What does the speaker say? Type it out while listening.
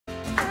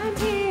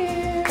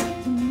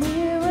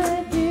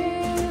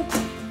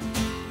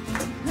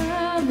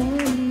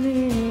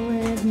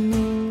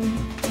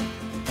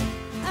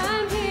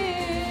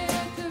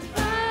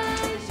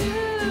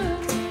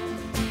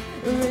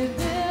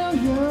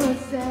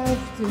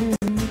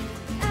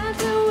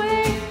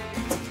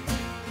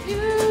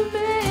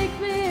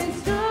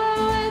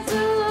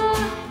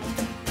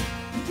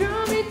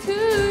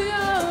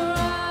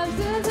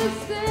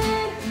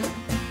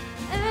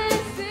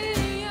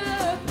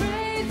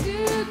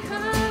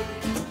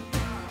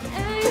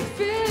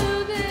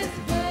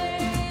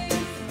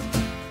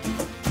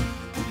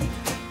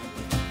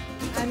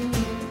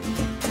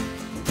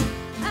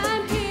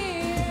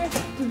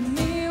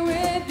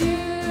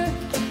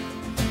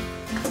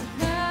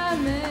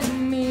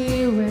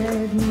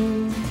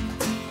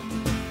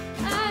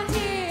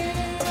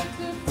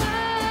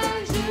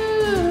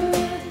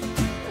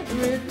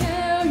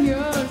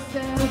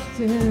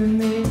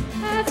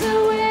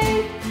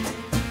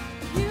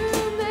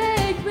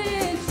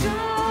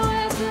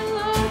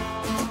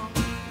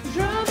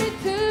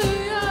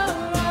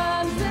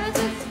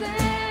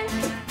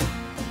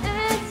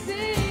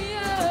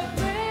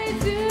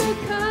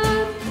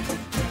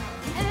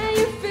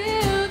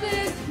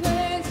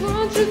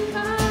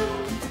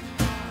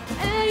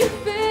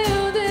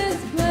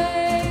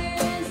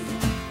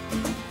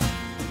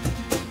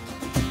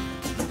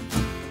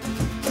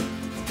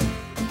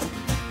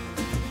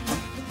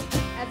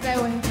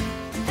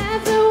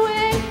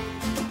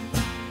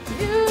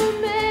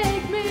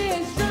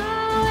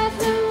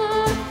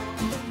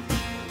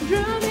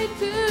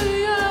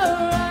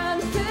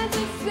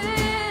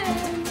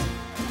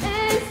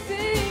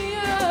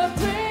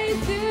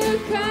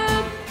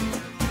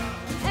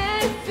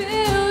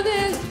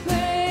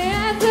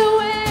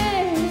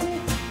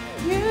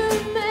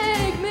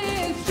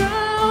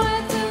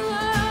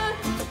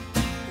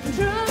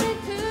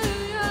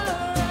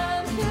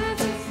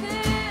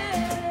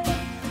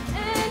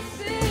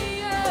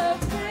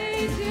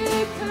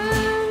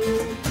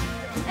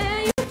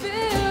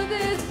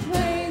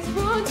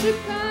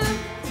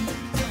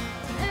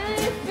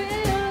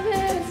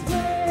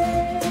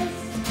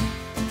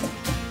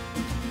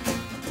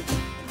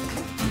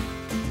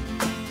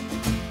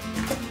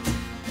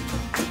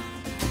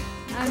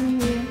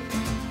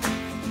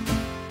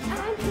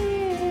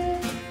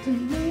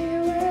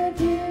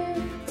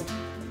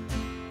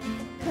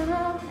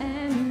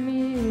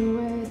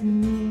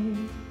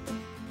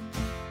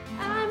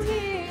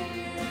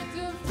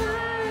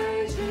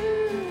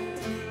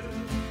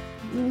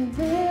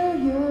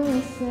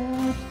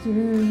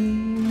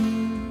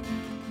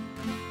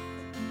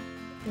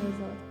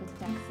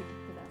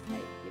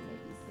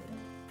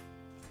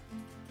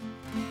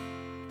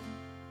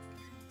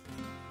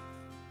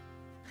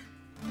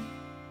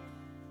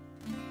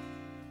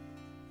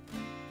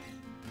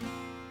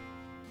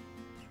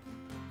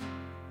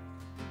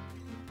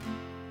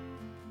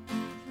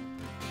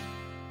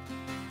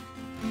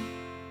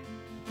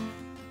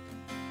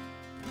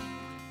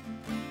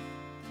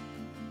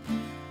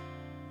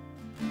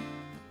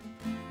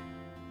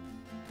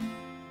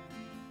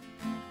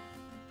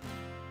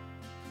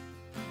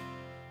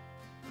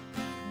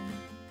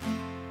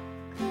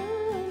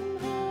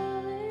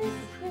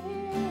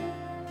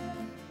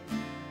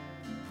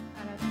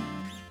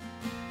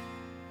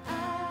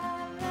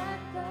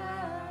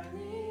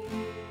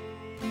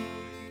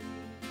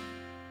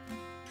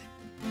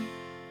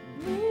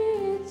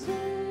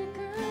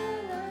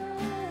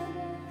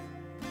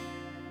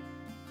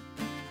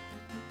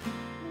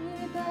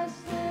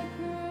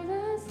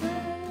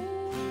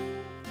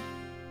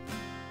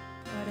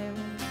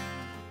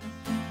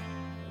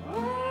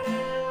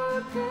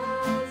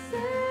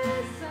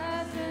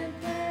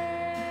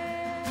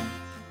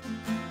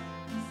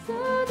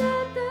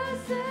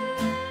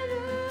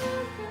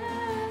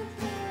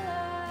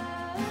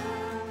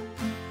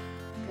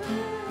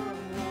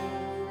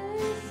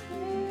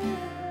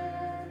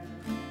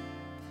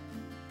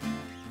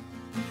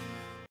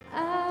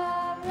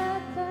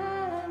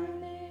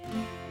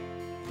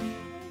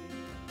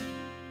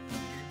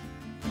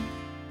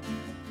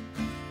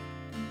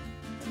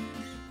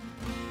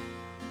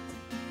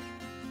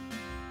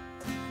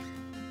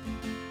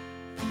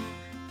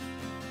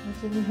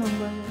日本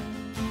語で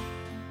「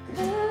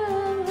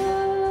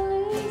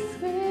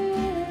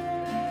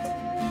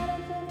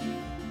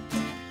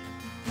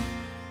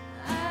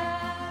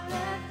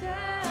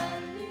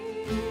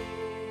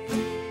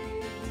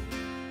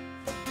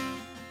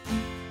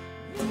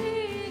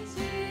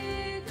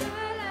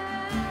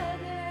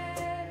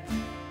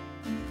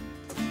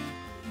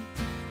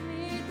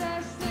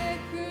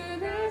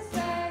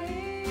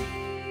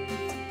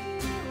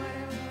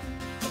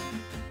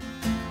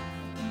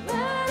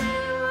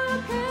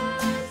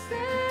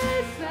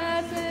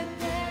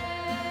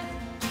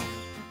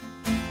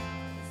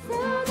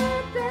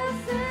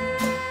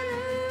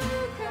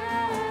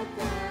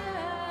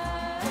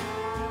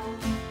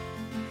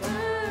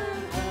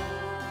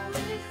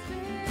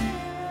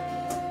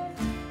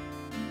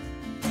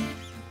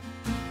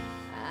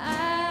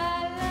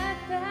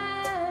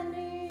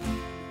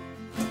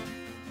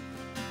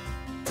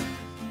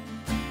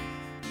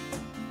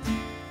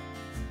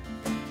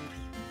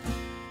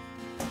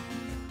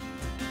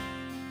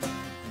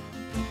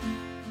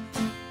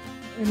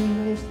In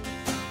English,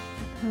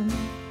 come,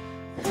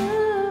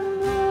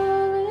 come,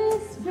 Holy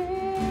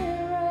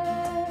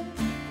Spirit,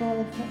 fall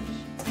afresh.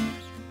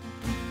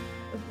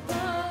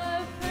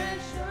 Fall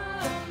afresh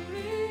on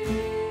me.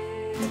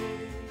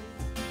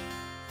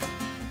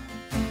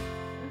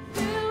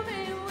 Fill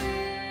me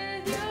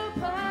with your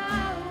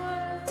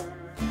power.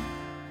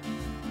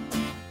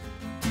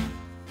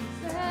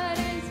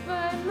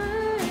 Satisfy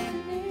my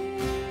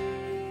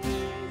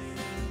needs.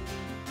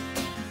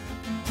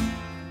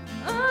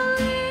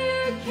 Only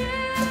you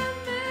can.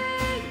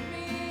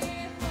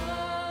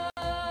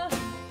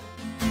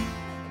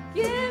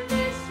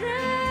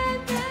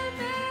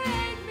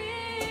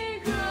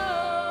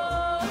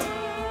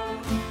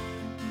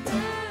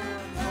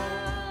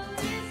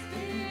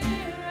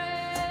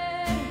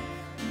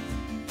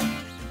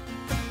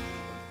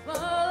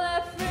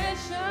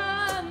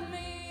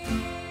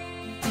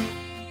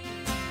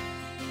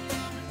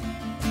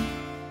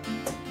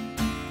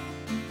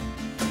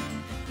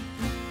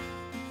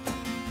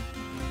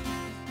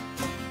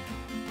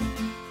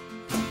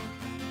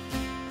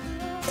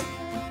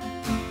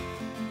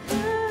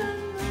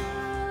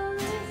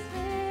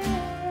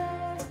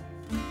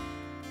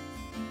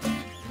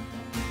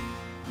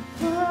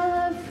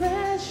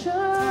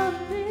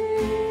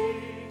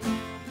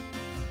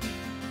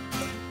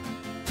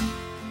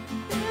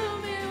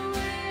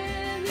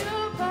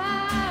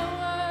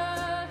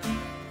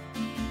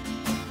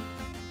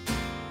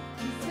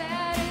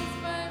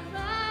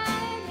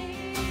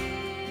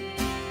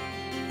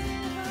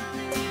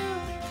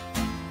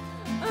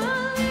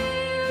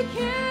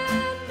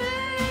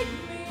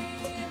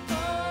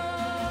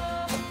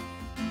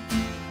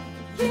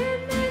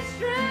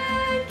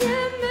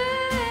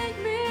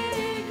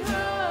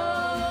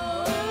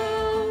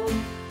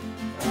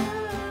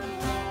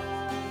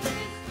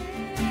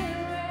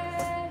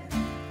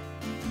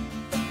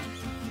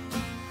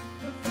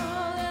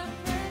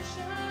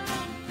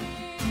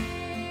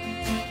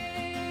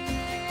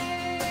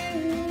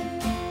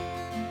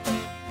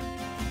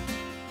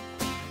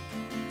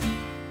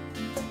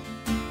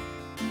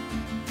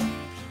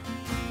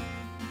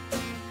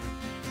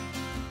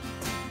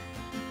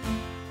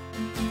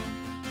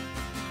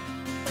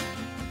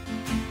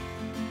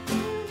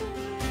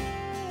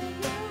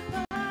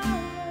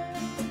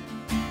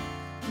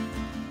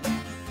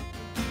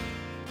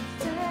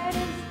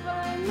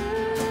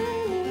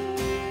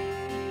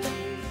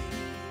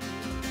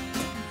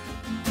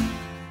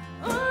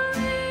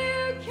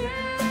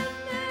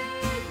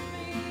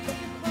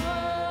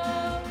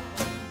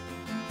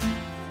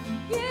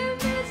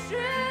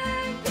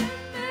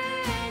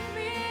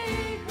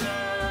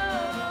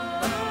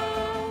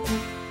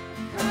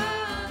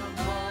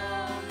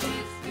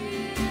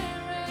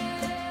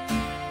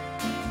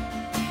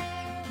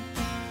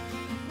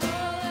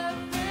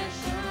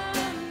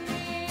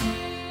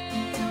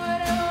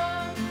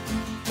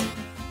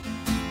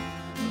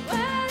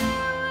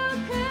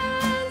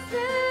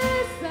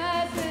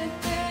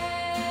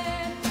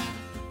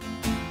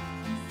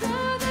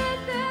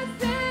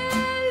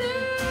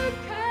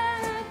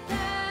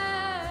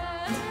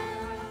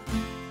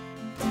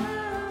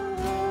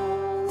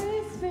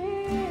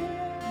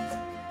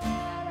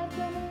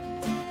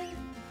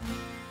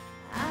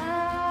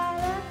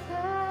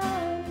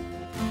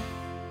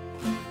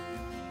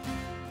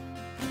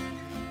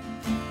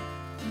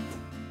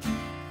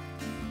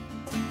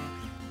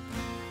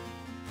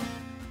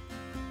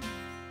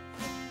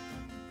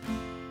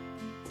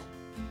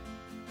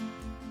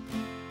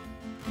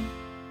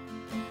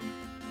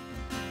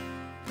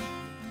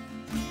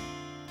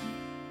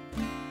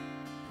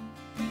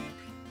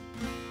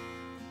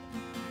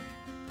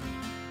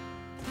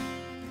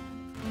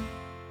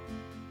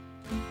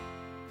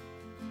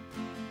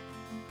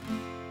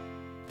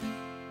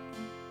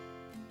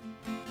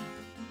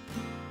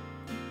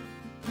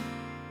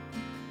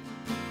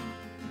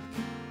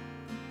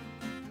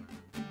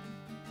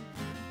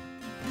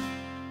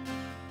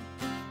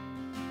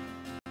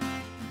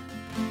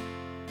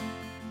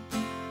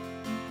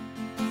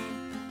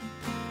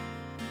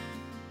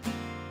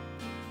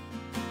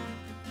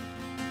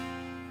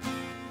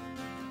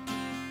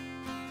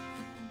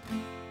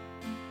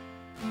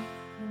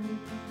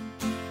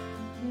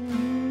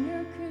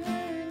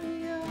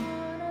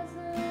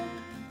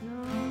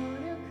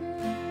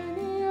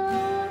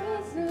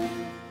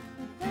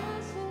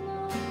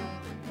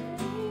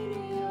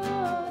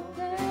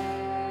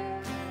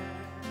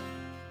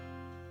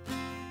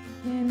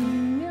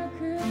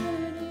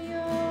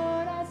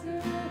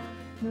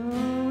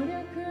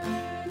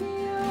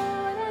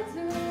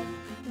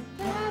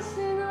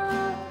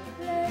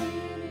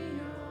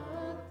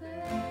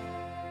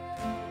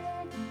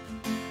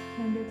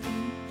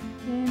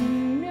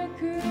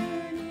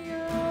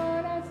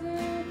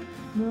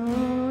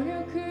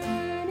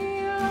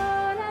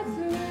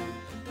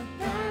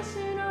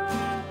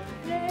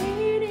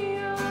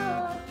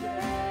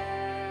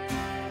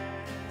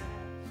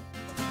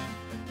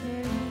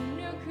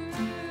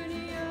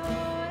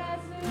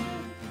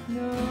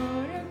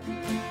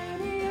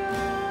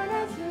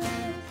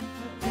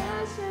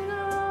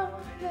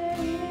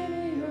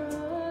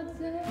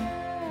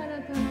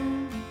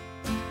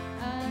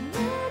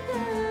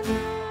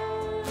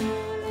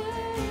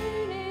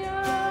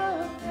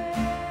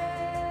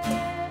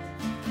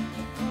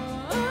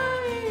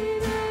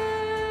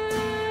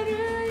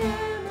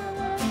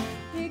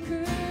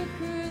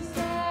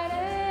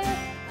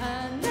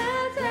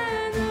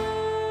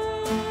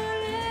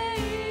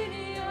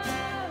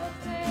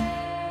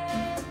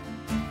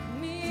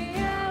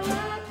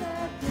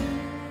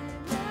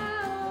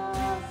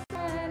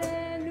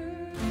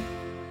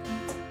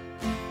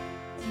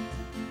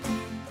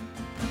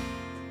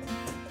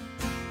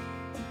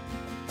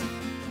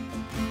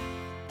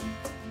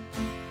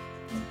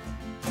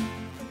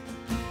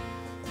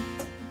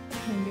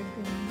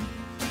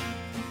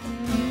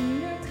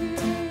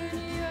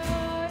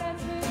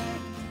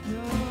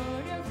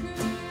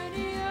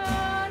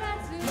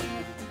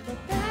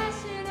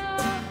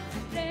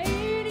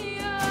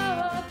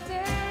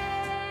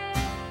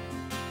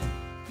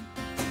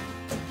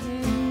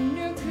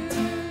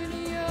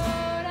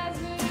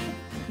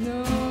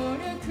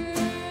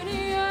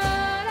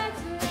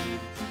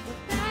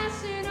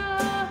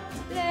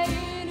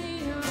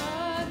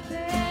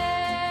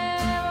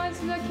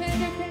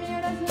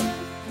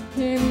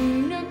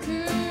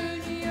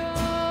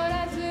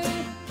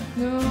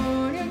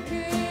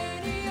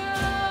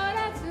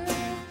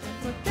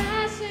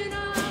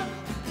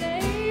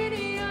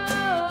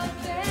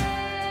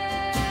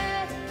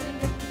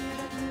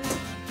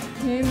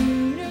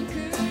 権力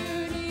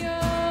によ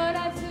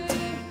らず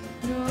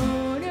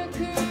能力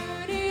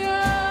によ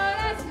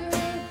らず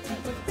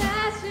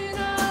私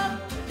の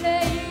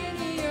霊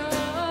によ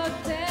っ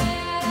て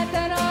あな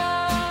た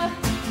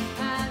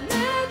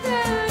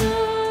の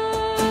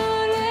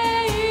霊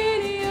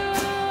によ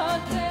っ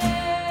て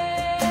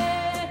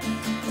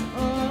大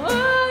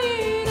い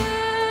な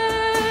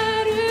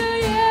る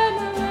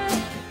山は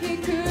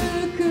低く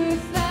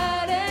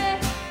され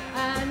あ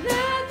な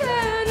た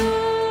の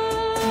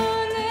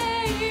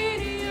霊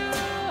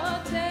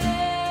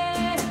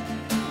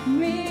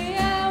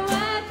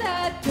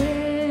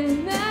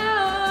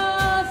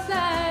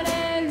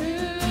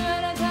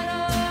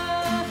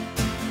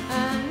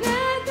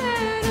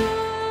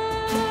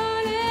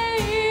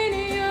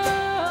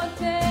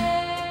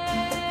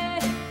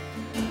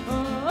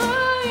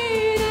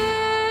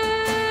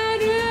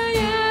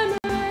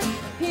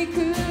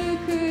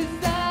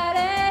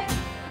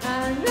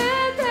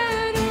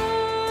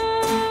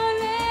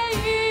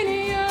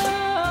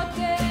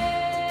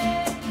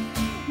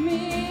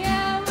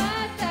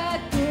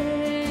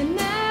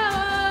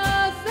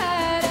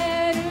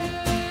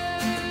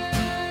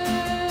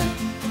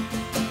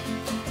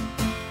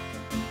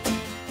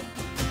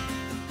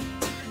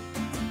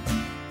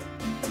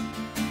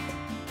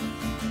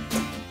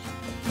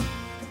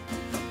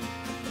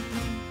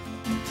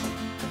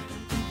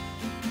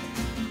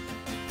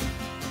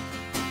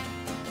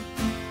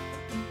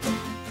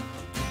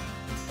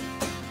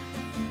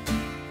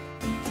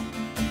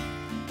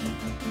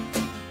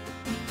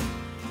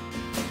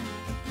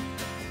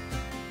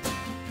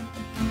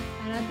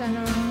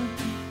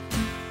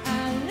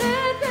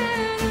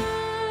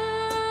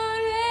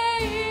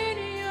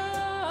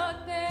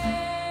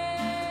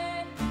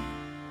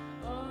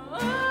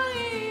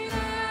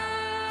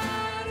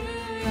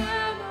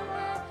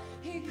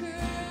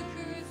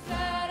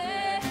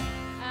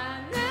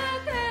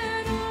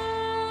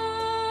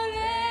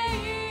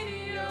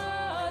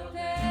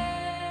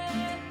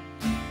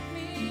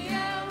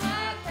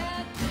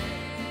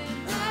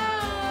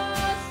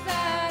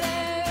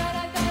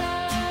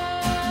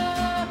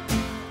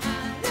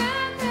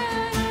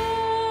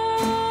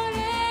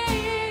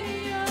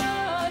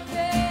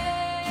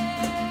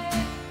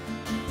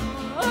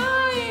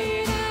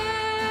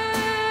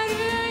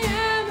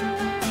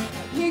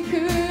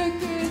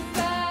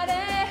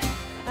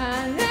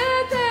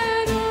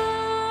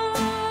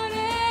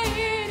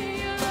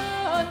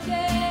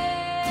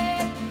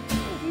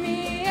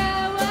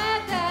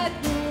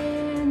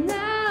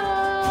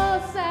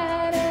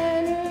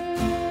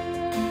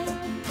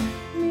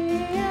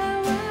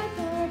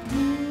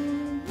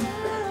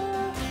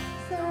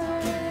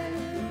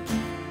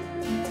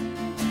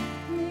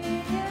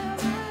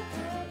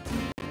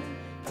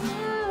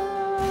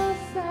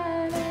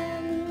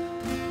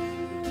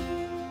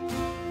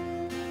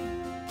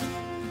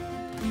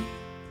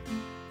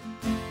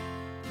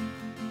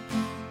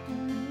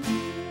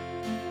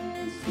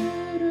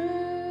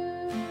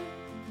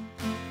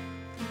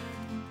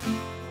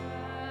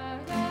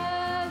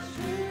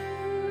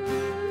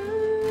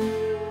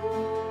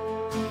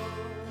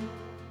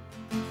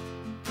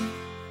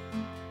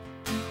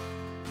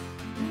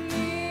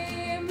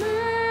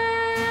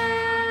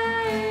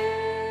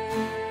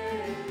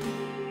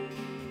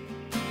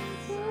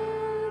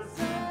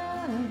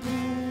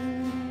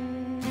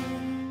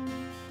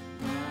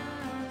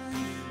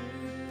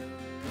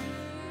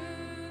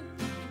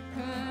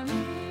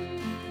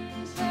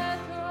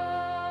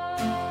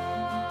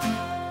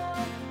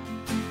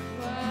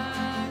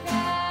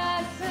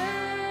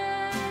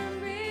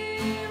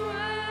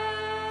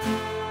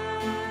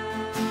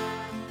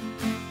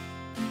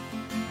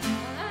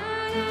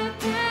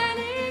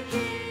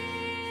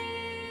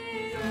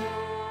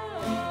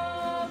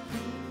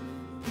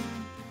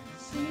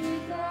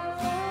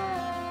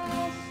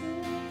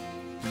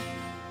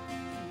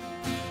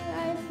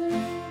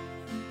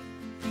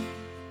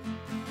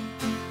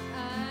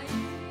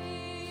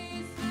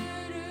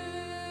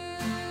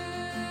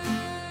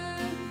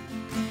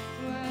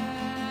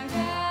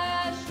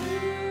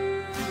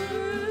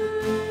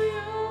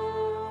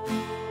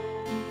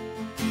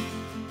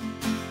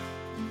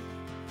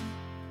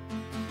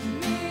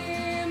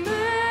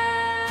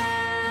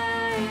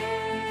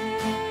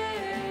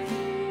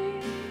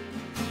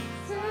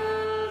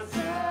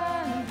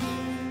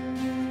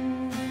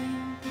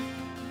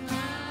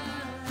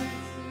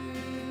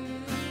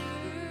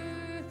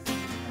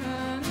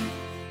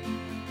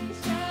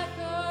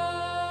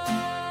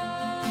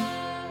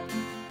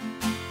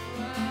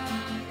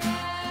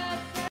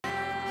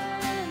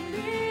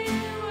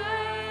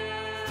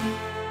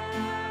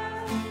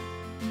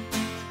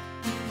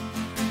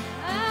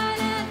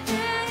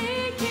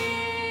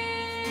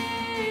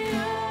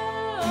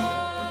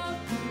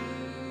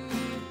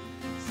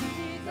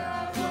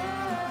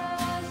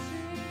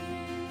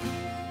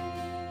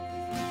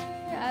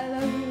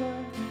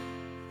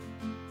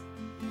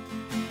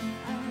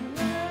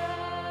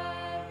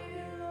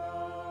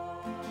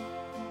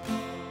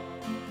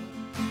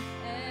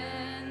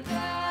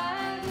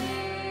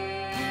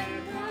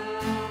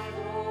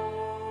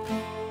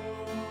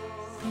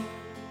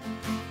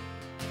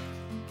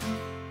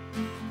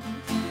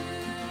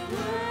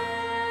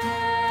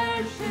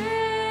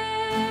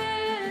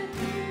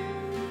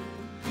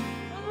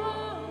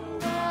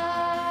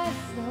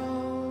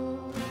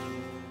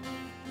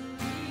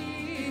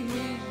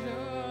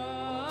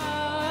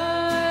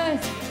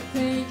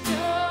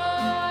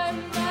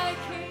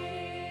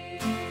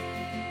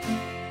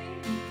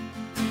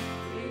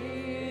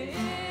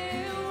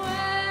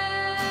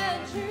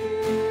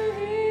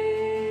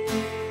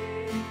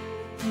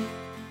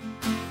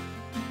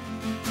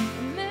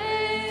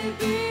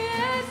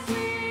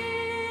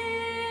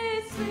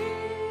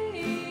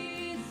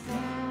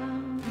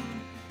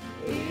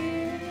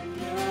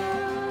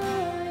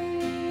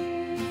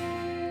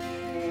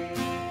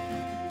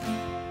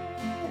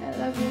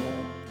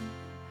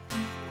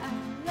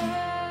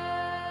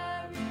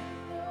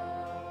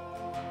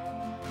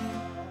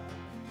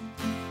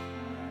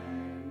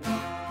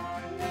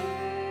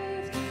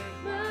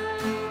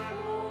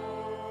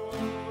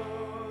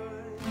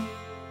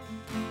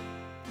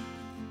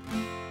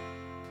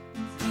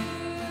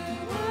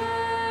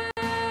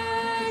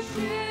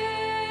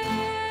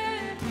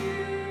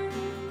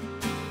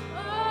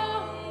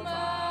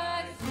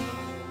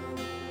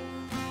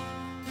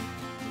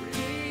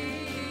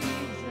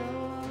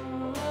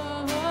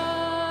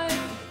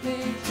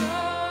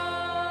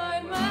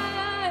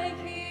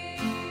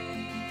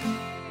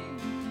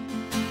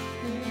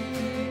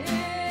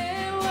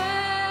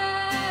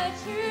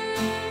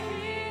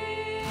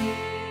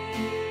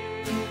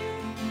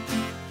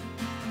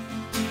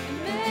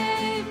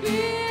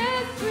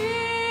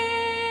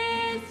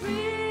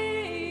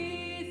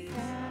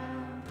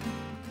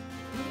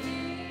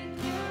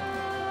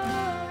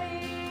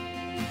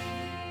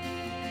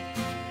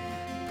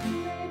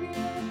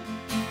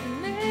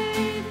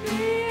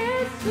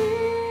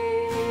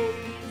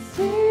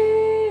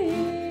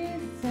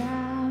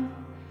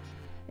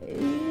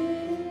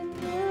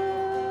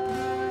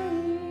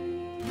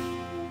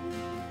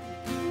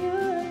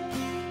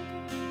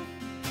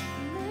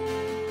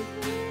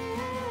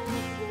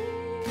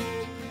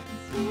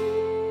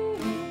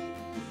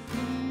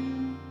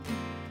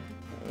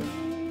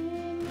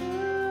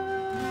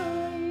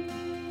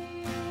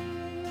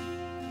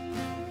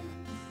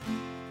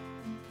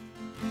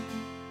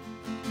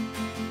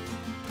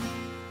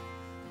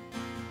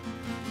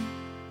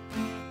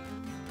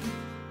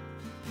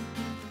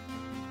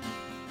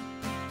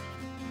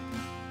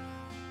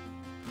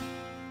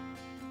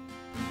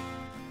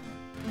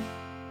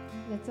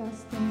を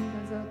してどう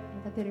ぞ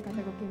立てる方ご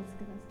起立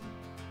ください。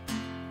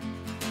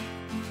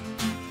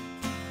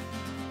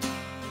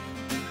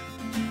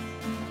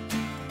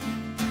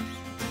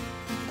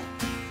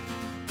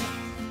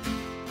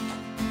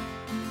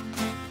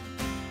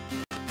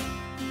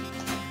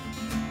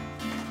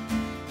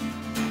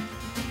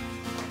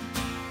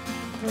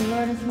The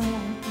Lord is my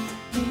life.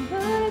 The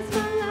Lord is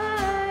my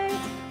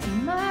life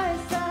and my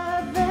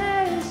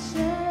salvation.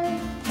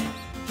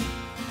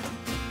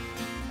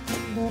 The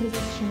Lord is the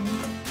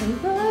strength. The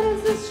Lord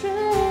is the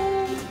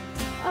strength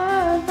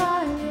of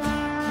my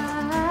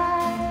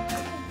life.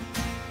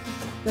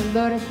 The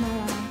Lord is my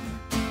life.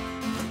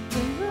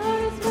 The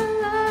Lord is my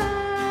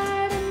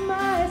light and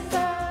my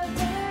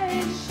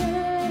salvation.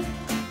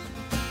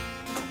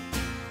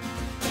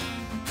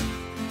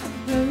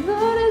 The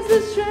Lord is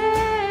the strength.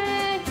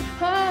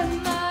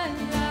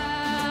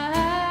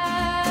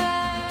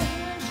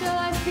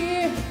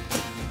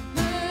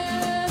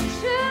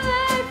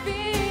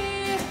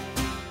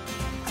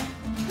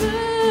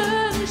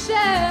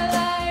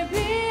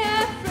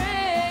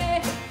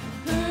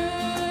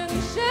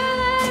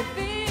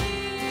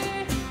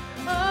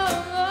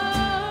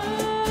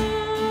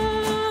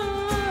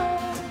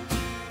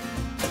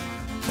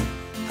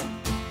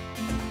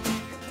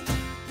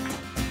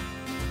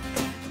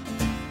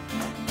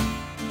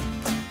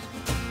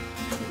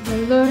 The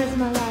Lord is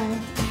my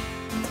life.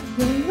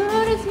 The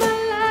Lord is my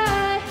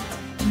life,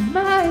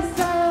 my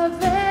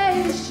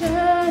salvation.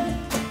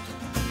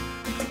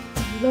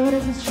 The Lord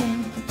is the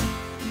strength.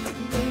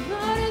 The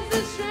Lord is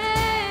the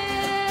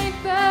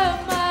strength of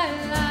my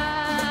life.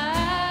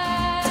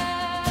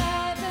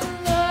 The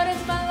Lord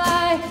is my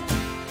life.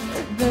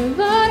 The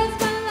Lord is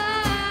my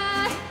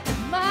life,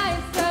 my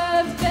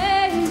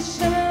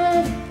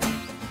salvation.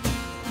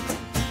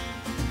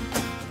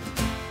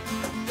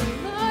 The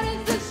Lord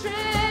is the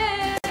strength.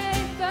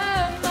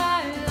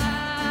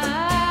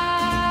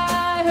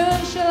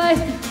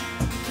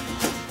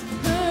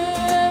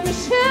 Whom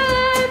shall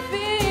I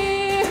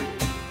fear?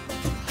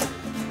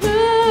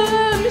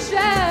 Whom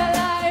shall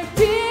I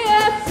be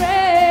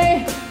afraid?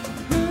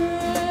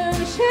 Whom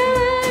shall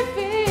I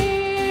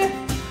fear?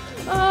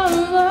 Oh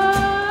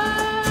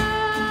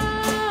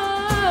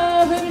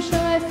Lord, whom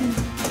shall I fear?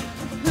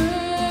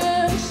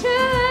 Whom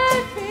shall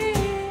I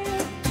fear?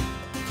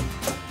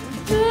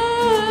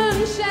 Whom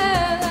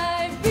shall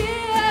I be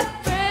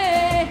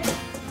afraid?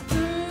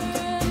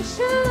 Whom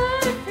shall I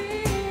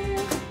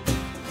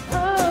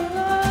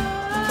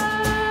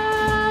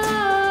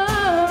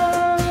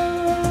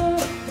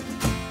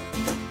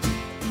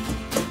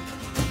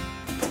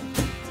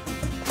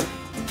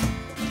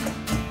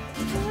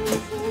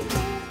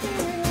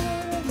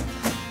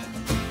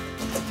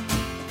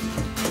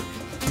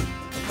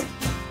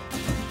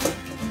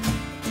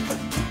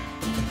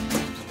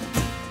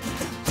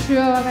主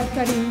は我が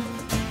光、主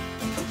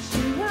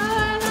は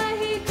我が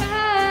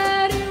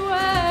光、我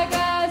が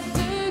救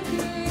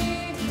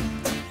い、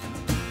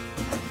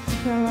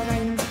主は我が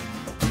命、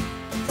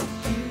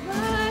主は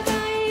我が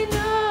命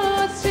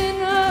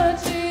の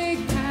力、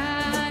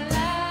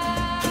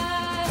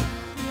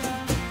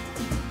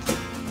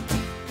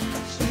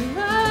主は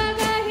我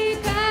が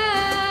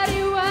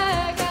光、我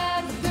が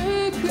救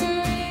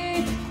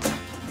い、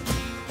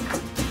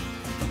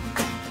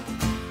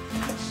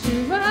主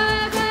は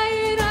我が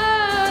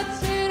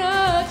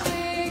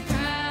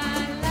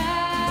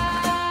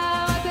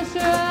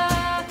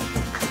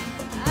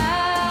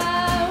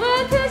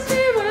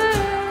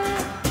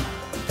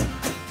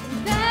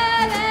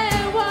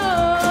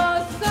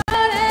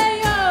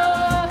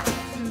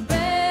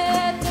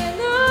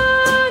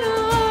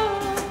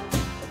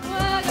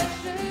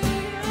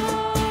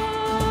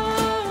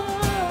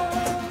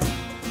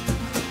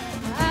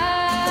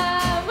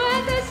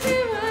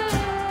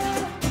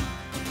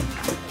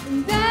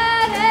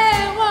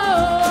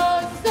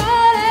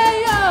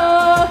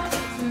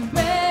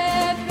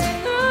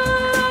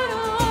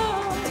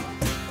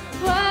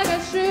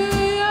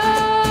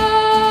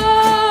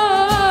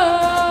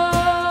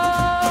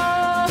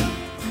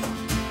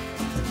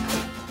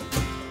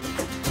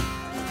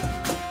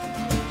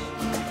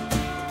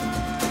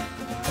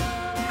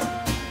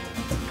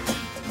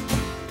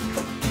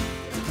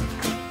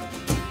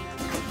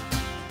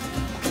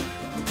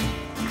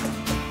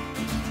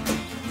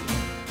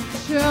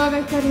主は我が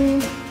光、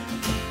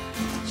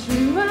主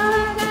は我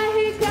が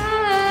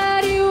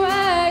光、我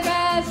が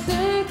救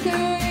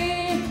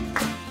い、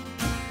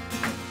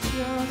主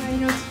は我が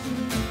命、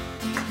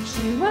主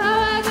は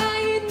我が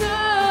命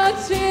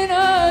の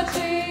力、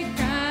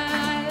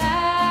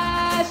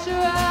主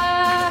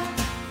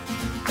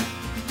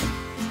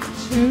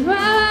は我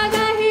が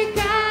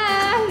光、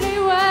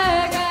我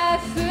が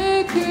救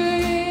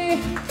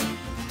い、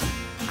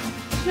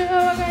主は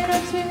我が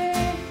命、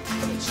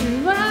主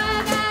は我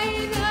が命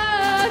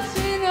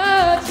の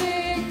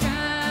力、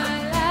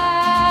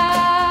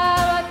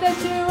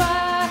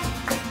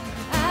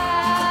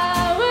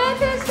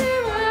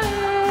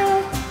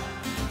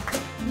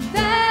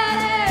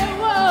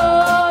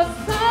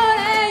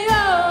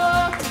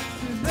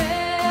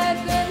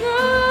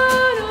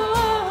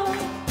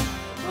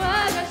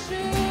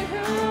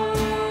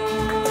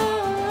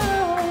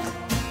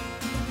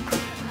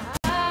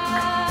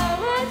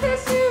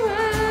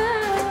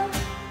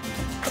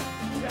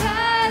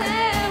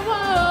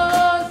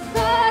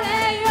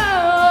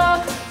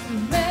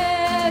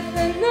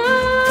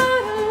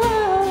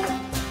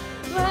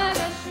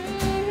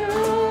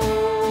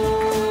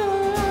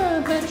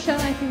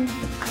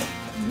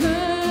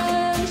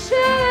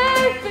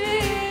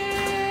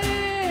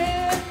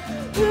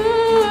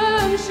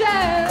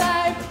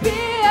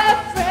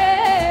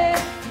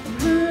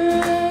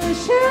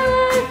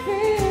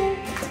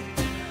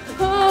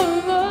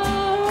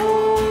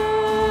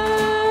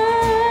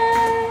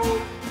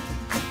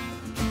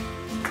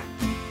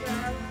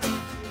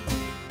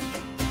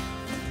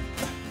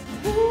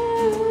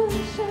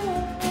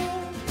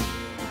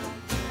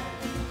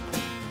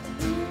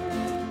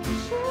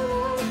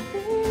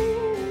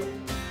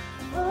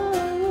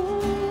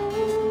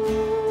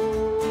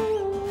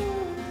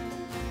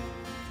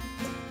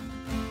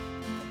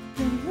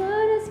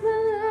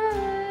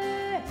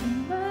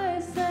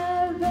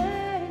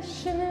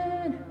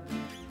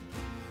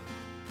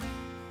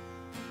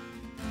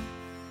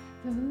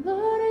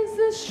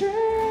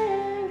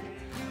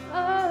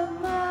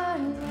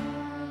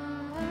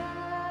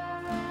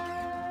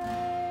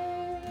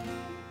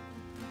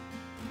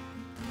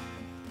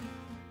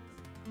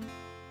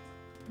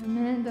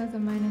ず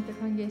前の人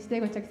歓迎し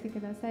てご着席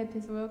ください。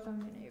Please welcome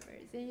your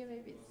neighbors and you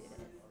may be seated.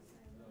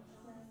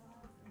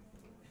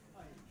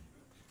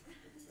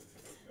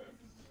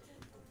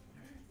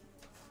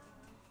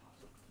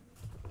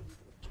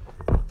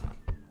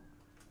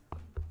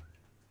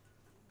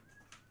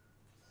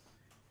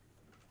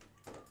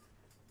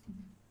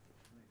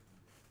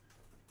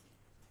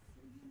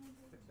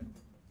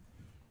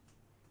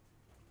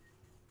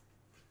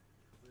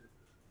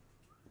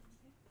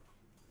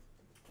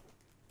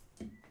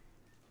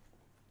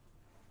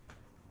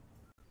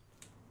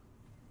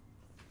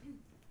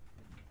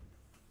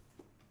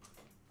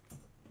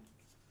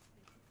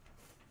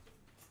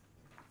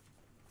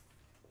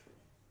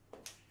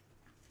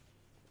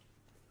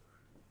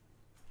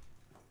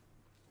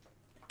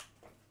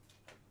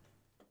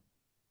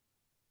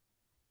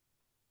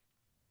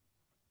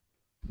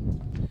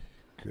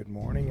 Good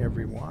morning,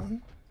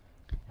 everyone.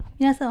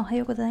 皆さんおは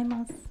ようござい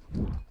ます。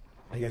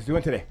 How you guys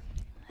doing today?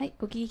 はい、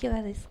ご機嫌いか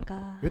がです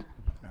か。 Good.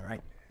 All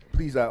right.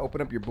 Please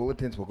open up your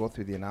bulletins. We'll go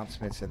through the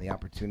announcements and the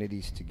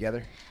opportunities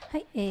together. は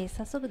い、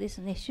早速です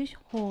ね、主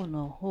法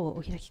の方を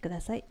お開きくだ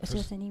さい。お知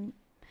らせに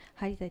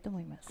入りたいと思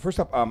います。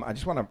 First up, I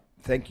just want to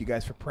thank you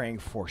guys for praying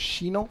for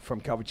Shino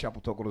from Calvary Chapel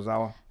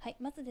Tokorozawa. はい、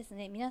まずです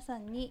ね、皆さ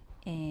んに、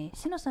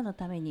しのさんの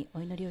ために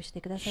お祈りをして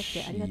くださっ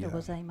てありがとう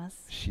ございま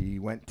す。She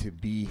went to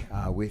be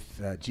with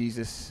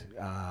Jesus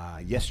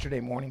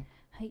yesterday morning.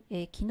 はい、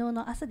昨日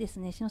の朝です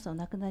ね、しのさんお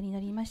亡くなりにな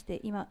りまして、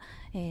今、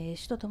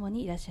主と共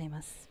にいらっしゃい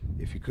ます。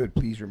 If you could,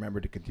 please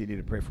remember to continue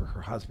to pray for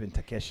her husband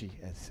Takeshi,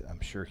 as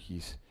I'm sure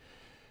he's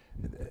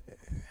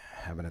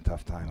having a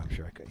tough time. I'm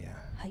sure I could.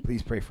 Yeah.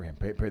 Please pray for him.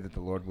 Pray that the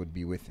Lord would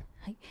be with him.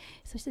 はい、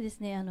そしてです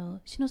ね、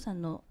しのさ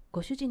んの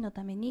ご主人の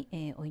ため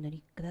に、お祈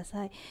りくだ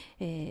さい。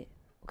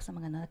奥様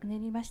が亡くな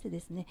りまして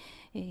ですね、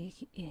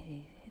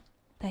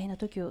大変な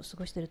時を過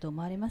ごしていると思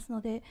われます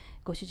ので、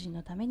ご主人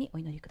のためにお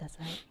祈りくだ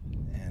さい。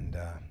And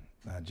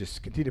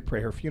just continue to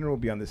pray. Her funeral will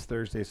be on this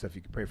Thursday, so if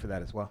you could pray for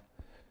that as well.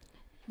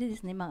 でで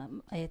すね、ま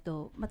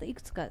たい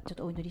くつかちょっ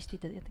とお祈りして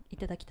い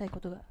ただきたいこ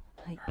とが、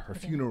はい、Her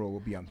funeral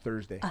will be on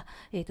Thursday.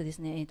 です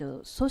ね、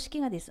お葬式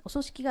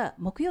が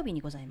木曜日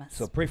にございま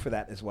す。So pray for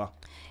that as well.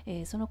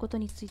 そのこと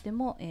について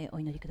も、お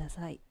祈りくだ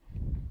さい。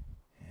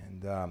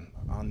And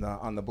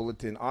on the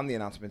bulletin, on the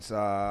announcements,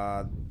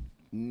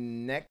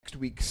 next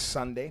week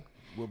Sunday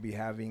we'll be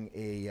having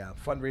a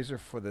fundraiser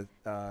for the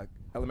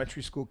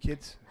elementary school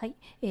kids. はい、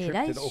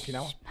trip to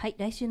Okinawa. はい、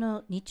来週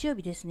の日曜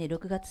日ですね、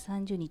6月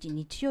30日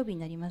日曜日に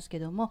なりますけ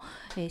ども、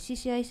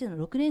CCIC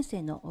の6年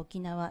生の沖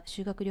縄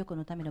修学旅行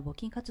のための募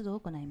金活動を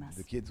行いま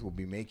す。 The kids will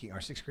be making, our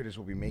sixth graders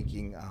will be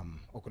making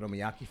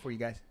okonomiyaki for you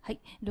guys. はい、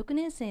6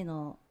年生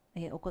の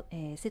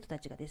生徒た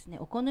ちがですね、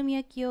お好み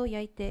焼きを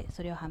焼いて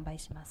それを販売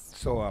します。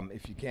 So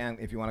if you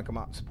want to come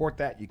out and support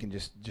that, you can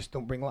just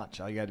don't bring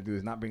lunch. All you got to do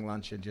is not bring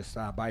lunch and just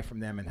buy from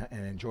them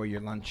and enjoy your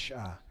lunch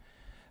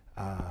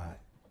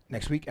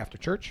next week after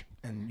church,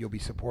 and you'll be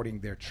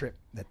supporting their trip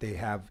that they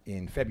have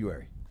in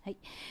February. はい、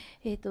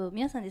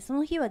皆さんでそ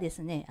の日はで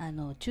すね、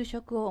昼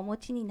食をお持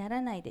ちになら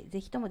ないで、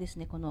ぜひともです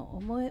ね、こ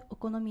のお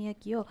好み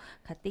焼きを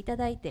買っていた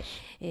だいて、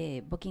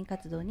募金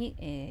活動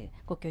に、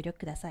ご協力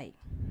ください。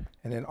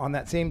And then on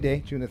that same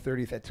day, June the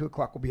 30th at 2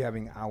 o'clock, we'll be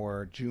having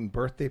our June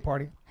birthday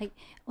party. はい、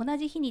同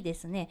じ日にで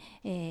すね、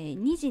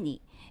2時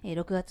に、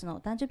6月の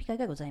誕生日会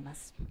がございま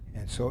す。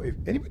And so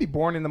if anybody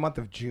born in the month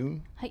of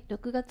June, はい、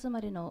6月生ま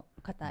れの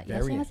方いら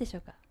っしゃいますでしょ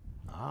うか。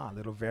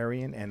little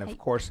variant, and of Hey,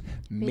 course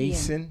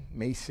Mason.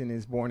 Mason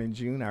is born in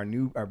June.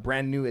 Our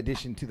brand new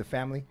addition to the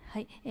family. は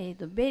い、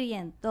ベリ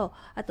エンと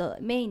あと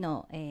メイ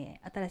の、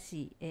新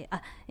しい、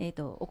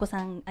お子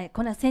さん、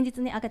この先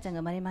日ね赤ちゃんが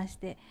生まれまし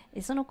て、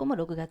その子も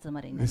6月生ま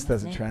れになり This ま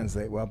す doesn't ね。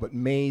 translate well, but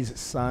May's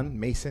son,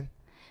 Mason.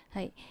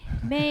 はい、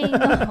メイ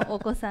のお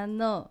子さん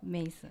の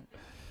メイスン。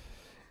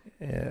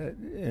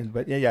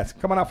But yes,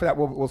 come on out for that.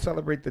 We'll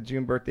celebrate the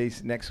June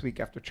birthdays next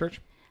week after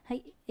church. は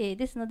い、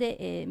ですの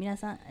で、皆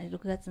さん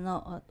6月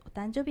のお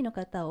誕生日の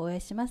方をお会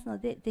いしますの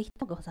で、ぜひ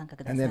ともご参加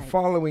くだ And さ then い。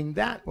 following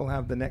that, we'll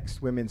have the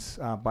next women's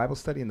Bible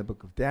study in the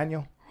book of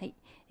Daniel. はい、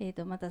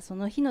またそ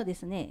の日ので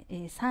すね、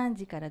3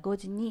時から5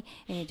時に、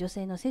女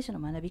性の聖書の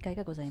学び会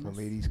がござい So ま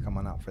す。 ladies, come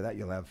on out for that.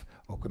 You'll have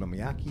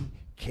okonomiyaki,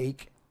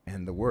 cake,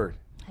 and the word.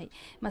 はい、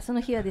そ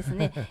の日はです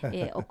ね、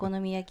お好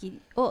み焼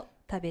きを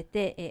食べ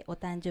て、お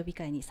誕生日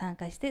会に参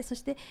加して、そ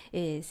して、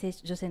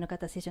女性の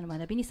方、聖書の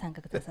学びに参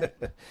加ください。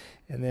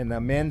And then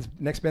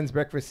next men's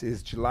breakfast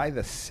is July the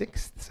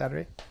 6th,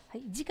 Saturday. は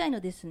い、次回の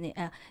ですね、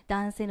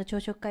男性の朝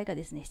食会が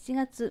ですね、7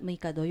月6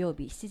日土曜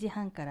日7時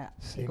半から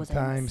ご Same ざい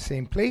ま time, す。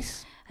 same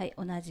place. はい、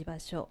同じ場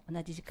所、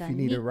同じ時 If 間 you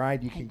に。 need a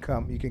ride, you はい can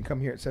come. You can come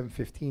here at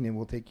 7:15, and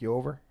we'll take you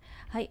over.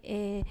 はい、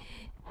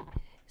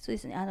そうで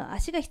すね、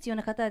足が必要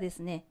な方はです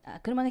ね、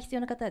車が必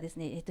要な方はです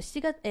ね、7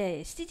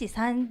時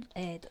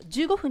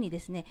15分にで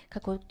すね、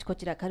こ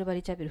ちらカルバリ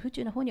ーチャペル府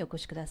中の方にお越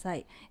しくださ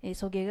い。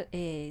送迎、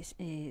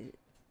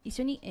一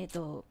緒に、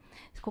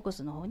ココ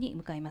スの方に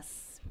向かいま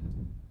す。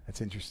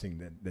That's interesting,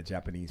 the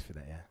Japanese for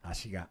that, yeah.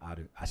 Ashi ga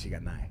aru, ashi ga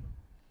nai.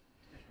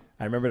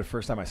 I remember the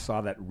first time I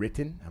saw that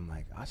written, I'm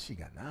like, ashi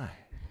ga nai.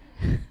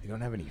 You don't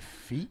have any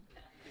feet?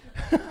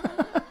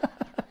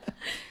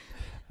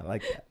 I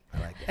like that.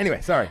 I like that.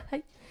 Anyway, sorry. は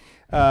い。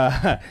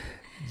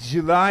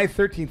July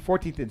 13th,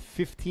 14th, and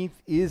 15th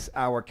is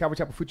our Calvary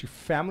Chapel Fuchu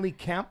Family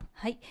Camp.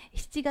 はい、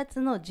7月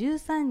の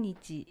13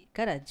日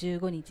から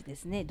15日で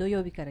すね、土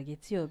曜日から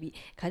月曜日、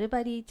カル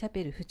バリーチャ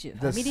ペル府中フ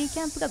ァミリーキ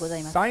ャンプがござ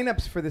います。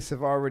Sign-ups for this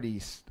have already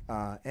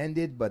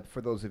ended, but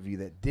for those of you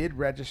that did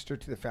register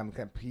to the family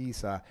camp,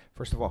 please,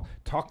 first of all,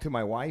 talk to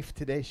my wife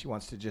today. She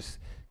wants to just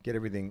get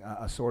everything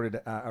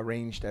sorted,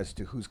 arranged as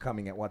to who's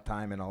coming at what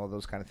time and all of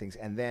those kind of things.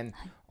 And then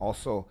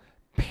also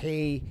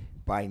pay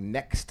by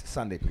next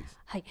Sunday, please.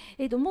 はい、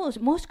もう申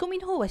し込み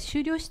の方は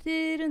終了し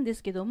ているんで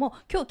すけども、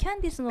今日キャ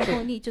ンディスの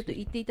方にちょっと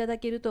行っていただ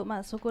けると、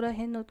そこら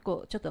辺のち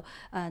ょっと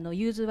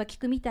融通は効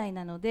くみたい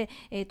なので、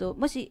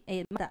もし、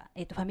まだ、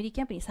ファミリーキ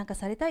ャンプに参加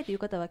されたいという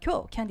方は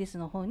今日キャンディス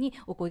の方に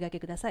お声掛け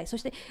ください。そ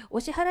してお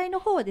支払いの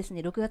方はです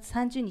ね、6月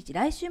30日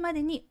来週ま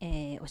でに、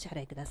お支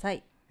払いくださ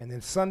い。And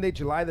then Sunday,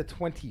 July the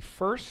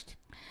 21st.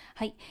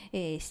 はい、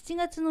7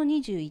月の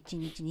21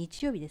日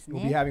日曜日ですね。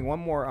We'll be having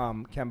one more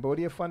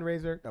Cambodia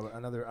fundraiser,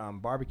 another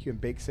barbecue and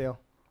bake sale.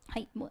 は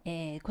い、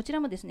こちら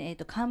もですね、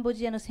カンボ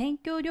ジアの宣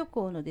教旅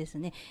行のです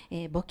ね、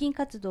募金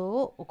活動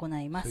を行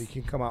いま So す。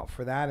you can come out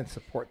for that and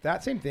support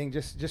that. Same thing,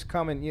 just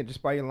come and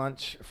just buy your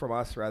lunch from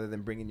us rather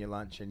than bringing your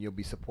lunch, and you'll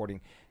be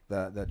supporting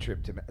the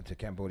trip to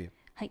Cambodia.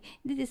 はい、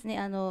でですね、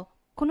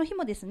この日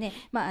もですね、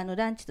ラ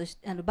ンチとし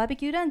バーベ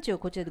キューランチを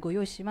こちらでご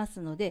用意しま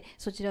すので、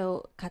そちら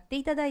を買って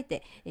いただい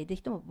て、ぜ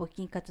ひとも募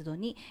金活動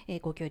に、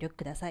ご協力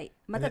ください。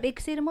またベッ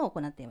クセールも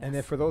行っています。And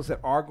then for those that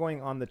are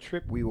going on the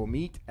trip, we will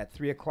meet at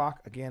 3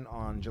 o'clock again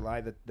on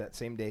July that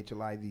same day,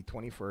 July the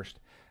 21st.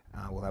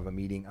 We'll have a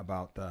meeting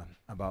about the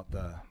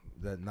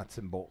nuts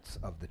and bolts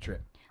of the trip.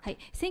 はい、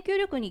宣教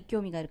旅行に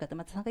興味がある方、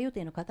また参加予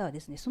定の方はで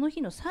すね、その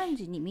日の3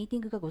時にミーティ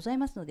ングがござい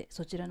ますので、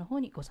そちらの方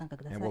にご参加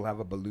ください。And we'll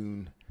have a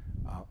balloon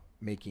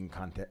making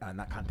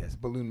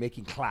balloon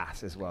making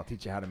class as well.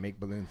 Teach you how to make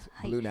balloon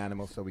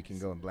animals so we can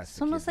go and bless the kids.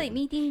 その際、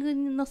ミーティ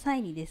ングの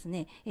際にです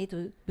ね、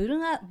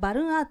バ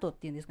ルーンアートっ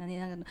ていうんですか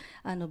ね、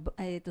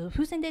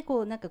風船でい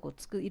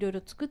ろい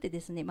ろ作って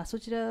ですね、そ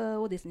ちら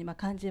をですね、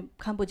カ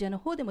ンボジアの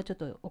方でもちょっ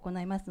と行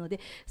いますので、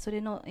そ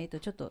れの、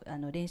ちょっと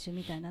練習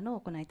みたいなのを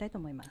行いたいと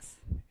思いま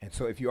す。And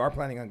so if you are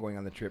planning on going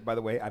on the trip, by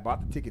the way, I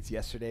bought the tickets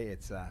yesterday.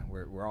 It's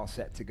we're all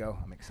set to go.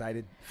 I'm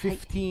excited.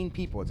 15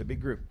 people. It's a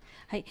big group.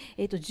 はい、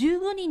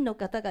15人の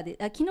方が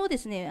昨日で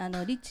すね、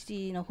リッ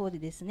チの方で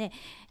ですね、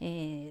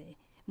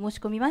申し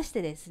込みまし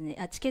てですね、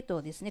チケット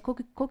をですね、航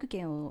空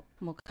券を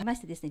も買いまし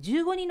てですね、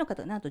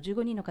なんと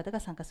15人の方が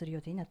参加する予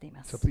定になってい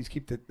ます。So please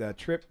keep the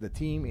trip, the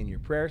team in your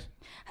prayers.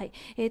 はい、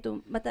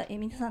また、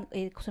皆さん、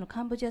その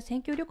カンボジア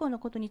宣教旅行の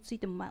ことについ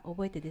ても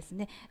覚えてです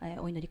ね、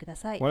お祈りくだ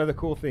さい。One of the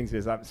cool things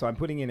is, I'm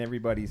putting in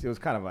everybody's. It was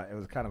kind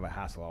of a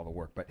hassle, all the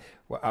work, but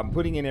I'm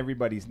putting in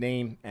everybody's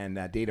name and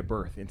date of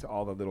birth into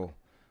all the little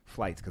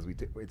flights because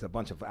it's a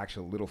bunch of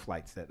actual little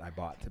flights that I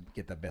bought to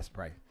get the best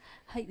price.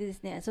 はいでで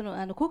すね、そ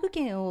の航空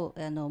券を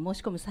申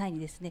し込む際に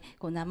ですね、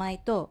名前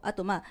とあ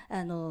と生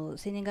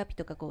年月日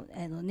とか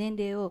年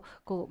齢を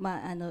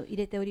入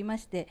れておりま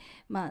して、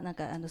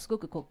すご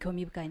く興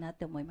味深いなっ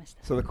て思いまし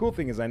た。So the cool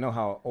thing is I know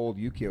how old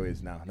Yukio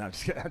is now. No,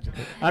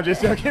 I'm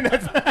just joking.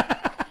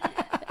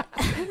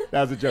 That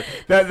was a joke.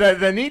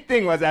 The neat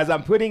thing was as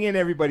I'm putting in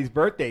everybody's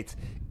birth dates,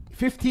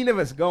 15 of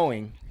us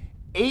going.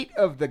 8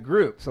 of the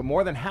group, so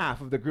more than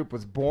half of the group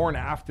was born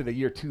after the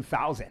year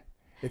 2000.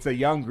 It's a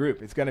young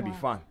group. It's going to be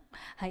fun.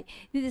 はい、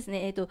でです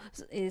ね、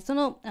そ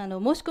の申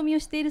し込みを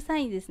している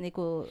際にですね、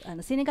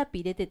生年月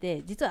日入れて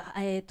て、実は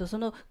そ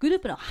のグルー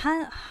プの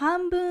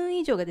半分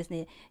以上がです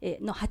ね、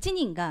の8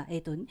人が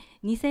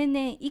2000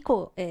年以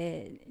降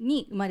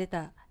に生まれ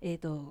た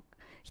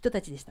人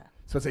たちでした。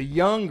So it's a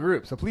young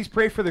group. So please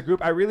pray for the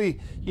group. I really,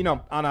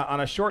 on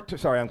a short term,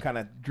 sorry, I'm kind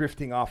of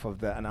drifting off of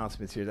the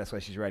announcements here. That's why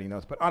she's writing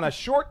notes. But on a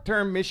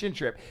short-term mission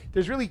trip,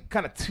 there's really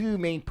kind of two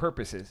main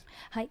purposes.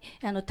 はい、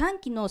短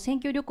期の宣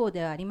教旅行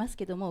ではあります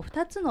けども、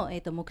2つの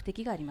目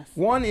的があります。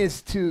One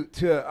is to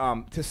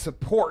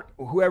support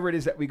whoever it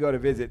is that we go to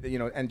visit,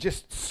 and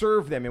just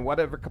serve them in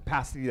whatever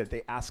capacity that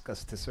they ask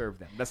us to serve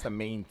them. That's the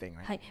main thing,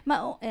 right? はい、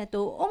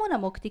主な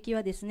目的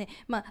はですね、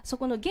そ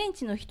この現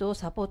地の人を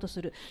サポート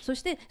する、そ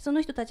してその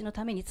人たちの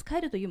ために使え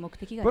るという目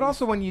的があり But ま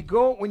す。 also when you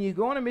go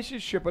on a mission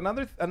trip,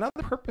 another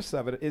purpose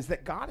of it is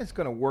that God is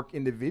going to work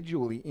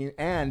individually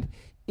and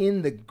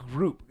in the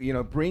group,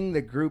 bring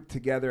the group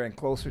together and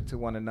closer to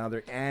one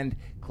another and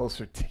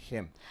closer to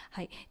Him.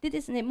 はい、で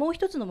ですね、もう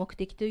一つの目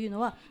的というの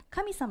は、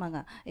神様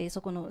が、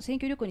そこの選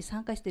挙旅行に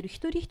参加している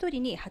一人一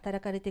人に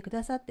働かれてく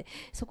ださって、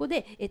そこ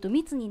で、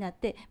密になっ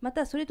て、ま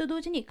たそれと同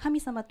時に神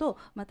様と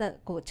また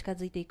近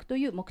づいていくと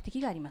いう目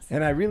的があります。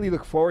And I really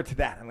look forward to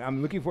that.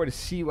 I'm looking forward to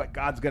see what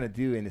God's going to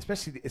do, and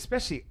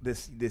especially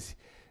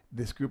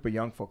this group of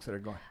young folks that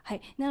are going. は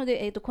い、なの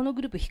で、この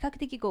グループ比較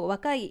的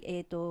若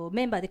い、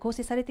メンバーで構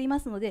成されていま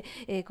すので、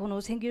この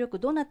選挙旅行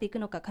どうなっていく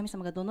のか、神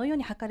様がどのよう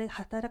に働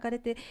かれ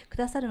てく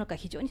ださるのか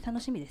非常に楽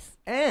しみです。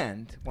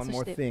And one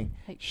more thing,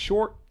 はい、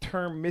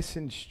short-term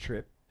missions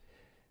trip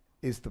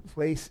is the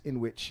place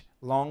in which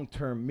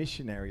long-term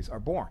missionaries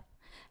are born.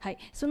 はい、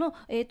その、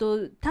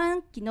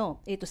短期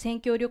の、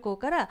宣教旅行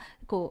から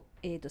こ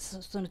う、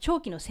その長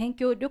期の宣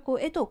教旅行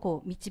へと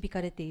こう導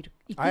かれていく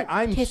ケ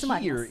I'm ースもあ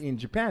りま here す。 in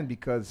Japan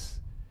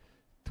because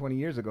 20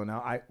 years ago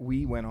now,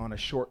 we went on a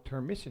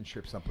short-term mission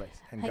trip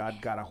someplace, and God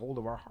got a hold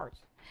of our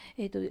hearts.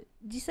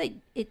 実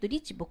際、リ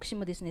ッチ牧師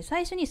もですね、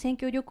最初に宣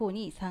教旅行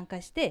に参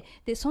加して、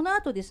でその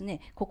後ですね、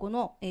ここ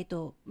の、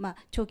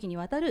長期に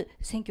わたる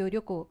宣教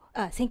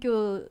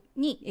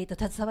に、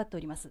携わってお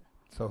ります。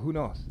So who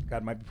knows?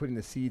 God might be putting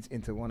the seeds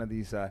into one of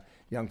these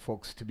young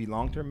folks to be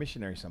long-term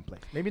missionaries someplace.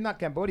 Maybe not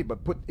Cambodia,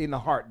 but put in the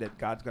heart that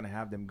God's going to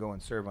have them go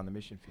and serve on the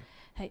mission field.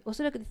 はい、お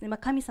そらくですね、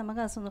神様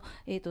がその、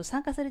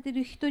参加されてい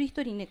る一人一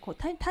人に、ね、こう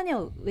種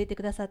を植えて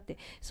くださって、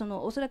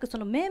おそらくそ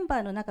のメンバ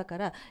ーの中か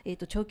ら、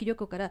長期旅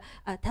行から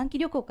短期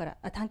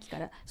か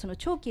らその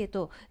長期へ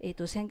と、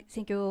宣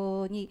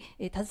教に、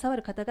携わ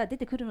る方が出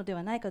てくるので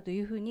はないかと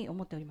いうふうに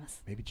思っておりま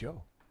す。Maybe Joe.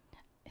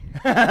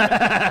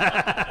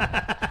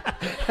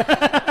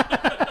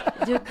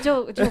 ジ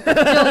ョ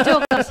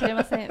ーかもしれ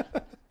ません。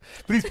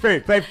Please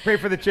pray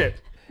for the trip.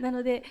 な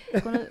ので、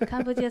このカ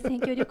ンボジア宣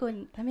教旅行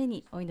のため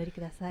にお祈り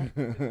ください。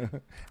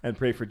And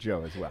pray for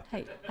Joe as well. は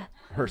い、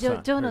Her ジ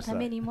son. ョーのた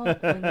めにもお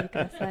祈りく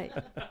ださい。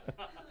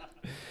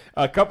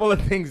A couple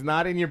of things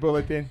not in your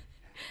bulletin.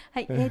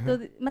 はい、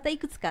またい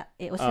くつか、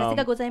お知らせ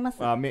がございま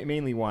す。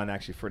Mainly one,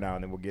 actually, for now,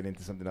 and then we'll get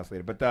into something else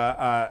later. But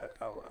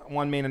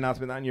one main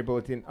announcement not in your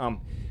bulletin.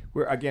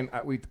 We're again,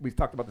 we've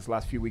talked about this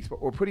last few weeks,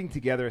 but we're putting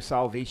together a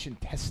salvation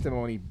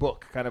testimony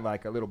book, kind of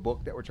like a little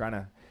book that we're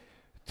trying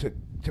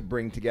to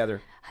bring together.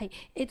 はい、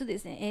で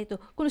すね、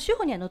この手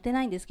法には載って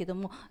ないんですけど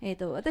も、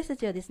私た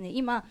ちはですね、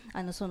今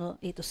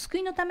救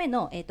いのため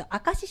の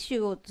証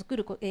集を作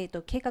る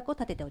計画を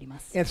立てておりま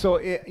す。And so,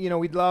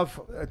 we'd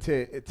love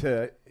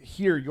to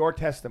hear your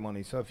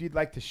testimony. So if you'd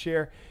like to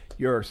share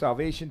your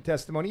salvation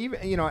testimony,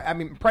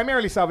 even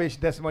primarily salvation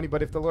testimony,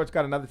 but if the Lord's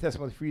got another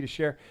testimony for you to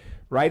share,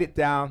 write it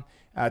down.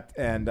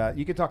 And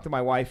you can talk to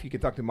my wife. You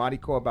can talk to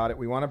Mariko about it.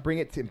 We want to bring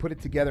it and put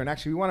it together. And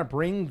actually, we want to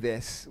bring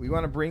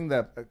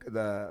the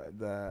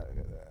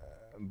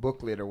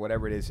booklet or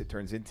whatever it is it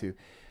turns into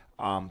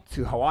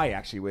to Hawaii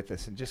actually with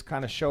us, and just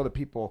kind of show the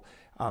people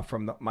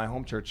from my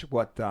home church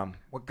what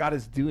God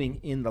is doing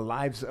in the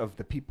lives of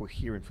the people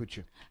here in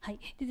Fuchu. はい、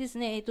でです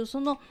ね、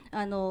その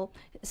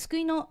救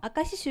いの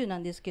証集な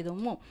んですけど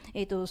も、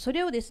そ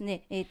れをです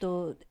ね、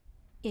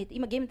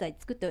今現在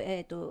作っ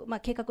て、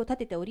計画を立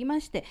てておりま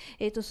して、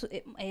キャ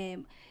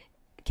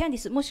ンディ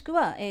スもしく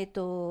は、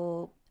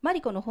マ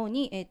リコの方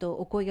に、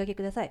お声掛け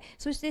ください。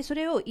そしてそ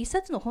れを一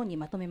冊の本に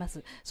まとめま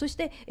す。そし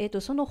て、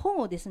その本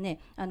をですね、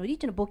リッ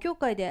チの母教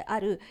会であ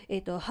る、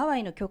ハワ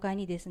イの教会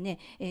にですね、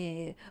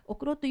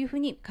送ろうというふう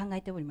に考え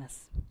ておりま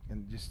す。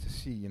And just to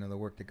see, the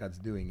work that God's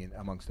doing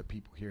amongst the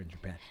people here in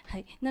Japan. は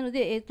い、なの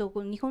で、こ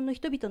の日本の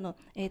人々の、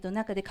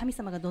中で神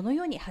様がどの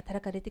ように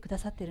働かれてくだ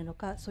さっているの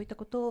か、そういった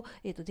ことを、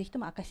ぜひと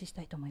も証しし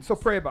たいと思います。So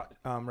pray about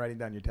writing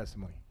down your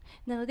testimony.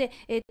 なので、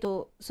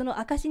その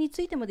証に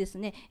ついてもです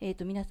ね、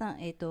皆さん、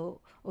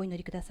お祈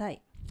りくださ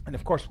い。And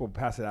of course, we'll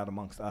pass it out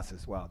amongst us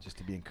as well, just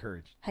to be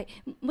encouraged. はい、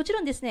もちろ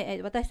んですね、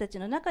私たち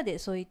の中で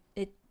そういっ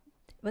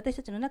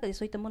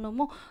たもの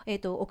も、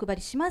お配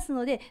りします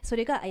ので、そ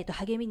れが、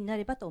励みにな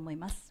ればと思い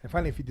ます。And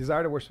finally, if you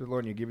desire to worship the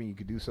Lord and you're giving, you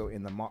could do so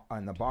in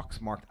the box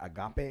marked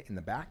Agape in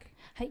the back.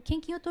 はい、献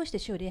金を通して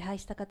主を礼拝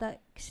した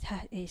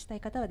い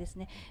方はです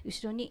ね、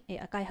後ろに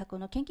赤い箱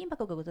の献金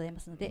箱がございま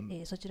すの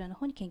で、そちらの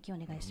方に献金を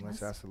お願いしま Let's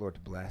す。 ask the Lord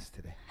to bless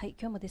today. はい、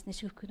今日もですね、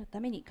祝福のた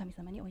めに神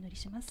様にお祈り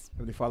します。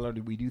 Heavenly Father,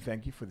 Lord, we do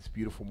thank you for this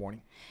beautiful morning.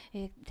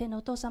 天の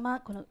お父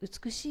様、この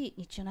美しい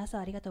日中の朝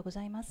ありがとうご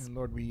ざいます。 And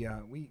Lord,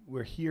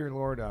 we're here,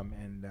 Lord,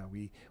 and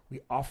we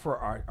offer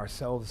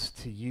ourselves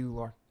to you,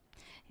 Lord.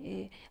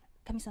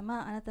 神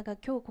様、あなたが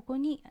今日ここ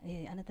に、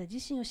あなた自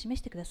身を示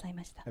してください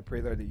ました。 I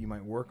pray, Lord, that you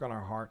might work on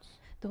our hearts.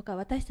 どうか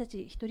私た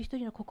ち一人一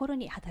人の心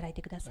に働い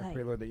てくださ I い。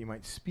 pray, Lord, that you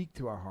might speak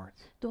to our hearts.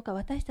 どうか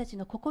私たち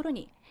の心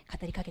に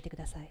語りかけてく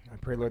ださい。 I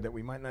pray, Lord, that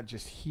we might not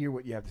just hear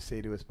what you have to say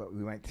to us, but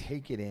we might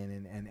take it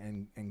in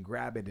and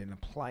grab it and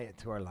apply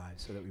it to our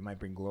lives so that we might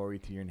bring glory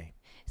to your name.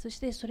 そし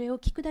てそれを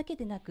聞くだけ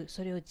でなく、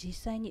それを実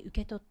際に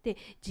受け取って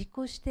実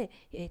行して、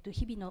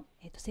日々の、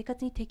生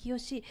活に適用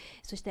し、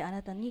そしてあ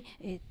なたに、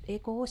栄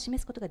光を示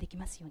すことができ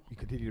ますように。 We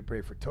continue to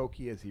pray for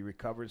Toki as he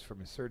recovers from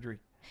his surgery.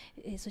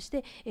 そし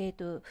て、手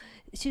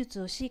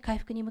術をし回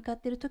復に向かっ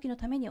ている時の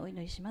ためにお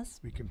祈りします。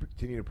 We can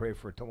continue to pray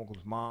for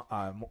Tomoko's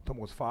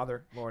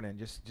father, Lord,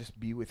 and just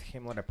be with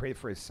him, Lord. I pray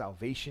for his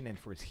salvation and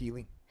for his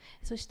healing.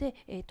 そして、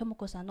とも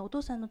こさんのお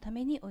父さんのた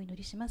めにお祈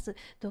りします。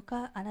どう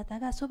かあなた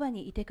がそば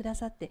にいてくだ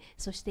さって、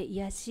そして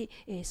癒し、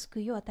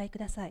救いを与えく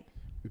ださい。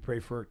 We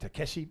pray for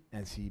Takeshi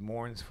as he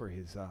mourns for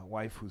his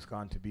wife who's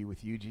gone to be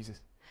with you,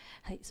 Jesus.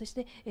 はい、そし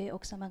て、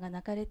奥様が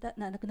亡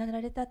くな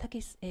られたたけ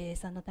し、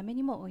さんのため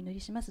にもお祈り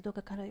します。どう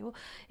か彼を、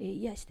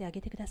癒してあげ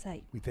てくださ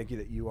い。 We thank you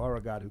that you are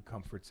a God who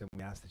comforts, and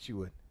we ask that you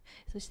would.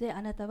 そして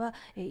あなたは、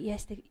癒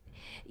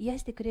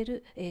してくれ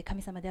る、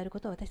神様であるこ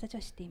とを私たち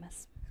は知っていま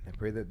す。 And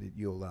I pray that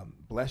you'll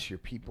bless your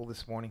people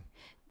this morning.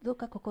 どう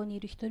かここにい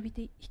る一人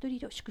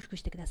を祝福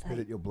してくださ Pray い。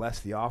 that you'll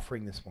bless the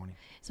offering this morning.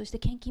 そして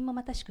献金も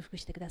また祝福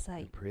してくださ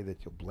い。 And pray that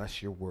you'll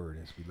bless your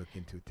word as we look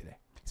into it today.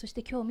 そし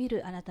て今日見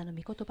るあなたの御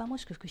言葉も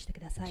祝福してく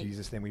ださ In い。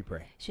 Jesus' name we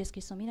pray. 主イエス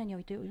キリストの皆にお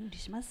いてお祈り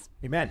します。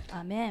 Amen.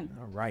 アーメン。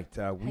 All right.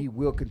 We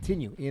will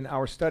continue in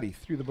our study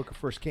through the book of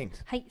 1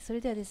 Kings. はい、そ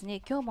れではです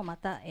ね、今日もま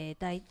た、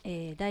第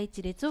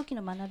一列王記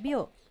の学び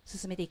を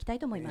進めていきたい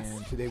と思います。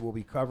 And today we'll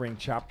be covering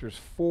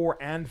chapters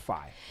 4 and 5.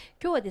 今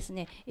日はです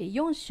ね、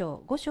4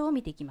章、5章を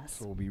見ていきま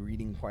す So。we'll be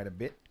reading quite a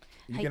bit.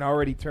 You Hi. can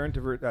already turn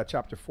to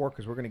chapter 4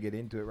 because we're going to get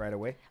into it right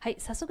away. はい、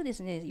早速で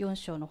すね、4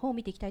章の方を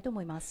見ていきたいと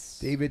思いま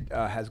す。 David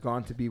has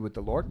gone to be with the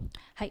Lord.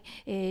 はい、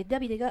ダ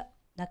ビデが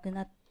亡く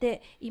なっ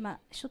て、今、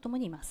主と共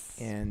にいま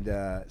す。 And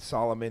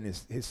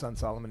his son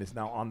Solomon is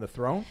now on the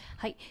throne.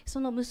 はい、そ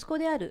の息子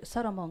である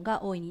サロモン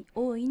が王位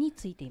に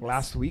ついてい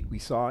ます。 Last week we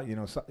saw,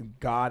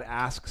 God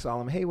asked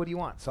Solomon, hey, what do you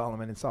want,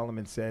 Solomon? And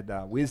Solomon said,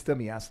 wisdom.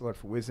 He asked the Lord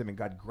for wisdom, and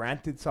God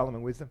granted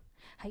Solomon wisdom.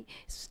 はい、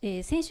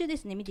先週で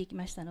すね、見ていき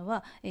ましたの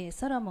は、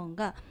サロモン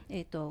が、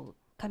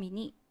神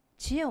に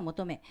知恵を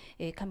求め、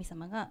神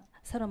様が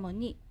サロモン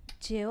に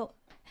知恵を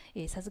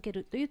授け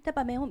るといった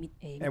場面を見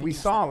てい And ま we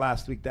した。 saw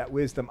last week that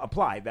wisdom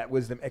applied, that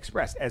wisdom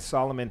expressed as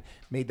Solomon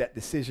made that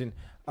decision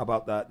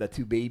about the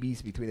two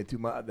babies between the two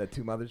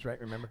mothers,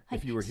 right? Remember? Hi.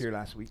 If you were here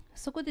last week.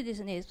 そこでで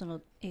すね、その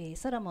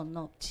サロモン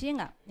の知恵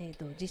が、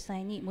実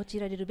際に用い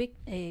られ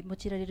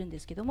るんで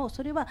すけども、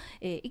それは、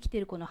生きてい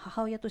るこの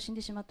母親と死ん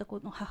でしまったこ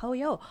の母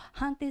親を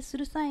判定す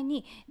る際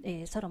に、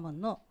サロモン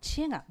の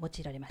知恵が用い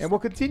られまし And た。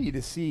 we'll continue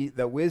to see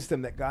the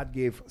wisdom that God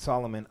gave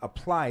Solomon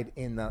applied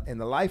in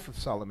the life of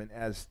Solomon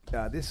as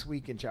this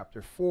week in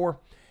chapter 4,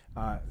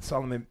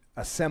 Solomon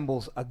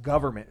assembles a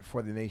government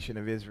for the nation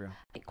of Israel.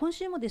 今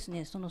週もです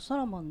ね、そのソ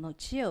ロモンの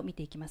知恵を見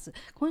ていきます。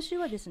今週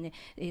はですね、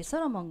ソ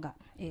ロモンが、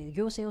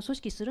行政を組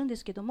織するんで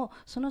すけども、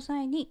その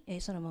際に、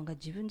ソロモンが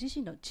自分自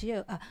身の知恵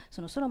を、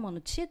そのソロモン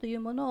の知恵とい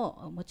うも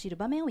のを用いる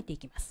場面を見てい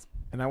きます。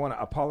 And I want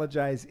to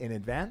apologize in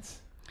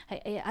advance. は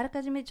い、あら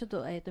かじめちょっ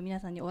と、皆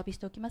さんにお詫びし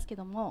ておきますけ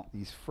ども、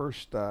 These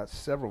first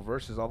several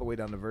verses, all the way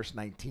down to verse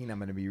 19, I'm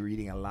going to be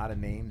reading a lot of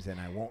names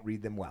and I won't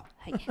read them well.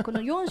 はい、こ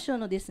の4章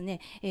のですね、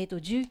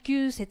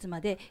19節ま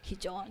で非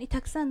常に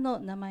たくさんの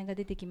名前が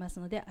出てきます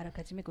ので、あら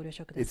かじめご了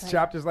承くだ It's さい。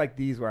 chapters like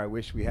these where I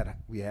wish we had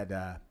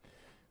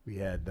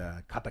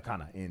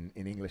katakana in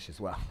English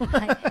as well.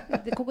 は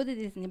い、でここで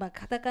ですね、カ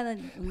タカナ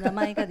の名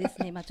前がです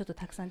ね、ちょっと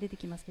たくさん出て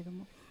きますけど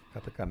も、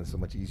 Katakana is so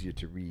much easier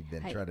to read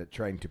than Hi.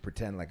 trying to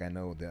pretend like I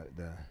know the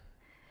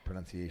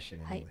pronunciation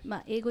in はい、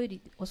 English. 英語よ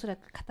りおそら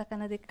くカタカ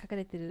ナで書か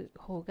れている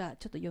方が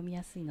ちょっと読み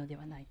やすいので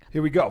はないか。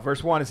 Here we go.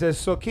 Verse 1, it says,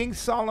 So King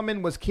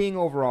Solomon was king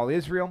over all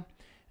Israel,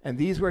 and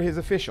these were his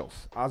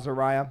officials,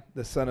 Azariah,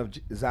 the son of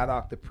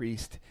Zadok the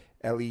priest,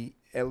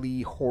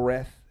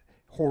 Horeph,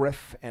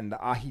 and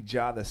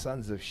Ahijah, the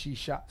sons of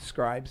Shisha,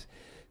 scribes,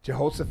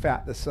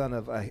 Jehoshaphat, the son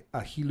of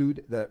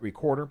Ahilud, the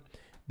recorder,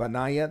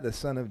 Benaiah, the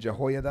son of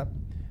Jehoiada,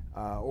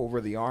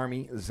 over the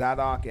army,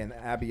 Zadok and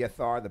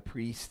Abiathar, the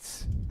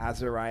priests,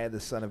 Azariah, the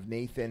son of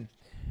Nathan,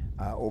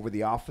 over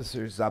the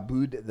officers,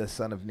 Zabud, the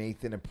son of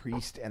Nathan, a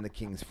priest and the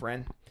king's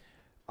friend,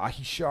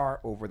 Ahishar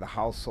over the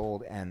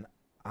household, and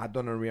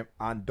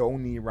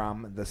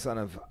Adoniram, the son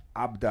of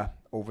Abda,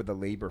 over the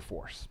labor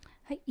force.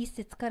 はい、1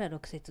節から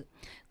6節。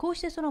こう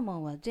してソロモ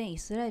ンは全イ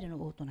スラエル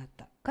の王となっ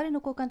た。彼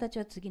の高官たち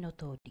は次の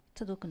通り、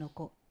ツドクの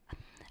子、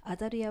ア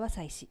ザルヤは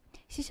祭司、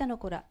死者の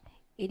子ら、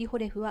エリホ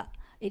レフ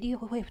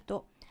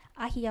と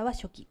アヒヤは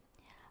初期、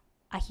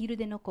アヒル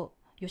デの子、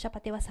ヨシャパ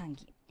テは参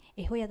議、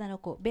エホヤダの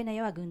子、ベナ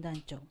ヤは軍団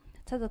長、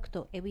ツドク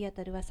とエブヤ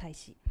タルは祭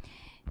司、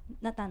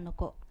ナタンの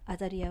子、ア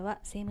ザルヤは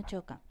政務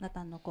長官、ナ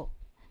タンの子、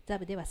ザ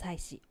ブデは祭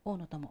司、王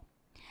の友、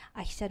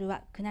アヒシャル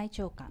は宮内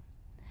長官、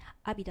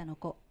アビダの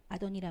子、ア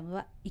ドニラム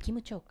はイキ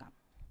ム長官。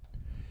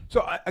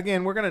 So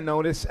again, we're going to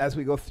notice as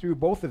we go through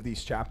both of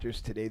these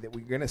chapters today that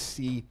we're going to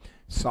see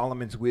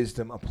Solomon's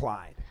wisdom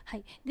applied. は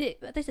い、で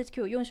私たち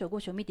今日4章5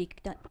章見てい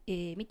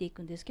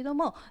くんですけど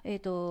も、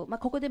こ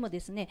こでもで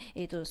すね、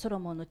ソロ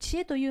モンの知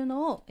恵という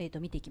のを、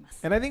見ていきま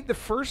す。 And I think the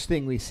first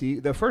thing we see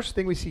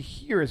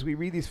here as we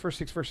read these first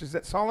 6 verses is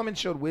that Solomon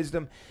showed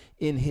wisdom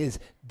in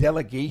his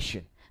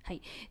delegation. は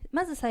い、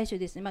まず最初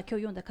ですね、今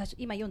読んだ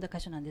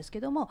箇所なんですけ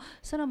ども、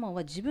ソロモン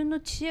は自分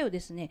の知恵をで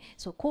すね、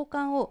高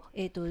官を、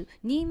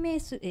任命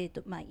す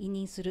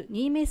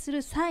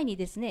る際に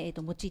ですね、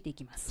用いてい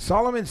きます。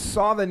 Solomon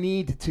saw the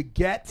need to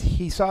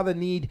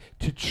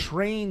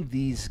train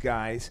these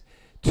guys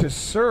to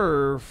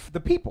serve the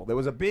people. It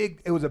was a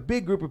big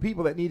group of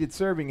people that needed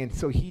serving, and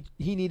so he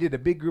needed a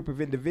big group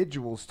of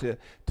individuals to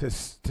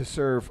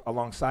serve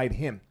alongside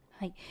him.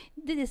 はい、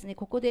でですね、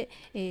ここで、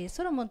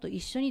ソロモンと一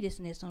緒にで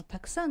すね、その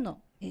たくさん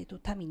の、民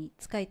に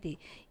仕えて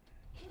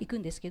いく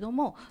んですけど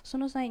も、そ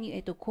の際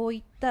に、こうい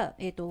った、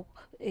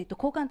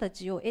高官た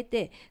ちを得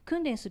て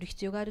訓練する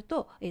必要がある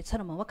と、ソ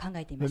ロモンは考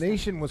えていま The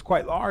した。 nation was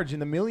quite large in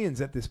the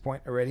millions at this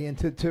point already, and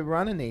to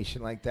run a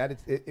nation like that,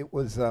 it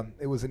was an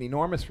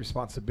enormous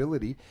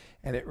responsibility,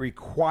 and it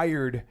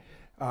required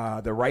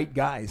the right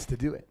guys to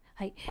do it.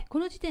 はい、こ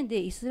の時点で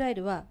イスラエ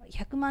ルは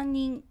100万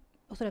人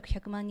おそらく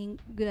100万人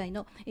ぐらい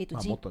の、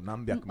もっと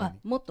何百万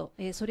人。もっと、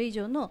それ以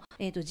上の、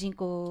人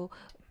口、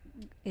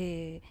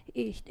人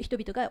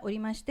々がおり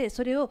まして、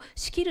それを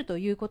仕切ると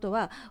いうこと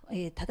は、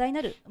多大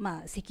なる、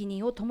責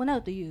任を伴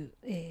うという、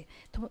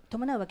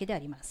伴うわけであ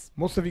ります。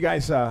Most of you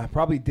guys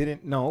probably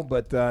didn't know,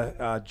 but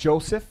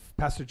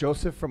Pastor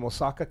Joseph from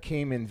Osaka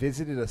came and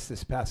visited us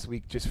this past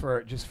week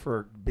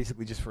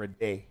basically just for a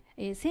day.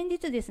 先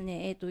日です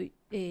ね、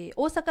大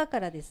阪か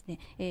らですね、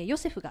ヨ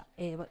セフが、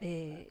リ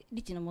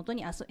ッチのもと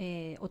に訪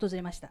れ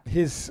ました。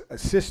His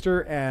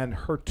sister and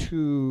her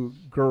two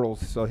girls,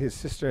 so his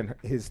sister and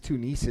his two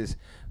nieces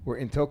were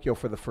in Tokyo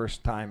for the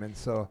first time, and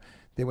so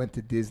they went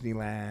to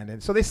Disneyland,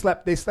 and so they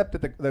slept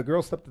at the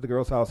girls slept at the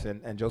girls' house,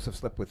 and Joseph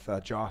slept with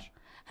Josh.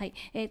 はい、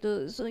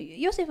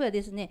ヨセフは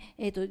ですね、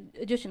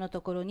女子の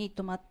ところに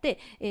泊まって、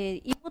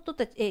妹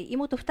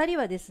2人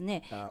はです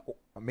ね、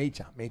メイ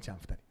ちゃん2人。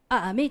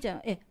メイちゃ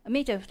ん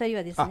2人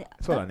はですね、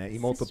そうだね、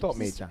妹と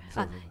メイちゃん。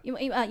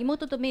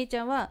妹とメイち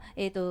ゃんは、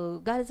ガ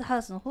ールズハ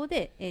ウスの方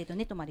で、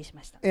寝泊まりし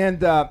ました。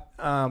And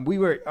we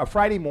were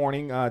Friday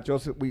morning,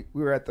 Joseph, we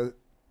were at the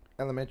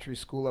elementary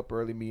school up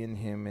early, me and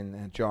him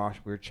and Josh,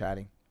 we were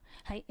chatting.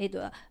 はい、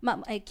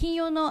金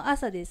曜の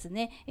朝です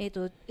ね、ち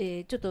ょっ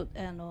と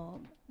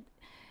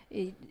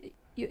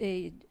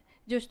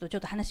上司とちょ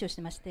っと話をし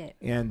てまして。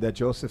And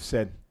Joseph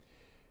said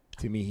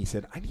to me, he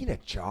said, I need a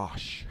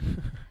Josh.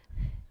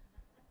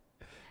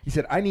 He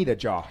said, I need a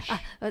Josh.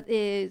 ジ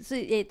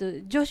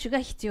ョシュが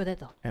必要だ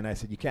と。And I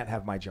said, you can't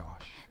have my Josh.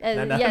 い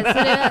や、そ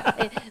れ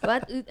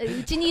は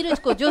うちにいる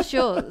ジョシ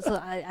ュ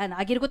を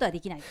あげることはで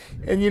きない。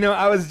And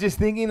I was just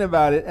thinking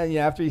about it, and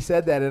after he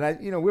said that, and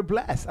we're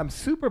blessed. I'm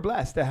super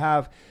blessed to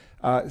have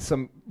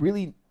some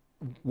really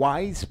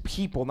wise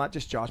people, not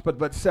just Josh,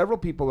 but several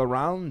people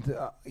around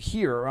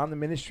around the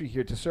ministry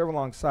here to serve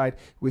alongside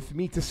with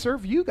me to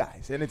serve you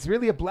guys. And it's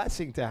really a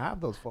blessing to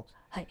have those folks.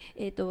 はい、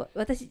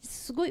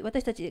すごい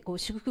私たち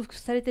祝福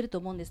されていると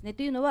思うんですね。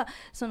というのは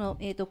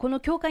この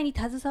教会に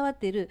携わっ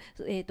ている、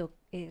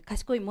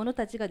賢い者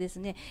たちがです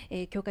ね、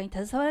教会に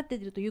携わってい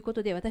るというこ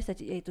とで、私た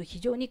ち、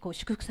非常に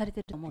祝福されて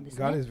いると思うんです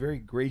ね。God is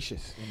very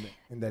gracious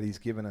in that He's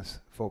given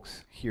us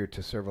folks here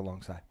to serve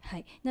alongside. は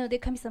い、なので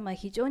神様は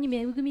非常に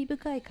恵み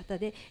深い方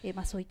で、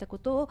そういったこ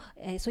とを、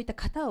そういった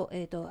方を、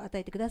与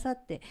えてくださ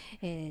って、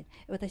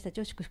私たち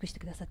を祝福して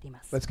くださってい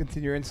ます。Let's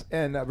continue in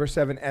verse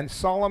 7. And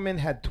Solomon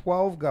had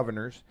 12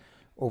 governors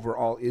over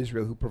all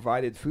Israel who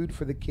provided food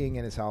for the king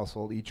and his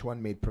household. Each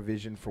one made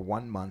provision for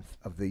 1 month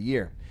of the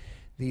year.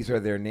 These are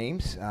their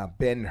names: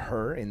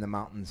 Ben-Hur in the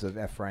mountains of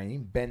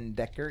Ephraim,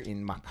 Ben-Decker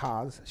in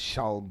Makaz,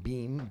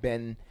 Shalbim,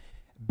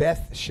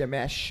 Beth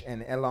Shemesh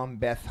and Elam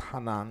Beth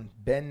Hanan,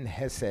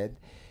 Ben-Hesed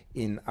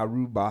in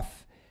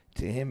Arubath.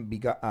 To him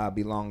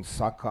belongs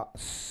Soko,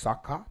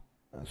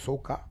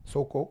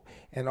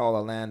 and all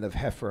the land of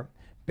Hefer.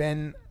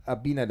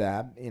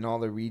 Ben-Abinadab in all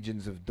the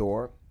regions of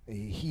Dor.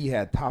 He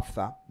had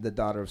Taphtha, the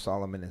daughter of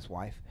Solomon, his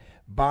wife.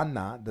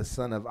 Bana, the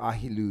son of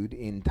Ahilud,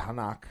 in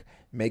Tanakh,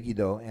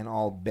 Megiddo, and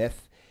all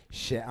Beth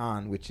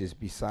Shean, which is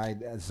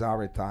beside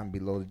Zaretan,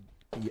 below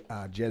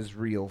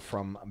Jezreel,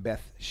 from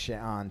Beth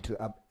Shean to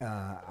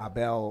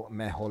Abel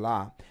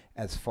Meholah,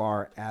 as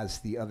far as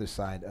the other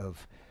side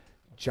of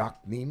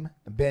Jokneam.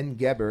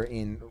 Ben-Geber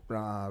in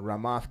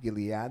Ramoth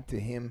Gilead. To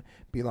him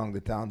belonged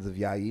the towns of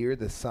Yair,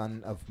 the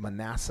son of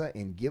Manasseh,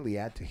 in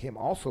Gilead. To him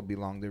also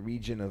belonged the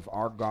region of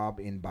Argob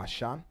in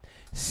Bashan,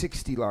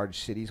 60 large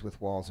cities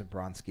with walls and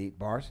bronze gate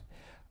bars.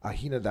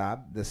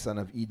 Ahinadab, the son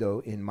of Edo,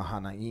 in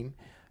Mahanaim.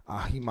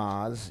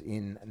 Ahimaaz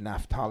in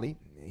Naphtali.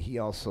 He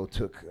also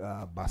took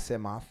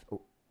Basemath.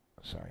 Oh,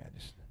 sorry, I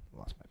just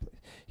lost my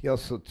place. He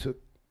also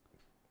took,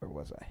 where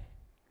was I?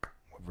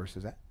 What verse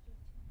is that?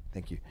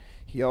 Thank you.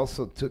 He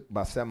also took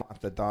Basemath,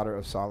 the daughter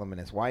of Solomon,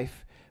 his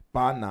wife.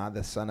 Bana,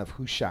 the son of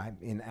Hushai,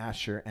 in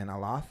Asher and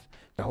Alath.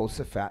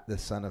 Jehoshaphat, the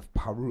son of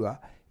Paruah,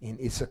 in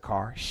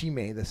Issachar.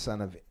 Shimei, the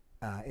son of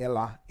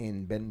Elah,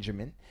 in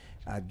Benjamin.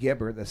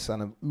 Geber, the son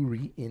of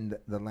Uri, in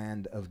the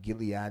land of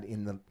Gilead,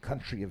 in the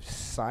country of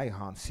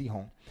Sihon,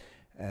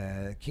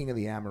 king of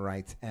the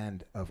Amorites,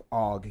 and of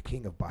Og,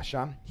 king of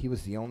Bashan. He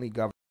was the only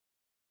governor.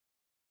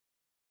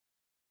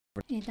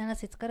 7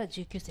節から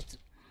19節。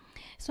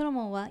ソロ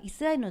モンはイ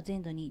スラエルの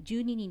全土に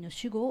12人の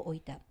守護を置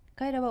いた。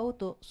彼らは王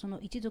とそ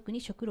の一族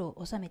に食料を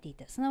納めてい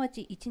た。すなわ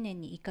ち1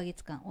年に1ヶ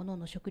月間、おのお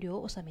の食料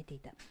を納めてい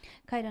た。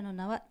彼らの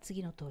名は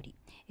次の通り。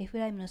エフ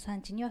ライムの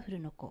産地にはフ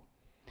ルの子、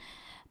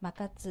マ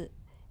カツ、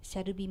シ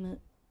ャルビ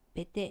ム、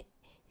ベテ、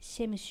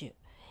シェムシュ、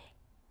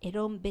エ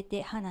ロンベ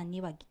テハナン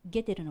には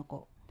ゲテルの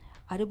子、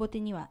アルボテ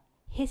には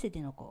ヘセ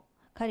デの子、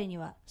彼に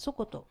はソ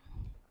コと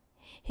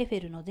ヘフ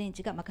ェルの全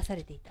地が任さ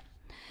れていた。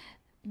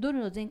ドル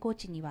の全高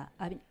地には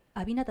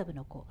アビナダブ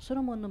の子、ソ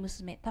ロモンの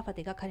娘タファ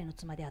テが彼の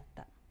妻であっ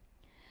た。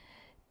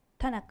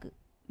タナク、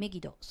メギ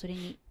ド、それ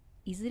に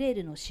イズレー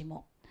ルの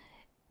下、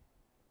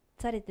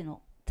ツァレ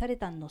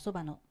タンのそ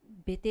ばの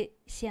ベテ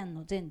シアン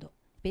の全土、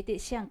ベテ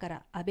シアンか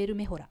らアベル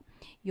メホラ、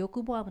ヨ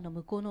クモアブの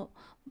向こ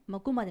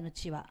うまでの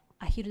地は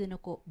アヒルデの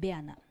子ベ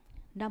アナ、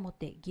ラモ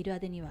テ、ギルア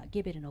デには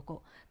ゲベルの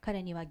子、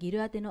彼にはギ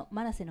ルアデの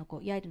マナセの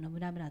子、ヤイルの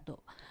村々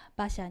と、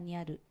バシャンに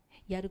ある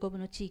ヤルゴブ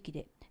の地域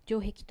で、城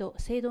壁と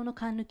聖堂の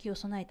栓抜きを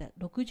備えた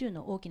60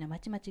の大きな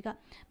町々が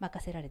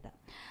任せられた。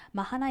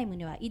マハナイム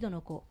にはイド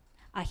の子、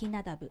アヒ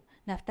ナダブ、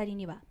ナフタリ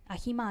にはア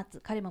ヒマー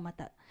ツ、彼もま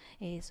た、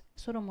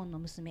ソロモンの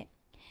娘、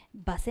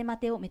バセマ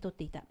テをめとっ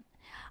ていた。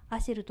ア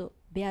シェルと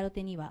ベアロ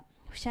テには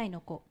フシャイ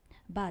の子、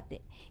バー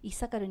テ、イッ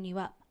サカルに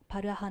は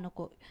パルアハの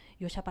子、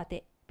ヨシャパ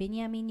テ、ベニ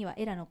ヤミンには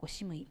エラの子、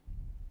シムイ、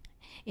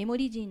エモ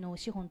リ人の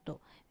シホン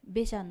と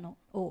ベシャンの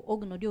王オ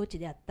グの領地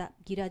であった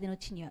ギルアデの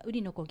地にはウ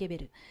リの子ゲベ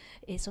ル、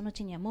その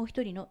地にはもう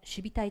一人の守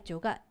備隊長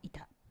がい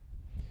た。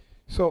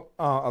So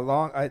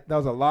that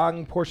was a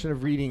long portion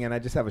of reading, and I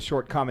just have a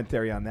short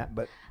commentary on that.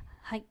 But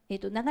はい、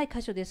長い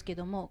箇所ですけ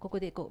ども、ここ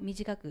で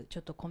短くちょ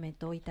っとコメン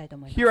トを言いたいと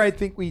思います。 here I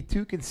think we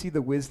too can see the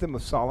wisdom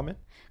of Solomon.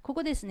 こ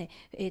こですね、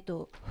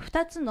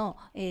2つの、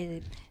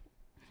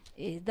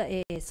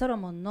ソロ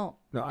モンの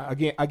No,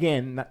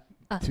 again, not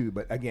Ah. two,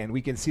 but again,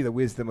 we can see the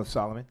wisdom of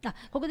Solomon.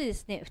 ここでで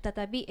すね、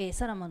再び、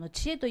ソロモンの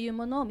知恵という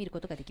ものを見るこ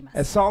とができます。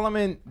 As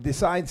Solomon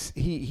decides,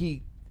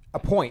 he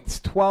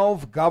appoints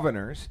 12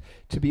 governors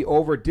to be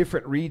over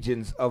different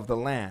regions of the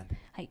land.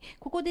 はい、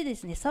ここでで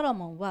すね、ソロ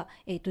モンは、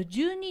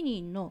12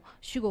人の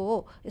守護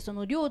をそ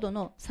の領土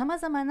のさま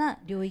ざまな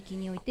領域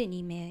において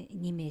任命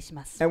し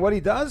ます。 And what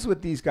he does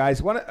with these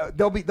guys,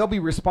 they'll be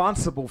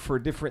responsible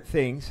for different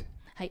things.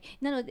 はい、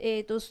なの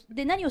で、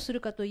で何をする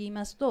かと言い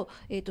ますと、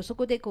そ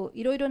こで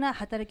いろいろな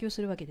働きを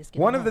するわけですけ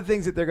ども、 One of the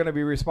things that they're going to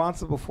be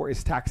responsible for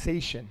is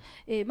taxation.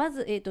 ま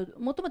ず、最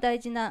も大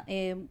事な、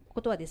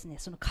ことはですね、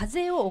その課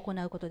税を行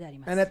うことであり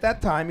ます。 And at that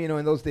time, in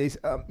those days,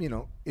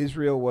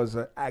 Israel was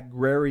an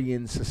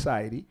agrarian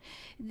society.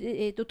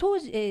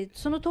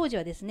 その当時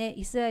はですね、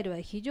イスラエル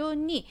は非常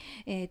に、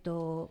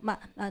農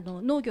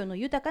業の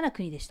豊かな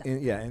国でした。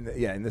In the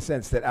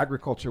sense that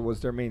agriculture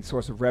was their main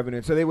source of revenue.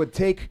 And so they would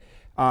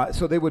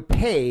so they would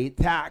pay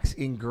tax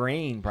in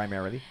grain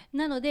primarily.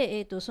 なの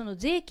で、その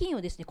税金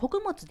をですね、穀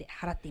物で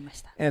払っていま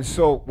した。 And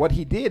so what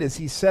he did is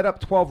he set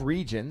up 12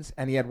 regions,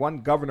 and he had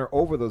one governor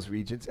over those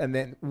regions, and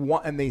they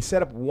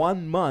set up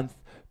 1 month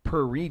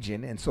per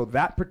region. And so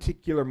that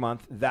particular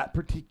month, that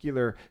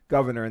particular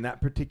governor and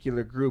that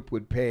particular group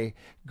would pay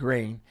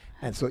grain.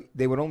 And so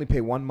they would only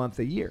pay 1 month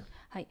a year.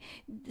 はい、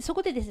そ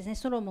こでですね、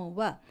ソロモン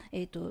は、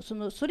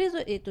それぞ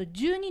れ、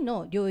12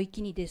の領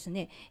域にです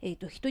ね、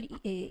1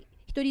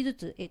人ず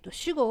つ、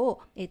守護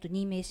を、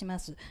任命しま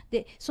す。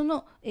で、そ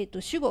の、守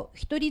護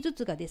1人ず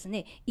つがです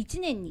ね、1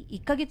年に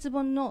1ヶ月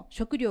分の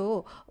食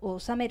料を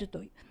納める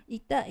とい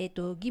った、義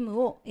務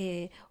を、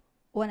負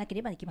わなけ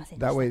ればいけません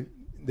でした。 That way,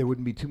 there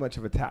wouldn't be too much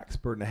of a tax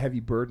burden, a heavy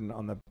burden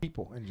on the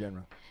people in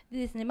general. で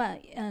ですね、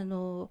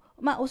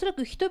おそら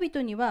く人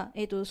々には、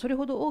それ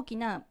ほど大き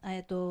な、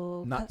Not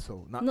so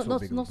big of a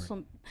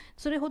burden.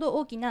 それほど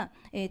大きな、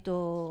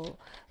負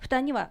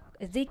担には、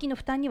税金の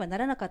負担にはな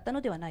らなかった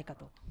のではないか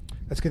と。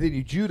Let's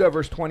continue. Judah,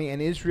 verse 20,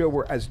 and Israel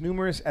were as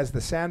numerous as the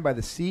sand by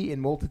the sea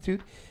in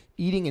multitude,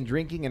 eating and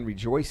drinking and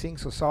rejoicing.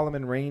 So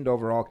Solomon reigned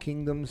over all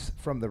kingdoms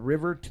from the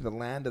river to the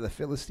land of the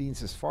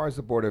Philistines as far as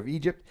the border of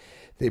Egypt.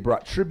 They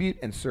brought tribute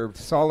and served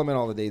Solomon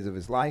all the days of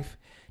his life.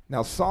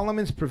 Now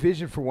Solomon's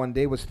provision for one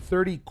day was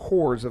 30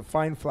 cores of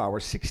fine flour,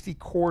 60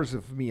 cores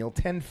of meal,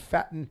 10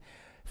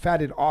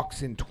 fatted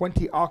oxen,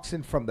 20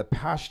 oxen from the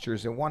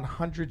pastures, and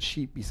 100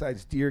 sheep,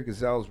 besides deer,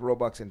 gazelles,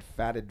 roebucks, and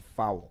fatted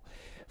fowl.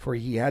 For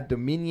he had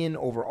dominion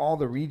over all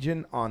the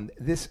region on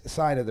this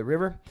side of the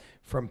river,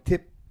 from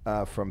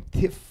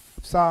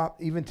Tifsah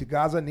even to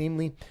Gaza,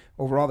 namely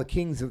over all the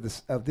kings of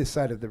this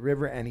side of the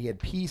river, and he had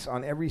peace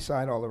on every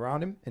side all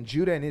around him. And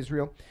Judah and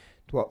Israel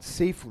dwelt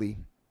safely,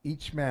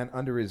 each man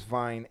under his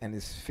vine and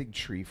his fig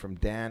tree, from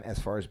Dan as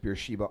far as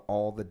Beersheba,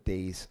 all the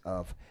days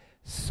of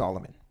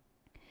Solomon.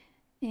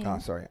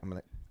 Sorry, I'm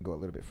going to go a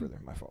little bit further.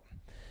 My fault.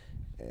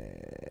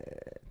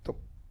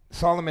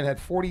 Solomon had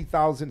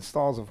 40,000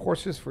 stalls of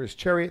horses for his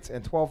chariots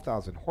and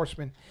 12,000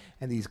 horsemen.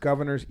 And these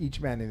governors,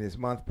 each man in his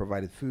month,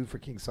 provided food for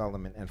King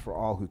Solomon and for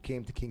all who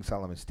came to King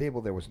Solomon's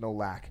table. There was no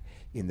lack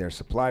in their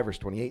supply. Verse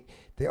 28,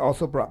 they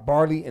also brought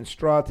barley and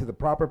straw to the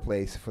proper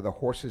place for the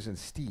horses and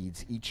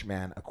steeds, each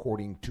man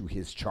according to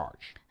his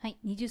charge. はい、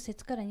20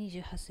節から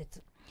28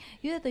節。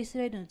ユダとイス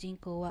ラエルの人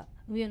口は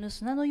上の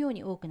砂のよう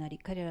に多くなり、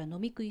彼らは飲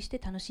み食いして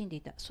楽しんで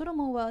いた。ソロ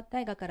モンは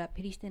大河から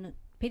ペリシテ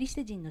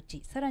人の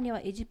地、さらには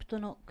エジプト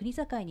の国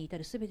境に至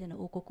るすべての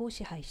王国を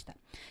支配した。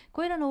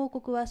これらの王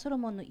国はソロ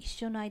モンの一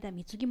生の間、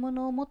貢ぎ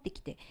物を持って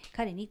きて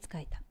彼に仕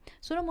えた。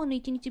ソロモンの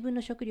1日分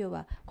の食料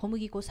は小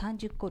麦粉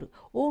30コル、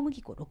大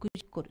麦粉60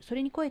コル、そ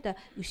れに超えた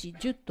牛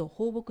10頭、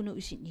放牧の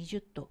牛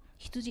20頭、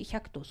羊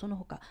100頭、その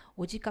他、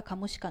オジカ、カ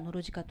モシカ、ノ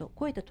ロジカと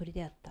超えた鳥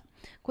であった。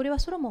これは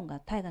ソロモン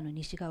が大河の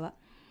西側、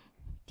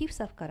ティフ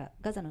サフから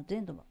ガザの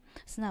全土も、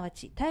すなわ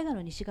ち大河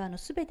の西側の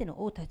すべて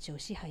の王たちを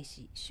支配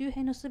し、周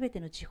辺のすべて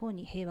の地方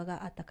に平和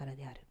があったから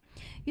である。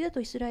ユダと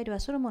イスラエル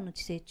はソロモンの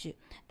治世中、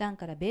ダン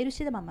からベール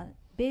シェバ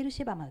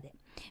まで、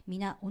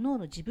皆おのお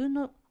の自分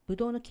のブ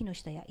ドウの木の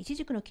下やイチ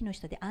ジクの木の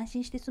下で安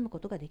心して住むこ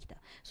とができた。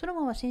ソロ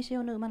モンは戦車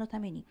用の馬のた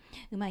めに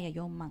馬や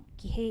4万、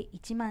騎兵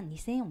1万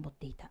2000を持っ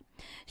ていた。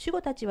守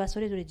護たちはそ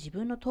れぞれ自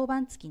分の当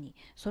番月に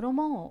ソロ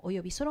モン王お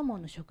よびソロモ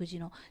ンの食事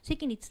の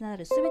席につなが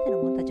るすべて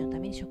の者たちのた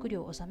めに食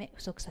料を納め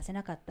不足させ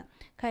なかった。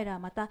彼らは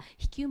また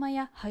引き馬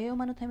や早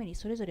馬のために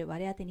それぞれ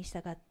割れ当てに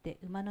従って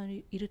馬の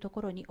いると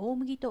ころに大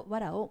麦と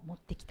藁を持っ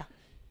てきた。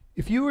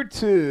If you were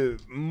to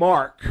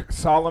mark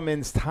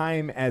Solomon's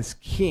time as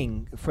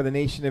king for the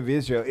nation of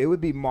Israel, it would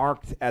be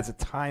marked as a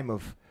time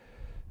of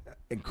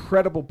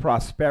incredible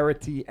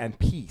prosperity and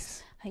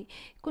peace. はい、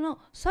この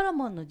ソロ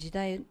モンの時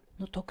代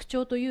の特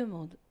徴という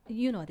の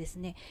はです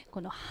ね、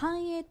この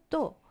繁栄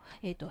と、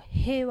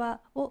平和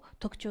を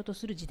特徴と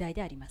する時代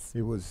であります。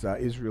It was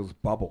Israel's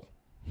bubble.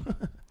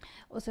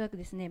 おそらく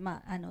ですね、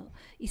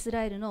イス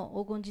ラエルの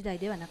黄金時代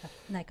ではな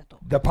いかと。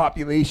The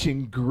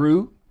population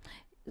grew.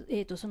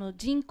 その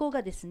人口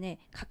がですね、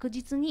確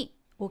実に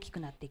大きく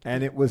なっていく。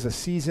And it was a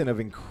season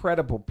of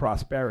incredible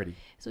prosperity,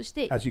 そし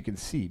て、as you can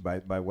see by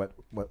what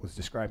was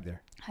described there.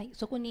 はい、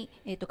そこに、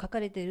書か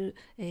れている、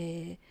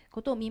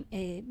ことを見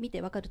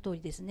て分かる通り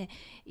ですね、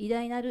偉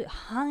大なる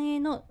繁栄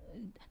の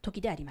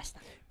時でありました。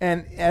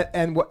And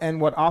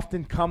what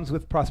often comes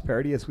with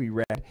prosperity, as we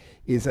read,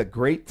 is a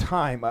great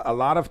time, a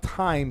lot of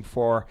time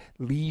for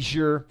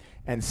leisure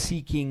and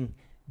seeking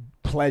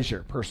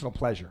pleasure, personal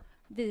pleasure.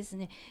 でです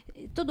ね、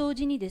と同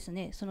時にです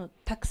ね、その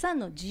たくさん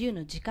の自由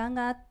の時間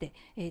があって、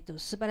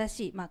素晴ら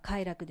しい、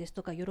快楽です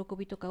とか喜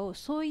びとかを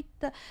そういっ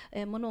た、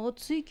ものを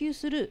追求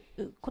する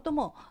こと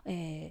も、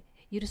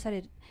許さ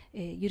れて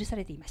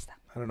いました。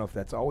I don't know if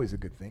that's always a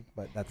good thing,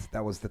 but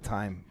that was the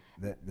time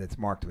that's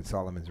marked with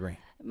Solomon's reign.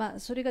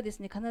 それがです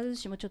ね、必ず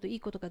しもちょっといい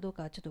ことかどう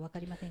かはちょっと分か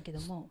りませんけど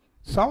も、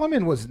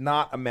Solomon was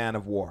not a man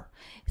of war.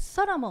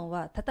 ソロモン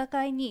は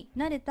戦いに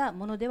慣れた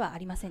ものではあ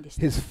りませんでし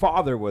た。His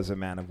father was a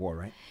man of war,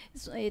 right?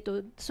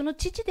 その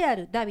父であ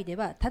るダビデ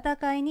は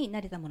戦いに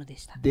慣れたもので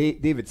した。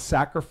David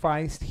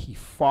sacrificed, he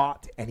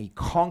fought, and he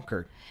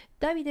conquered.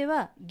 ダビデ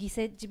は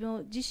自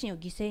分自身を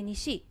犠牲に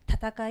し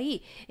戦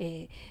い、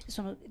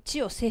その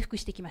地を征服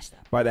してきました。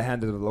By the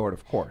hand of the Lord,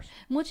 of course.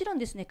 もちろん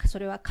ですね、そ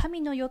れは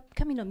神の御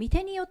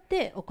手によっ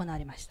て行わ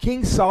れました。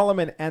King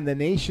Solomon and the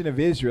nation of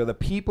Israel, the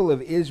people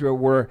of Israel,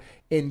 were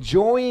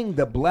enjoying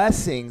the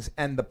blessings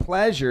and the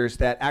pleasures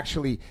that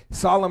actually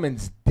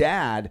Solomon's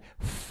dad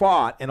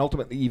fought and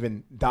ultimately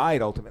even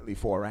died ultimately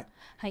for, right?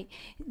 はい、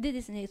で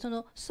ですね、そ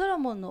のソロ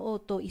モンの王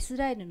とイス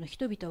ラエルの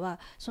人々は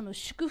その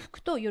祝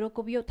福と喜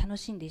びを楽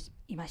しんで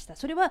いました。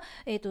それは、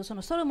そ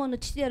のソロモンの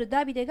父である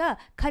ダビデが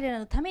彼ら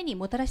のために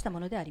もたらしたも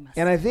のであります。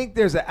And I think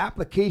there's an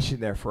application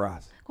there for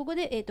us. ここ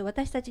で、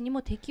私たちに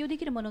も適用で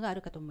きるものがあ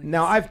るかと思い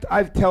Now, ます。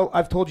I've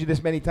told you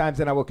this many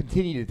times, and I will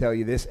continue to tell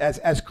you this. As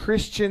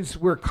Christians,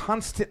 we're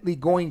constantly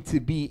going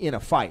to be in a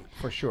fight,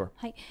 for sure.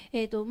 はい、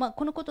こ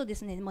のことをで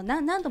すね、もう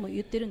何度も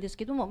言ってるんです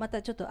けども、ま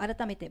たちょっと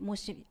改めて申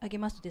し上げ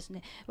ますとです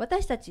ね、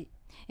私たち、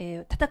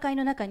戦い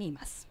の中にい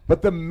ます。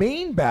But the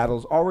main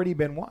battle's already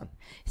been won.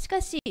 し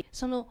かし、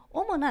その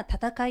主な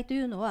戦いとい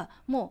うのは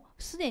も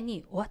うすで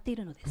に終わってい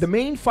るのです。 The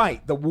main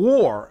fight, the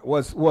war,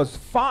 was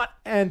fought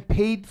and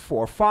paid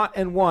for, fought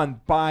and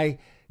won by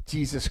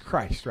Jesus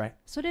Christ, right?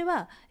 それ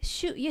は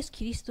主イエス・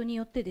キリストに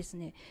よってです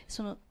ね、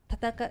その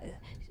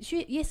主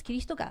イエス・キ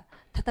リストが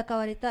戦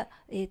われた、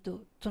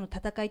その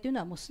戦いというの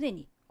はもうすで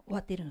に終わ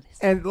っているので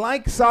す。And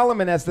like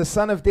Solomon, as the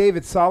son of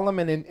David,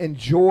 Solomon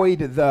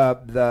enjoyed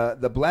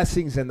the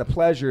blessings and the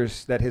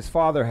pleasures that his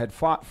father had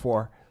fought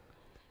for.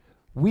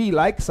 We,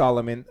 like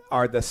Solomon,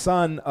 are the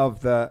son of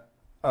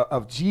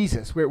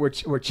Jesus.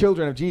 We're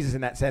children of Jesus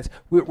in that sense.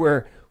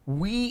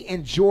 We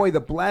enjoy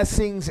the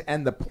blessings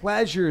and the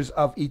pleasures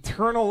of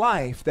eternal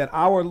life that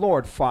our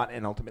Lord fought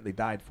and ultimately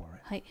died for.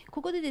 はい、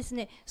ここでです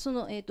ね、そ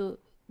の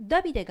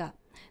ダビデが、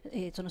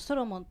そのソ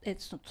ロモン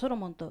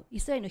とイ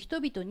スラエルの人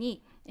々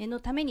の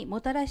ためにも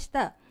たらし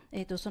た、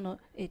その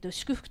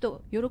祝福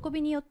と喜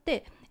びによっ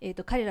て、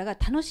彼らが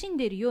楽しん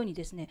でいるように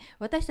ですね、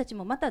私たち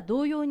もまた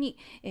同様に、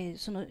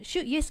その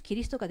主イエス・キ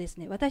リストがです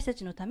ね、私た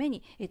ちのため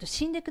に、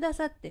死んでくだ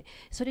さって、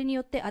それに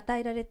よって与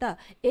えられた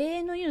永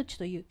遠の命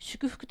という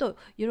祝福と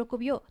喜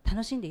びを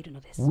楽しんでいるの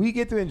です。We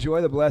get to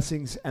enjoy the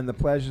blessings and the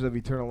pleasures of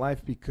eternal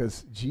life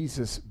because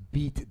Jesus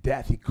beat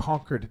death. He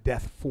conquered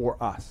death for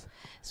us.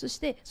 そし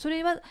てそ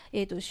れは、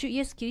主イ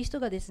エス・キリスト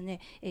がですね、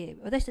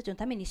私たちの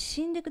ために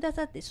死んでくだ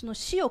さって、その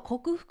死を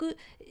克服、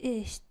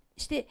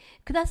して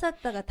くださっ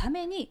たがた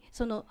めに、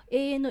その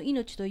永遠の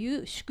命とい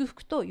う祝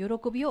福と喜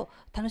びを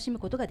楽しむ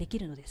ことができ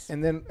るのです。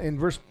And then in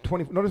verse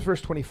 20, notice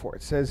verse 24,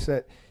 it says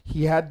that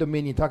he had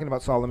dominion, talking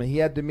about Solomon, he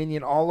had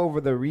dominion all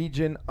over the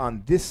region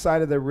on this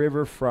side of the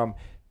river from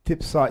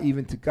Tipsah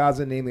even to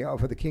Gaza, namely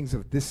for the kings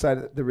of this side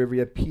of the river. He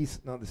had peace.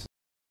 No, this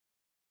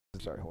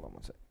is, sorry, hold on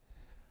one second.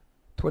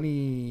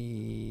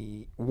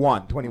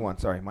 21,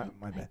 sorry, my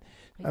bad.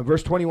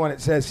 Verse 21,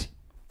 it says,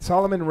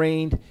 Solomon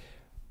reigned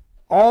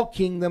all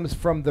kingdoms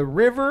from the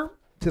river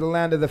to the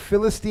land of the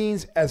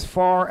Philistines as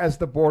far as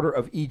the border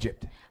of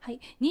Egypt. はい、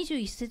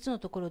21節の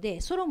ところで、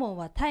ソロモン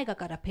は大河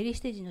からペリ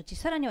シテ人の地、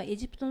さらにはエ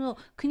ジプトの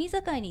国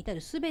境に至る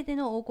すべて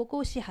の王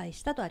国を支配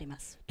したとありま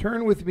す。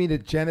Turn with me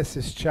to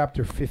Genesis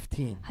chapter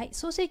 15. はい、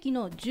創世記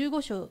の15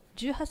章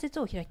18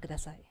節をお開きくだ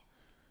さい。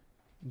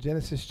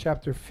Genesis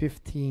chapter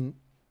 15,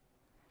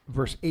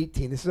 verse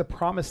 18. This is a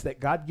promise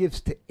that God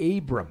gives to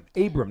Abram.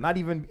 Abram, not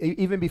even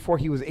before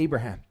he was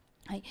Abraham.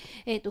 はい、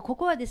こ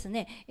こはです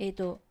ね、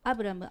ア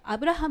ブ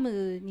ラハ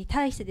ムに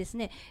対してです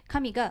ね、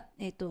神が、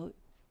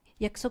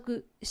約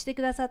束して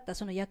くださった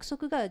その約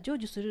束が成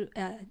就する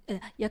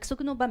約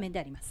束の場面で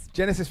あります。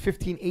Genesis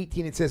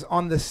 15:18 it says,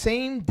 On the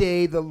same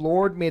day the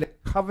Lord made a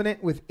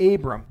covenant with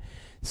Abram,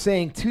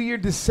 saying, To your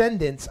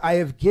descendants I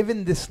have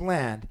given this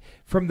land,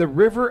 from the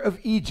river of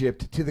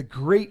Egypt to the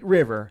great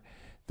river,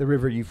 the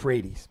river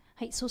Euphrates.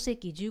 はい、創世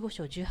記15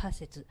章18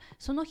節。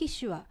その日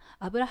主は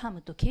アブラハ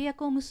ムと契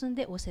約を結ん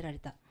で仰せられ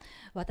た。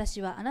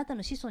私はあなた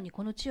の子孫に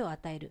この地を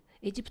与える。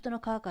エジプトの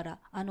川から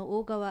あの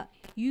大川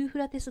ユーフ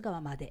ラテス川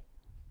まで。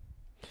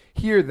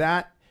Here,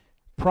 that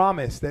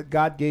promise that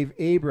God gave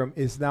Abram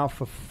is now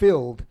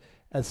fulfilled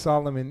as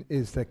Solomon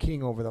is the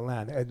king over the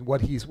land, and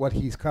what he's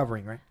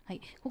covering, right? は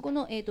い、ここ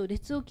の、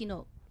列王記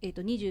の、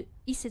4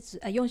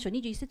章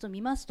21節を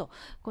見ますと、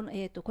この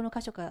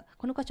箇所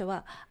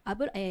は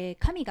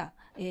神が、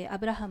ア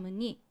ブラハム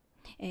に、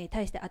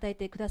対して与え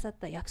てくださっ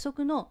た約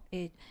束の、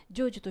成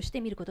就として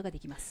見ることがで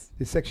きます。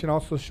This section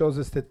also shows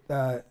us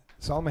that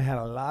Solomon had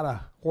a lot of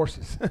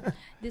horses.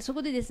 でそ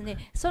こでです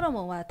ね、ソロ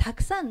モンはた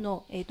くさん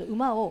の、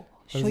馬を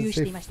所有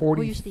していました。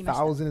保有していまし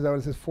た。 40,000 is that what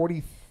it says?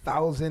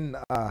 40,000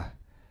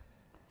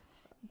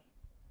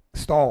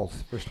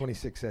 stalls, verse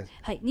 26 says.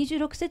 はい、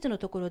26節の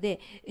ところ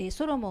で、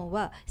ソロモン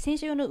は戦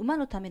車用の馬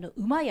のための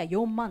馬や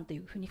4万とい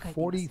うふうに書いて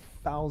います。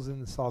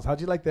40,000 stalls.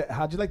 How'd you like to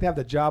have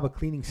the job of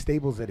cleaning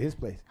stables at his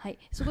place? はい、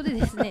そこで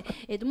ですね、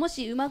も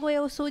し馬小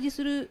屋を掃除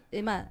する、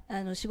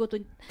仕事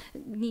に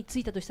就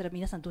いたとしたら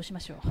皆さんどうしま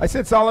しょう。 I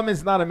said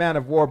Solomon's not a man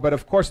of war, but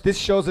of course this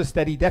shows us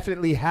that he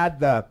definitely had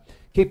the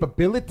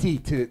capability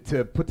to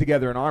put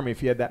together an army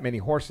if he had that many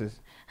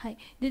horses. はい、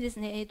でです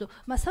ね、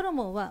ソロ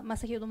モンは、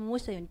先ほども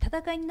申したように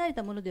戦いに慣れ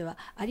たものでは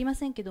ありま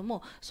せんけど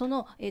も、そ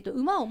の、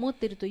馬を持っ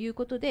ているという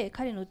ことで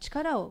彼の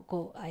力を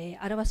こう、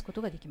表すこ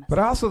とができます。But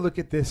I also look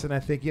at this and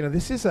I think,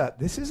 this is a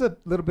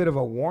little bit of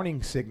a warning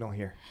signal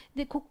here.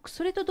 で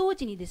それと同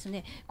時にです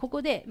ね、こ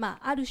こで、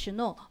ある種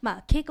の、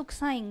警告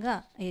サイン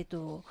が、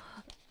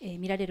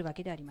見られるわ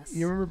けであります。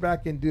You remember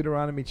back in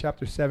Deuteronomy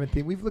chapter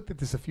 17, we've looked at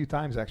this a few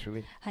times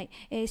actually. はい、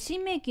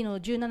新明記の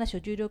17章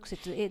16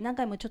節、何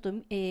回もちょっと、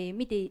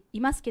見て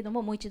いますけど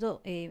も、もう一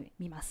度、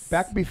見ます。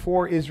Back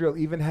before Israel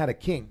even had a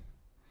king.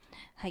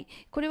 はい、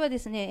これはで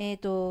すね、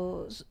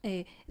そ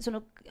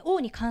の王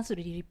に関す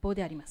る立法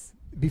であります。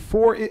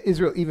Before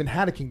Israel even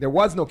had a king, there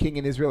was no king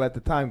in Israel at the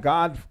time.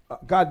 God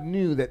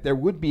knew that there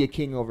would be a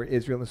king over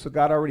Israel, and so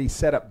God already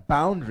set up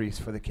boundaries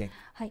for the king.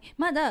 はい、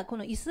まだこ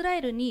のイスラ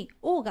エルに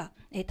王が、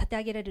立て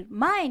上げられる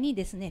前に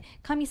ですね、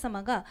神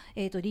様が、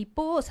立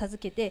法を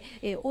授けて、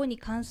王に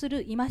関す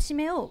る戒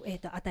めを、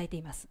与えて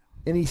います。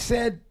And he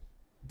said,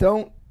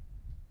 don't,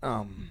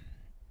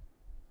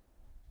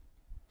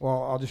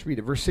 well, I'll just read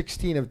it. Verse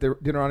 16 of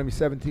Deuteronomy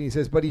 17, he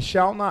says, But he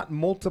shall not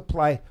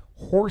multiply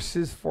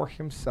horses for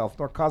himself,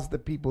 nor cause the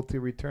people to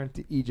return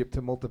to Egypt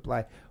to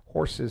multiply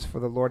horses, for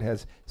the Lord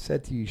has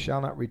said to you, shall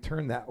not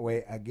return that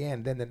way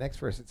again. Then the next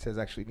verse it says,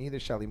 actually, neither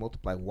shall he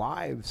multiply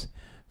wives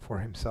for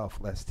himself,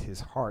 lest his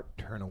heart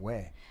turn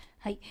away.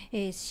 はい、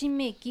新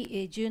明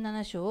記、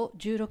17章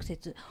16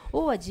節、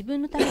王は自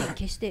分のために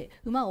決して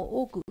馬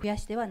を多く増や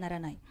してはなら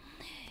ない。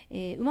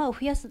馬を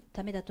増やす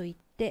ためだと言っ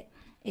て、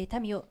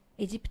民を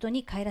エジプト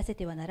に帰らせ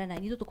てはならな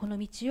い。二度とこの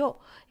道を、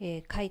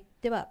帰っ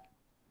ては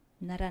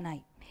ならな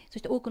い。そ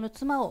して多くの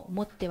妻を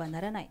持っては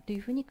ならないとい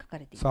うふうに書か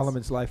れています。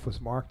Solomon's life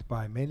was marked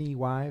by many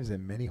wives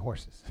and many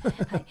horses.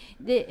 はい、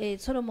で、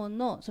ソロモン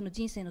のその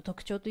人生の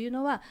特徴という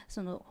のは、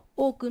その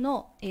多く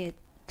の、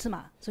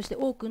妻、そして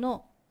多く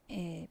の、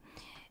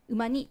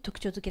馬に特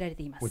徴づけられ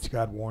ています。Which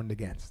God warned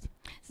against.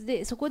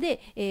 で、そこ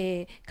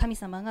で、神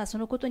様がそ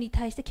のことに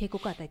対して警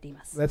告を与えてい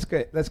ます。Let's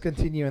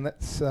continue and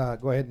let's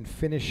go ahead and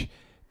finish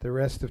the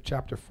rest of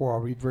chapter 4.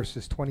 I'll read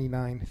verses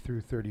 29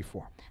 through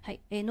 34. はい、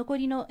残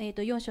りの、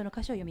4章の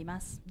箇所を読みま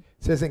す。It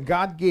says, And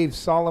God gave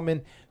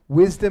Solomon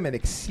wisdom and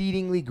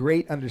exceedingly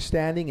great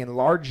understanding and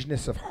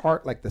largeness of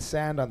heart like the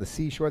sand on the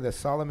seashore. That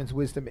Solomon's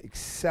wisdom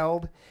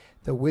excelled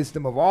the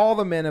wisdom of all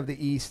the men of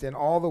the east and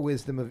all the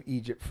wisdom of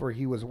Egypt, for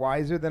he was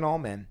wiser than all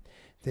men,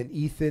 than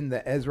Ethan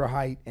the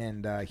Ezrahite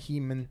and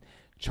Heman,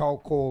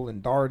 Chalcol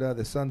and Darda,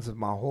 the sons of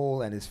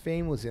Mahol, and his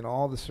fame was in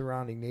all the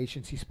surrounding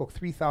nations. He spoke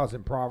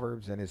 3,000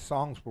 proverbs, and his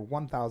songs were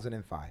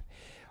 1,005.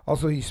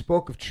 Also he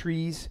spoke of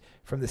trees,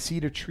 from the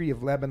cedar tree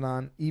of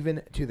Lebanon,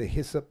 even to the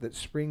hyssop that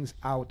springs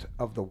out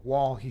of the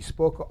wall. He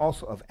spoke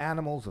also of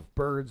animals, of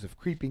birds, of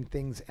creeping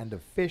things, and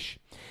of fish.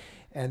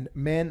 And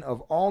men of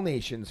all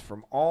nations,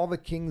 from all the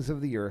kings of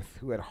the earth,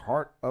 who had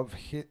heard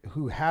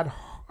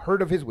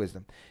of his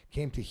wisdom,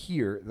 came to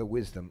hear the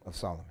wisdom of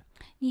Solomon.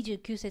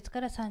 29節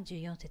から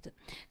34節。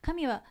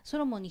神はソ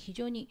ロモンに非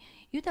常に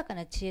豊か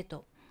な知恵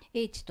と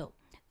英知と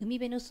海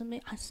辺の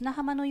砂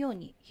浜のよう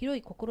に広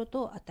い心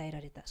と与え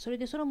られた。それ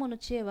でソロモンの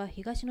知恵は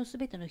東のす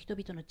べての人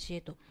々の知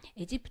恵と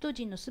エジプト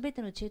人のすべ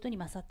ての知恵とに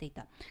勝ってい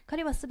た。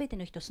彼はすべて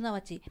の人、すなわ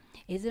ち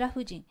エズラ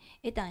夫人、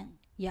エタン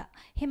や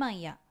ヘマ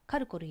ンやカ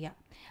ルコルや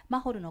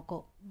マホルの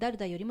子、ダル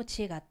ダよりも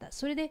知恵があった。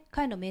それで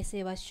彼の名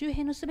声は周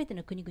辺のすべて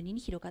の国々に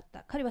広がっ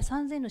た。彼は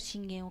3000の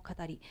箴言を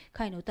語り、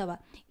彼の歌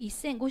は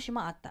1005首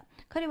もあった。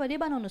彼はレ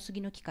バノンの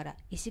杉の木から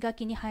石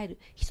垣に生える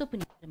ヒソプ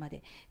に至るま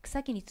で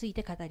草木につい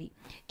て語り、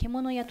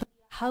獣や鳥、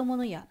這う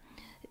者や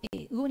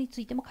魚に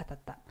ついても語っ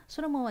た。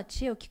ソロモンは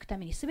知恵を聞くた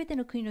めにすべて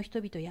の国の人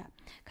々や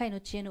彼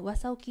の知恵の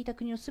噂を聞いた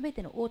国のすべ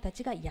ての王た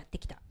ちがやって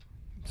きた。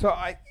So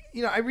I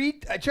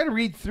try to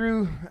read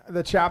through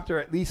the chapter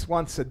at least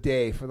once a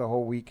day for the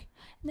whole week.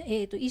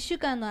 1週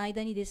間の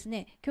間にです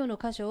ね、今日の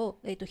箇所を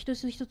一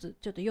つ一つ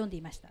ちょっと読んで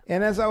いました。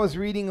And as I was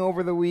reading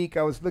over the week,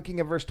 I was looking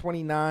at verse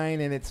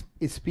 29, and it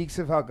speaks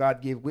of how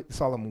God gave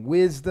Solomon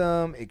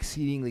wisdom,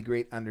 exceedingly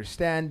great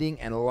understanding,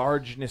 and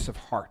largeness of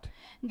heart.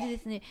 でで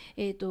すね、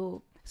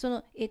そ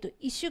の、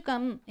1週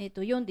間、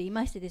読んでい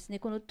ましてですね、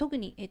この特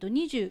に、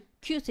29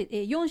節、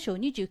4章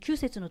29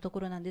節のと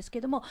ころなんです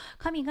けども、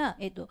神が、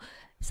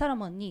サロ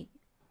モンに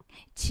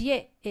知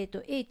恵、英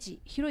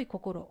知、広い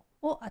心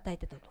を与え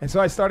てたと。And so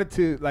I started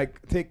to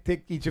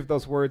take each of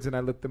those words and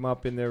I looked them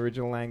up in the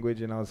original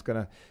language and I was going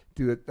to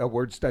do a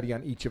word study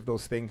on each of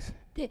those things.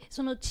 で、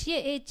その知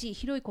恵、英知、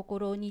広い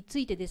心につ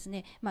いてです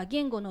ね、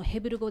言語のヘ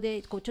ブル語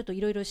でこうちょっとい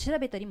ろいろ調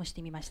べたりもし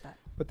てみました。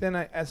But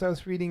then as I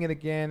was reading it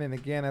again and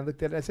again, I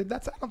looked at it, I said, I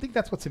don't think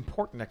that's what's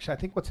important actually. I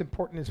think what's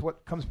important is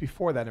what comes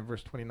before that in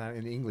verse 29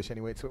 in English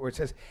anyway, where it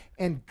says,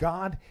 and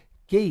God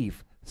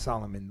gave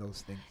Solomon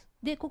those things.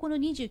 で、ここの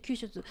29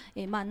節、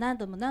何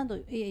度も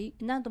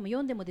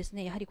読んでもです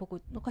ね、やはりここ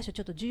の箇所ち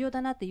ょっと重要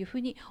だなというふ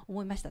うに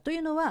思いました。とい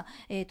うのは、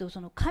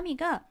その神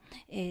が、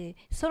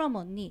ソロ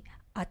モンに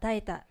与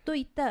えたと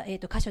いった、箇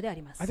所であ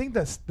ります。I think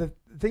the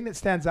thing that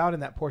stands out in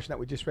that portion that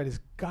we just read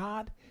is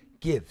God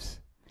gives.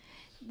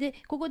 で、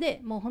ここで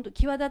もう本当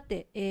際立っ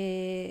て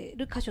い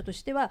る箇所と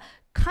しては、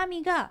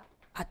神が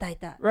与え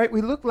た。Right?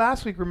 We looked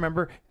last week,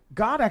 remember,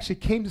 God actually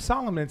came to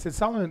Solomon and said,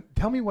 Solomon,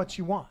 tell me what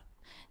you want.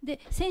 で、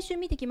先週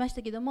見てきまし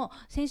たけども、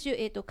先週、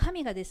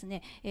神がです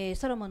ね、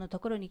ソロモンのと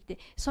ころに来て、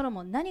ソロ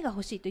モン何が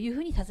欲しいというふ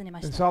うに尋ね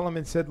まし And た。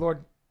Solomon said, Lord,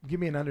 give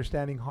me an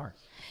understanding heart.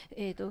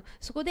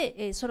 そこ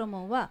で、ソロモ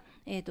ンは、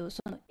そ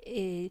の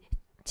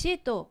知恵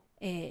と、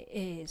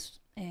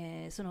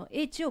その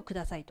英知をく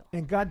ださいと。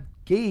And God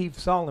gave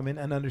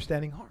Solomon an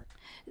understanding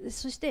heart.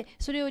 そして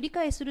それを理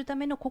解するた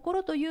めの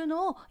心という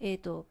のを、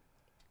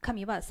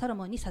神はサロ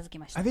モンに授け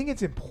ました。I think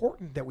it's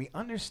important that we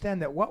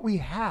understand that what we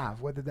have,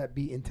 whether that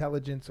be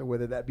intelligence or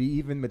whether that be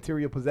even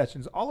material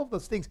possessions, all of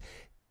those things,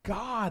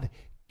 God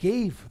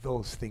gave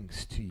those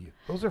things to you.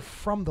 Those are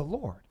from the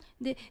Lord.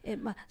 で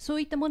そ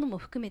ういったものも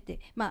含め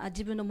て、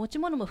自分の持ち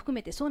物も含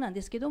めてそうなん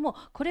ですけども、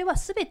これは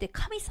すべて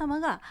神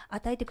様が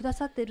与えてくだ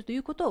さっているとい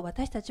うことを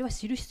私たちは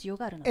知る必要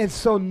があるので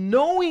す。And so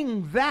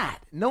knowing that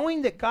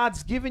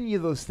God's given you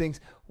those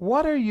things,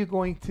 what are you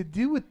going to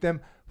do with them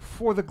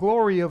for the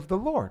glory of the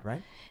Lord, right?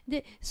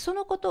 で、そ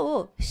のこと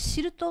を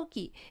知ると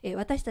き、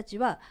私たち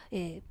は、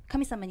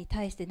神様に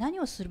対して何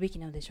をするべき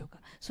なのでしょうか。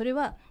それ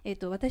は、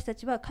私た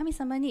ちは神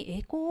様に栄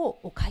光を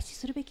お返し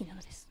するべきな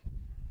のです。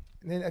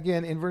And then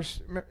again, in verse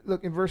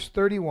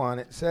 31,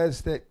 it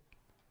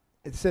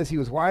says he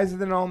was wiser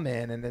than all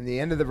men, and then the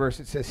end of the verse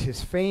it says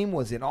his fame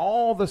was in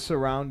all the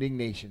surrounding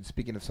nations.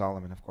 Speaking of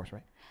Solomon, of course,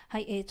 right? は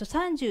い、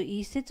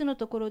31節の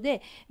ところ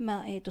で、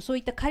そう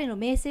いった彼の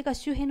名声が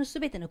周辺のす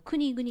べての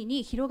国々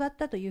に広がっ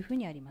たというふう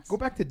にあります。Go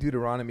back to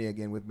Deuteronomy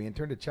again with me and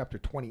turn to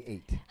chapter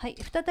 28. はい、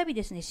再び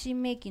ですね、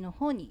新明記の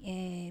方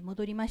に、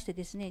戻りまして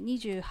ですね、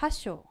28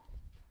章。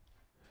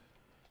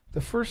The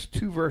first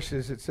two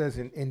verses, it says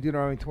in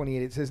Deuteronomy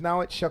 28, it says,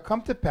 Now it shall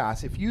come to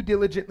pass, if you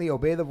diligently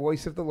obey the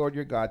voice of the Lord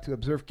your God, to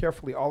observe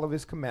carefully all of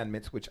his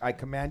commandments, which I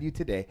command you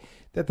today,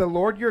 that the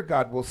Lord your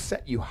God will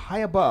set you high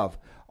above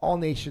all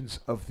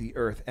nations of the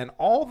earth, and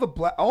all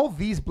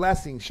these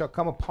blessings shall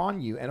come upon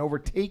you and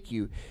overtake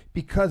you,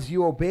 because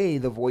you obey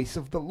the voice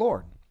of the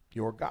Lord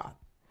your God.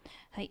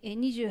 はい、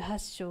28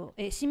章、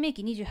新明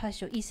記28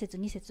章1節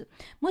2節。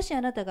もし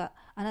あなたが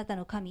あなた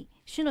の神、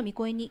主の御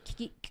声に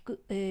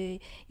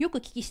よく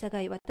聞き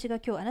従い、私が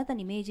今日あなた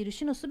に命じる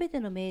主のすべて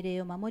の命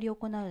令を守り行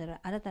うな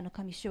ら、あなたの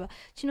神主は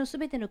地のす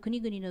べての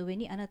国々の上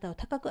にあなたを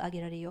高く上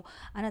げられよう。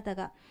あなた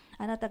が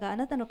あな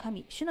たの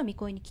神、主の御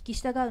声に聞き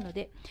従うの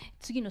で、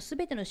次のす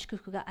べての祝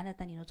福があな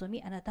たに望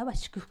み、あなたは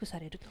祝福さ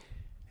れると。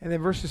And then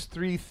verses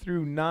 3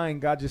 through 9,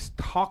 God just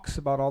talks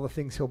about all the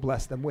things he'll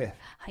bless them with.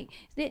 はい。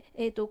で、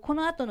こ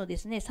の後ので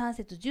すね、3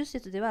節10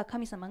節では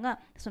神様が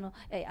その、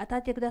与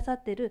えてくださ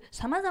っている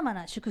さまざま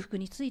な祝福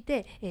につい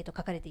て、書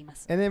かれていま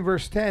す。And then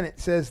verse 10, it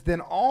says,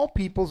 Then all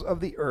peoples of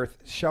the earth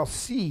shall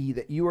see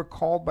that you are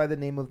called by the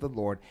name of the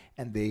Lord,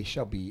 and they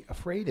shall be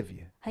afraid of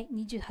you. はい、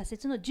28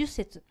節の10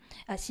節、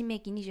新明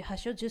記28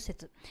章10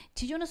節。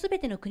地上のすべ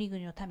ての国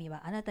々の民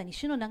はあなたに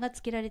主の名が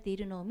付けられてい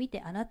るのを見て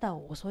あなた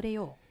を恐れ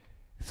よう。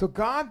So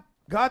God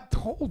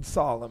told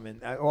Solomon,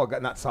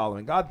 not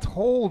Solomon, God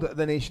told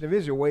the nation of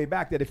Israel way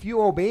back that if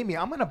you obey me,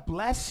 I'm going to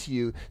bless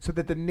you so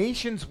that the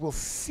nations will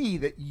see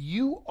that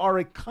you are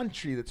a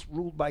country that's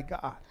ruled by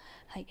God.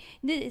 はい、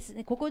でです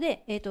ね、ここ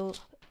で、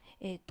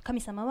神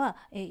様は、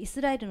イ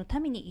スラエルの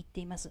民に言って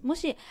います。も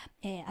し、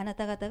あな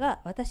た方が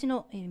私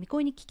の、御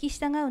声に聞き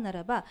従うな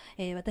らば、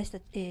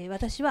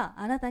私は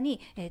あなたに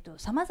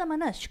さまざま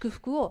な祝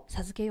福を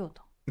授けよう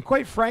と。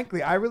Quite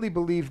frankly, I really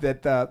believe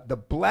that the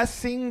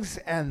blessings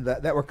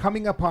that were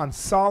coming upon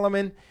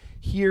Solomon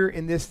here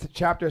in this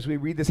chapter as we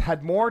read this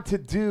had more to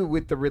do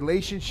with the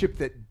relationship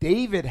that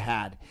David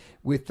had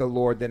with the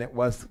Lord than it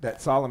was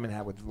that Solomon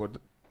had with the Lord.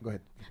 Go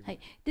ahead. はい、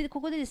で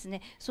ここでです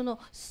ね、その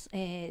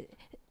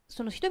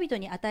人々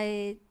に与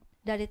え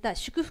られた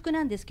祝福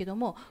なんですけど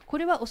も、こ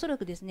れはおそら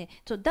くですね、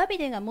ダビ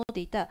デが持って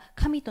いた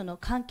神との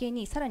関係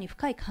にさらに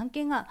深い関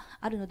係が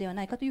あるのでは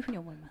ないかというふうに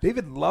思います。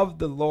David loved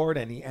the Lord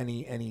and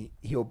he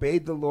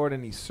obeyed the Lord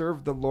and he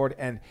served the Lord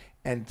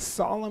and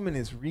Solomon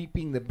is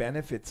reaping the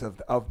benefits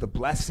of the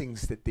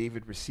blessings that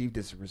David received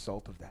as a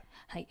result of that.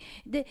 はい、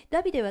で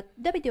ダビデはと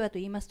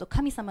言いますと、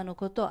神様の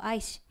ことを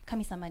愛し、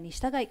神様に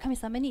従い、神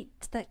様に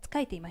仕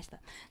えていました。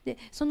で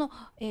その、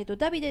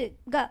ダビデ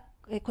が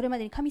これま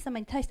でに神様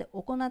に対して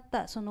行っ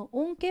たその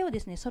恩恵をで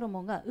すね、ソロ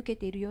モンが受け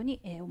ているよう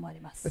に思われ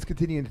ます。Let's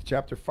continue into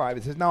chapter 5.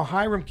 It says, Now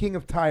Hiram, king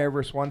of Tyre,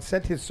 verse 1,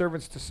 sent his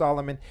servants to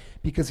Solomon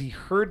because he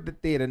heard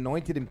that they had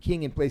anointed him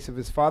king in place of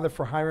his father,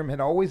 for Hiram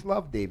had always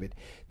loved David.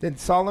 Then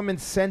Solomon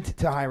sent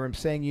to Hiram,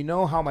 saying, You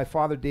know how my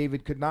father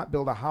David could not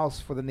build a house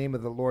for the name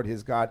of the Lord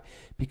his God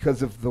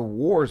because of the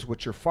wars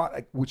which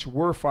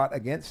were fought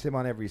against him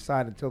on every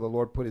side until the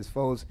Lord put his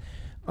foes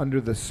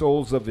under the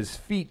soles of his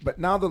feet. But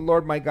now the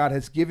Lord my God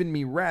has given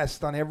me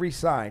rest on every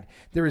side.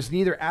 There is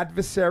neither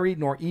adversary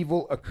nor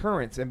evil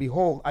occurrence. And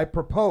behold, I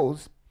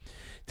propose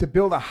to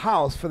build a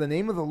house for the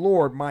name of the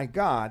Lord my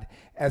God,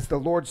 as the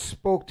Lord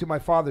spoke to my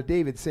father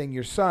David, saying,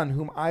 Your son,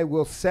 whom I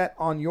will set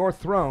on your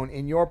throne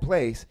in your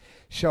place,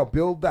 shall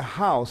build the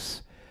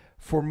house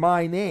for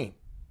my name.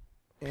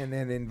 And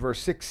then in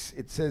verse 6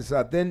 it says,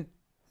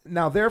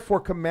 Now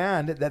therefore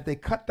command that they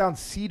cut down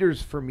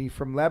cedars for me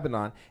from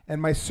Lebanon, and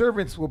my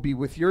servants will be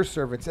with your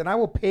servants, and I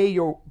will pay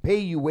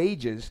you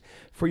wages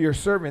for your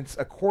servants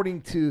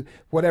according to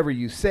whatever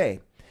you say.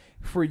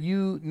 For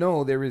you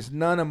know there is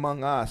none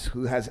among us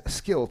who has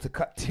skill to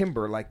cut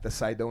timber like the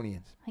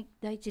Sidonians. はい、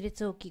第一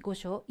列王記5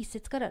章1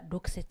節から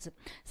6節。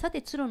さ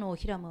て、ツロの王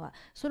ヒラムは、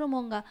ソロ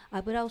モンが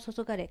油を注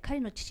がれ、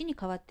彼の父に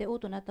代わって王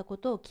となったこ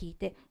とを聞い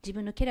て、自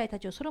分の家来た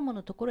ちをソロモン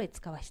のところへ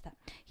使わした。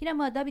ヒラ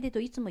ムはダビデと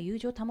いつも友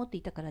情を保って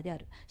いたからであ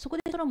る。そこ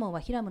でソロモン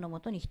はヒラムのも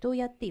とに人を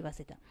やって言わ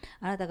せた。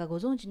あなたがご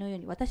存知のよう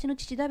に、私の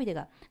父ダビデ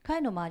が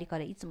彼の周りか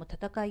らいつも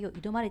戦いを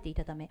挑まれてい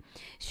たため、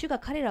主が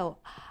彼らを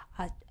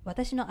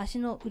私の足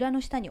の裏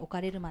の下に置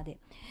かれるまで、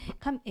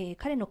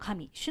彼の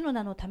神、主の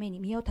名のために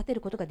宮を建て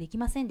ることができ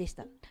ませんでし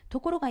た。と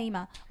ころが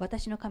今、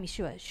私の神、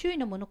主は周囲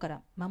の者か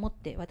ら守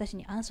って私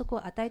に安息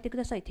を与えてく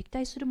ださい。敵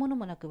対するもの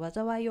もなく、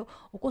災いを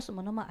起こす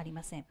ものもあり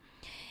ません。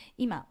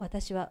今、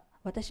私は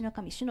私の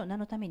神、主の名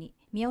のために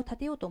宮を建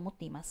てようと思っ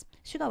ています。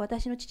主が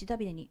私の父ダ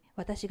ビデに、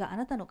私があ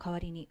なたの代わ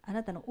りに、あ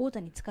なたの王座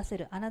に就かせ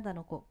るあなた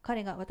の子、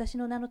彼が私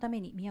の名のため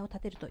に宮を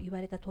建てると言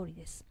われた通り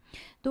です。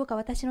どうか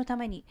私のた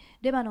めに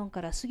レバノン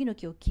から杉の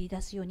木を切り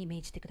出すように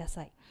命じてくだ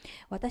さい。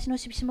私の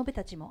しもべ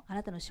たちもあ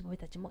なたのしもべ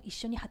たちも一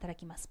緒に働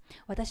きます。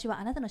私は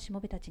あなたのしも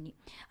べたちに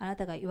あな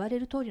たが言われ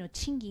る通りの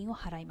賃金を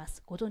払いま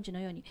す。ご存知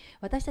のように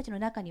私たちの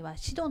中には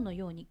シドンの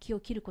ように木を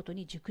切ること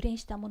に熟練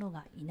した者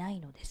がいない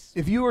のです。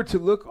If you were to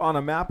look on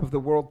a map of the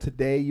world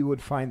today, you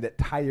would find that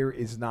Tyre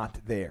is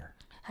not there.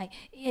 はい、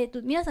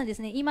皆さんで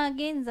すね、今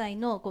現在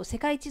の世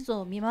界地図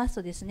を見ます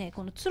とですね、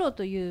このツロ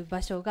という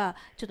場所が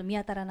ちょっと見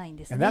当たらないん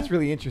ですね。And that's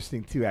really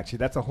interesting too, actually.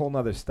 That's a whole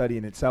other study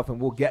in itself,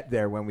 and we'll get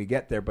there when we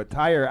get there. But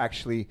Tyre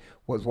actually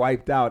was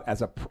wiped out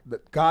as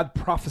God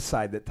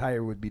prophesied that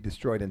Tyre would be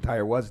destroyed, and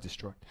Tyre was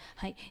destroyed.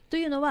 はい、と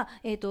いうのは、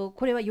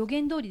これは予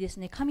言通りです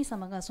ね、神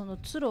様がその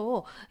ツロ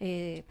を、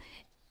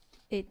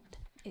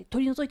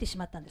取り除いてし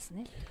まったんです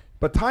ね。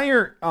But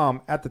Tyre,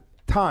 at the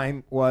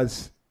time,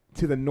 was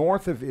to the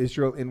north of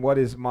Israel in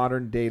what is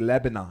modern day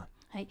Lebanon.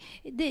 はい、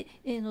で、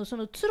そ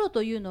のツロ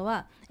というの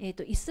は、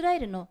イスラエ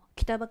ルの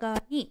北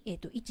側に、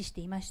位置し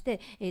ていまして、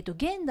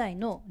現代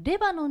のレ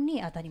バノン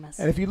にあたりま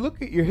す。And if you look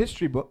at your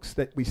history books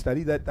that we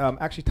study, that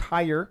actually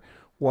Tyre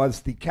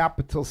was the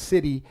capital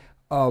city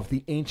of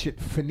the ancient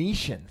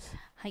Phoenicians.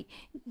 はい、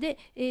で、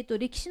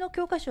歴史の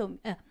教科書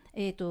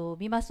を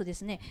見ますとで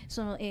すね、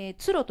その、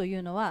ツロとい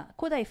うのは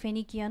古代フェ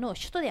ニキアの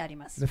首都であり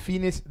ます。I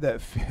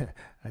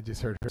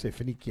just heard her say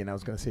Phoenician. I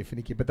was going to say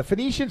Phoenician, but the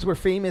Phoenicians were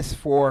famous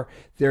for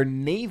their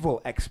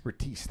naval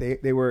expertise.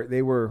 They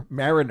were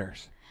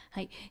mariners.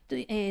 はい。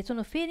そ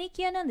のフェニ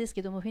キアなんです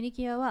けども、フェニ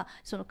キアは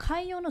その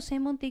海洋の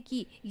専門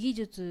的技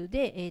術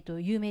で、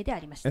有名であ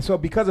りました。And so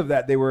because of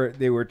that, they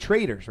were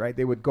traders, right?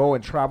 They would go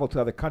and travel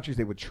to other countries.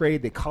 They would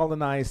trade. They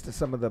colonized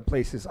some of the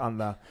places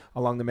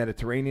along the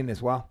Mediterranean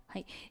as well. は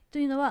い。と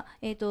いうのは、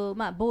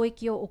貿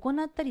易を行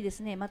ったりで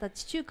すね、また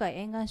地中海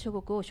沿岸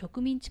諸国を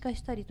植民地化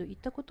したりといっ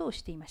たことを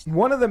していました。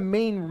One of the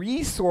main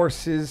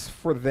resources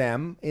for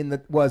them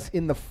was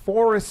in the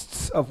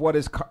forests of what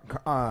is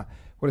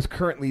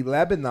currently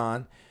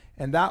Lebanon,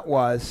 and that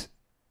was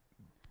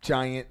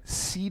giant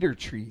cedar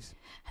trees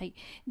はい。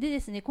でで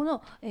すね、こ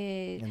の、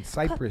and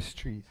cypress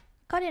trees.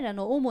 彼ら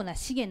の主な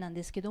資源なん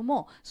ですけど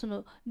も、そ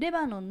のレ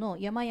バノンの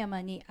山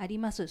々にあり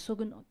ます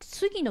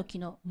杉の木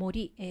の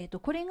森、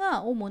これ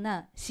が主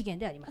な資源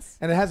であります。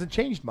And it hasn't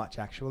changed much,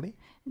 actually.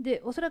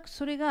 で、おそらく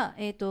それが、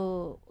変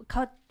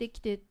わってき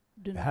て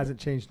る It ので、hasn't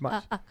changed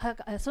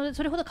much.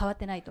 それほど変わっ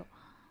てないと。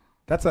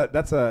That's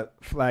a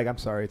flag. I'm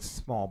sorry, it's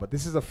small, but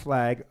this is a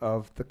flag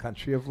of the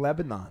country of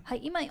Lebanon. は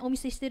い、今お見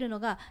せしているの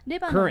がレ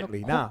バノンの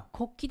Currently, now.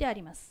 国旗であ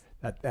ります。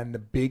And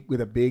with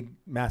a big,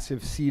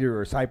 massive cedar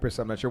or cypress,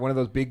 I'm not sure, one of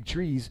those big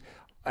trees,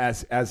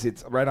 as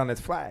it's right on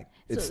its flag.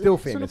 It's still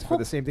famous for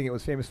the same thing it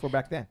was famous for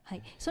back then. は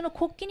い、その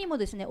国旗にも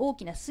ですね、大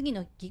きな杉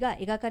の木が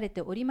描かれ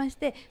ておりまし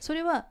て、そ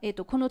れは、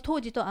この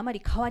当時とあま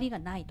り変わりが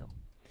ないと。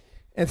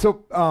And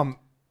so,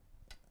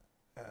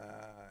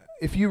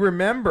 if you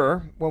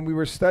remember, when we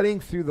were studying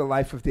through the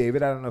life of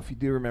David, I don't know if you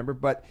do remember,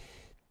 but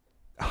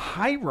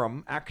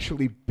Hiram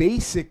actually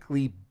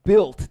basically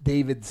built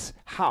David's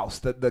house,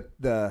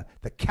 the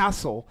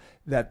castle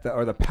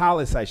or the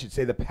palace, I should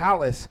say, the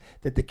palace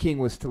that the king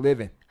was to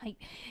live in. はい、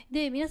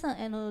で皆さ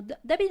ん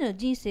ダビデの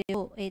人生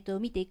を、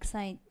見て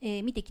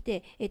き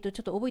て、ちょっ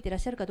と覚えていらっ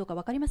しゃるかどうか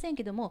分かりません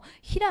けども、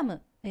ヒラ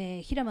ム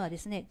はで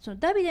すね、その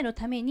ダビデの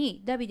ため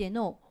にダビデ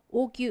の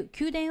宮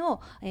殿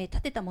を、建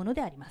てたもの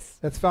であります。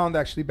That's found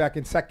actually back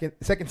in 2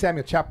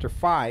 Samuel chapter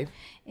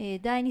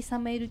 5. 第2サ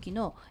ムエル記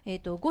の、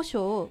5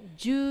章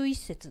11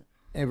節。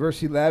In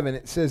verse 11,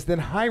 it says, Then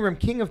Hiram,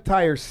 king of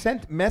Tyre,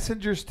 sent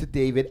messengers to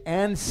David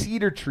and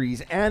cedar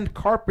trees and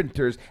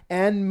carpenters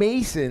and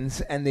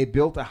masons, and they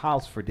built a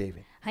house for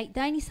David. はい、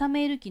第2サム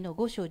エル記の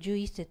5章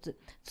11節。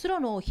ツロ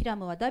の王ヒラ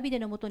ムはダビデ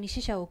のもとに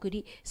使者を送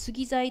り、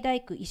杉材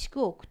大工、石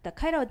工を送った。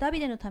彼らはダビ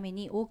デのため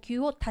に王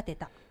宮を建て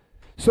た。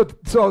So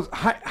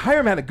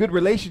Hiram had a good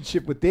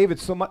relationship with David,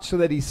 so much so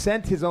that he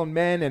sent his own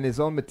men and his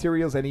own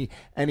materials, and he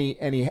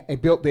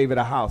built David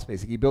a house.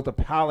 Basically, he built a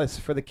palace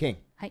for the king.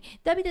 はい、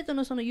ダビデと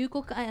のその良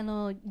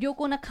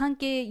好な関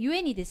係ゆ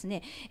えにです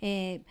ね、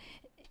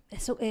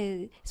そ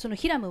の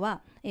ヒラム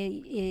は、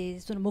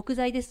その木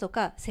材ですと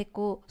か石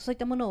膏、そういっ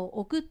たものを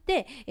送っ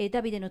て、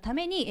ダビデのた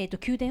めに、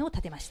宮殿を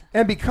建てました。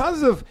And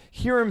because of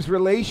Hiram's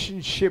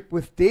relationship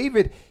with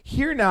David,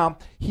 here now,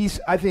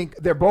 I think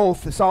they're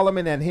both,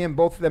 Solomon and him,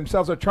 both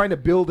themselves are trying to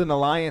build an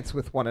alliance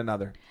with one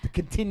another, to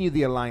continue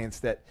the alliance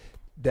that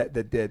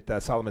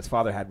Solomon's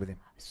father had with him.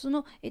 そ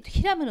の、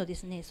ヒラムので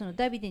すね、その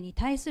ダビデに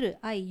対する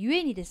愛ゆ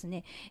えにです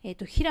ね、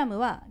ヒラム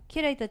は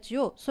家来たち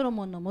をソロ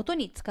モンのもと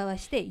に使わ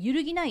して揺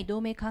るぎない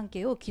同盟関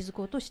係を築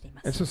こうとしてい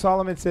ます。And so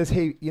Solomon says,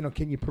 "Hey,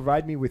 can you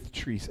provide me with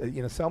trees?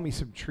 Sell me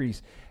some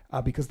trees,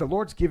 because the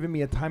Lord's given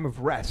me a time of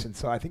rest, and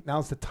so I think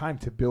now's the time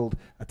to build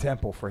a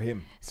temple for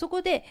Him." そ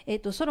こで、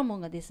ソロモ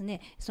ンがです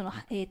ね、その、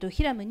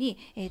ヒラムに、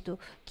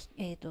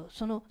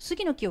その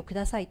杉の木をく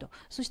ださいと、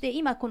そして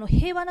今この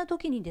平和な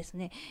時にです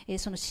ね、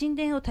その神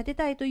殿を建て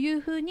たいという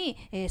ふうに、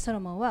ソロ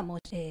モンは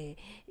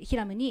ヒ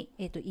ラムに、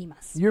言い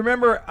ます。You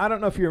remember? I don't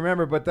know if you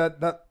remember, but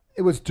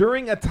it was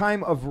during a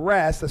time of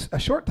rest, a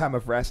short time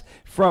of rest,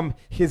 from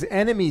his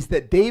enemies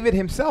that David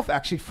himself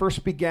actually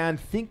first began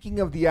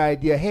thinking of the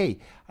idea, hey,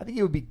 I think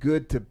it would be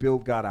good to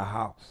build God a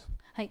house.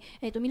 はい、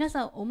皆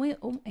さん覚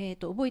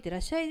えていら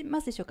っしゃいま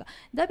すでしょうか。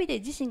ダビデ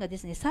自身がで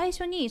すね、最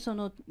初にそ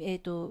の、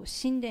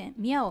神殿、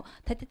宮を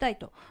建てたい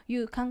とい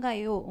う考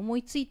えを思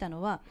いついた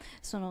のは、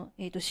その、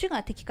主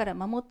が敵から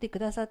守ってく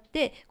ださっ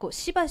て、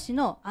しばし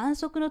の安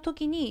息の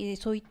時に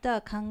そういっ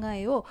た考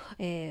えを、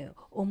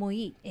思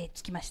い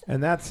つきました。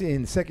And that's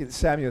in 2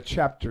 Samuel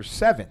chapter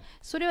 7.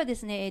 それはで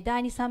すね、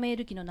第2サムエ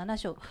ル記の7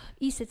章、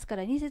1節か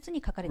ら2節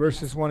に書かれていま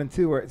す。Verses 1 and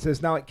 2, where it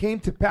says, Now it came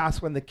to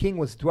pass when the king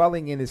was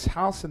dwelling in his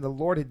house, and the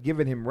Lord had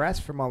given him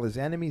rest from all his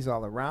enemies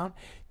all around,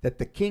 that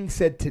the king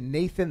said to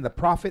Nathan the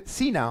prophet,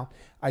 See now,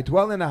 I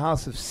dwell in a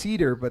house of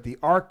cedar, but the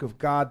ark of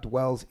God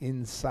dwells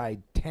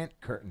inside tent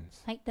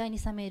curtains. はい、第2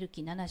サムエル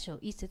記7章、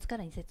1節か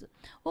ら2節。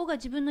王が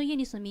自分の家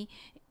に住み、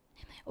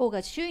王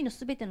が周囲の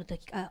すべての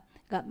敵が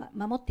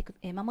守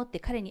って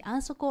彼に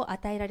安息を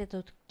与えられ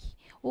たとき、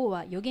王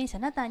は預言者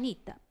ナタンに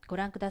言った。ご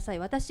覧ください。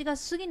私が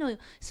杉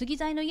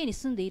材の家に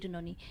住んでいる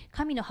のに、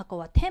神の箱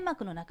は天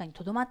幕の中に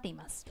とどまってい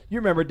ます。You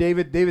remember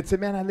David said,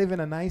 Man, I live in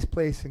a nice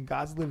place and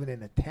God's living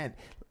in a tent.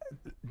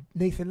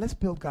 Nathan, let's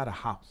build God a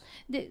house.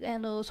 で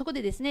そこ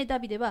でですね、ダ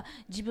ビデは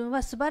自分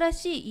は素晴ら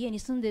しい家に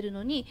住んでいる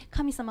のに、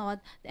神様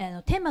は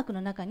天幕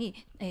の中に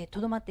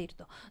とどまっている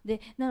と。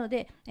でなの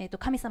で、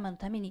神様の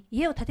ために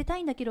家を建てた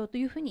いんだけどと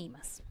いうふうに言い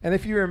ます。And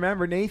if you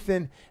remember,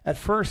 Nathan at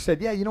first said,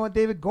 yeah, you know what,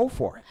 David, go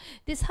for it.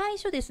 で最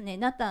初ですね、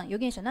預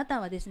言者ナタ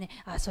ンはですね、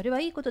それは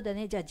いいことだ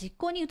ね、じゃあ実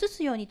行に移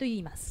すようにと言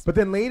います。But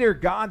then later,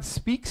 God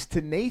speaks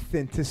to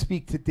Nathan to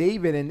speak to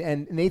David,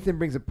 and Nathan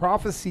brings a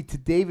prophecy to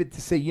David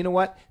to say, you know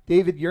what,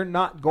 David, you're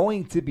not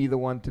going to be the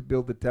one to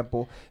build the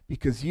temple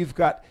because you've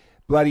got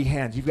bloody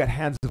hands, you've got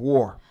hands of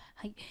war.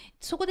 はい、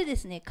そこでで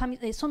すね、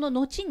その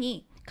後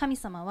に神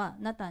様は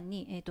ナタン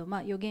に、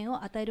予言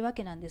を与えるわ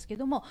けなんですけ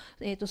ども、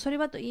それ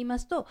はと言いま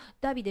すと、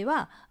ダビデ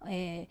は、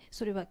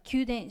それは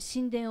宮殿、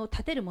神殿を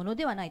建てるもの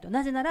ではないと。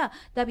なぜなら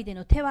ダビデ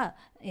の手は、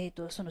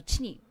その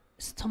地に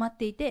染まっ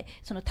ていて、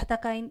その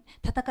戦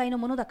いの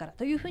ものだから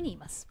というふうに言い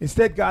ます。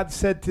Instead, God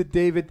said to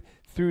David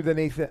through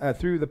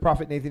the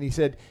prophet Nathan, he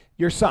said,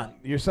 your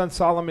son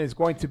Solomon is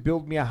going to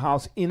build me a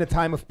house in a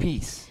time of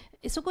peace.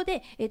 そこ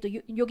で、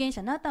預言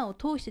者ナタンを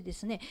通してで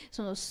すね、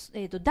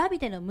ダビ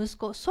デの息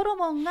子ソロ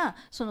モンが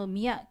その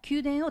宮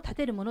殿を建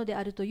てるもので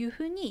あるというふ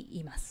うに言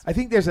います。I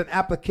think there's an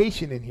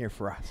application in here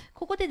for us.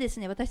 ここでで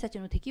すね、私たち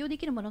の適用で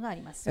きるものがあ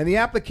ります。And the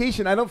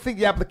application, I don't think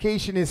the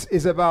application is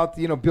about,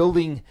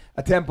 building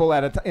a temple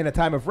in a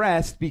time of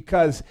rest,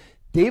 because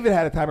David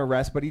had a time of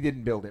rest, but he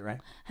didn't build it, right?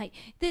 はい。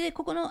で、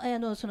ここ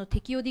のその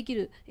適用でき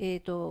る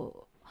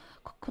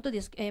こと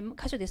です、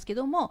箇所ですけ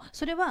ども、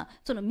それは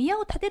その宮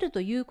を建てる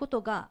というこ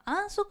とが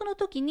安息の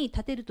時に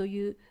建てると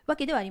いうわ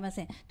けではありま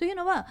せん。という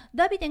のは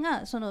ダビデ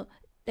がその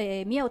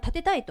宮を建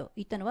てたいと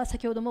言ったのは、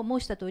先ほども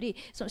申した通り、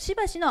そのし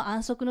ばしの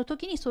安息の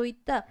時にそういっ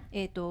た、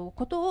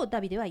ことを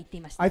ダビデは言って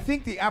いました。I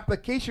think the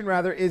application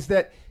rather is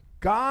that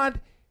God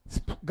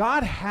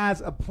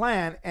has a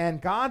plan,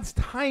 and God's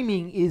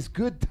timing is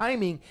good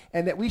timing,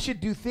 and that we should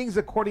do things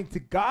according to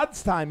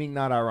God's timing,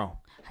 not our own.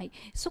 はい、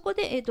そこ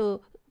で、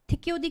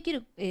適用でき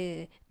る、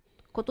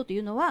こととい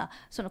うのは、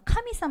その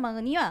神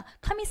様には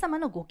神様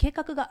のご計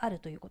画がある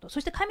ということ、そ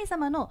して神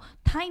様の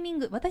タイミン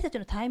グ、私たち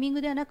のタイミン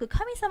グではなく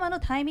神様の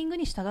タイミング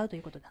に従うとい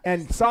うことだ。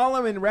And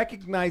Solomon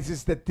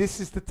recognizes that this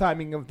is the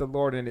timing of the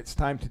Lord, and it's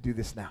time to do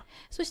this now.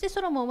 そして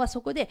ソロモンは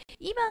そこで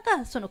今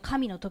がその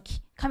神の時、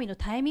神の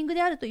タイミング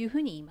であるというふ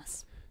うに言いま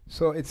す。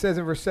So it says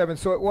in verse 7,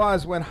 so it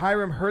was when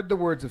Hiram heard the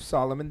words of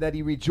Solomon that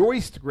he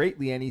rejoiced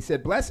greatly, and he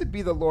said, Blessed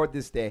be the Lord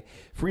this day,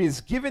 for he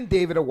has given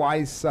David a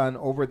wise son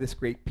over this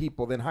great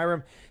people. Then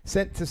Hiram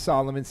sent to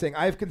Solomon, saying,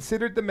 I have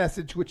considered the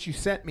message which you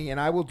sent me, and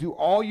I will do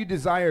all you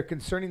desire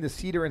concerning the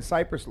cedar and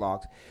cypress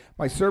logs.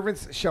 My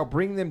servants shall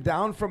bring them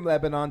down from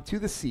Lebanon to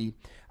the sea.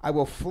 I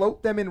will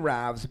float them in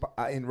rafts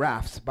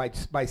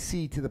by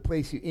sea to the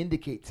place you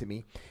indicate to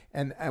me,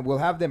 and I will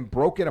have them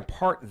broken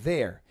apart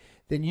there.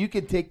 Then you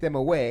can take them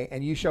away,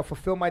 and you shall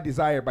fulfill my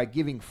desire by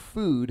giving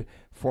food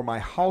for my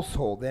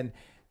household.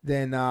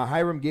 Then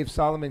Hiram gave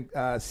Solomon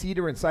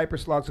cedar and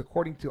cypress logs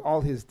according to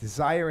all his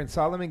desire, and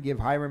Solomon gave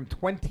Hiram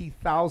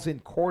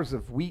 20,000 cores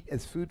of wheat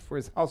as food for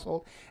his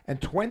household,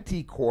 and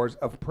 20 cores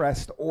of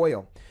pressed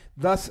oil.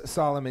 Thus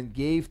Solomon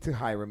gave to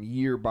Hiram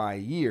year by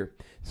year.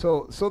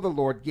 So the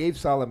Lord gave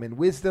Solomon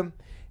wisdom,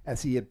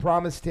 as he had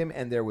promised him,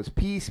 and there was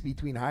peace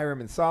between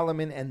Hiram and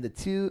Solomon, and the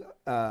two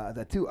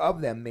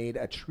of them made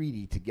a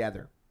treaty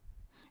together.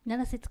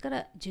 7節か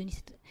ら12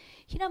節。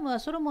ヒラムは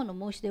ソロモン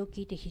の申し出を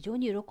聞いて非常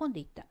に喜んで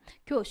いった。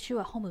今日主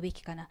は褒むべ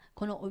きかな。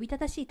このおびた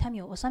だしい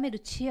民を治める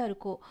知恵ある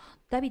子、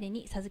ダビデ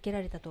に授け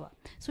られたとは。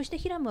そして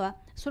ヒラムは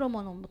ソロ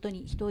モンのもと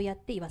に人をやっ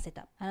て言わせ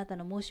た。あなた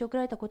の申し送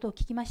られたことを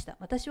聞きました。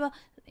私は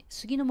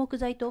杉の木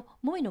材と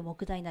萌の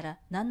木材なら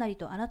何なり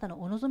とあなた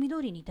のお望み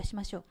通りにいたし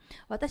ましょう。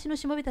私の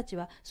しもべたち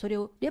はそれ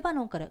をレバ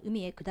ノンから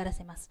海へ下ら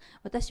せます。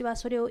私は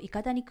それをい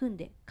かだに組ん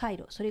で回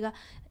路、それが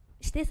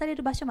指定され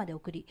る場所まで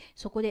送り、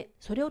そこで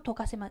それを溶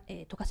かせま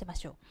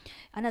しょう。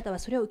あなたは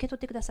それを受け取っ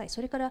てください。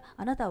それから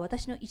あなたは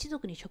私の一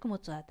族に食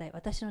物を与え、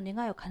私の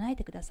願いを叶え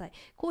てください。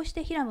こうし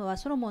てヒラムは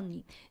ソロモン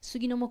に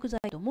杉の木材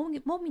ともみ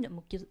の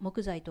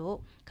木材と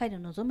を彼の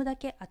望むだ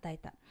け与え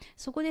た。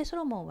そこでソ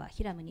ロモンは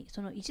ヒラムに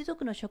その一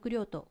族の食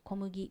料と小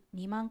麦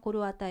2万コル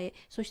を与え、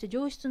そして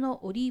上質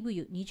のオリーブ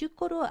油20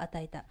コルを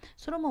与えた。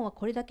ソロモンは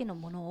これだけの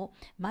ものを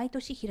毎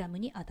年ヒラム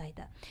に与え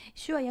た。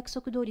主は約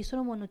束通りソ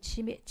ロモンの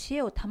知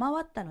恵を賜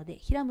ったので、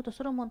ヒラムと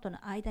ソロモンと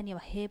の間には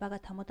平和が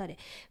保たれ、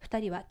2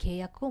人は契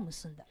約を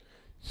結んだ。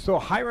So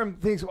Hiram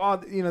thinks, well,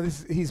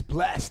 he's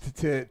blessed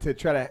to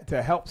try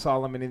to help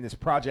Solomon in this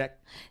project.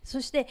 そ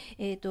して、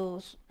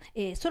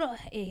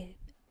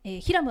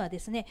ヒラムはで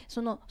すね、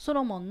そのソ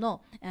ロモン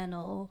の、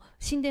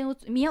神殿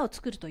宮を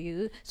作ると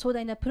いう壮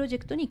大なプロジェ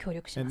クトに協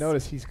力します。And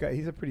notice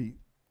he's a pretty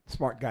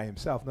smart guy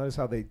himself. Notice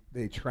how they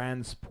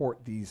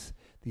transport these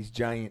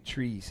giant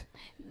trees.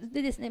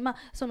 でですね、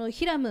その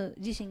ヒラム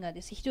自身が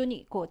です、非常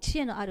に知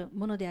恵のある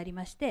ものであり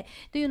まして、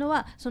というの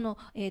はその、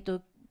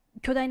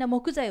巨大な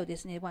木材をで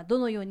すね、ど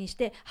のようにし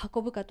て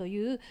運ぶかと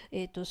いう、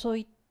そう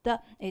いっ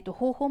た、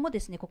方法もで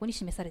すね、ここに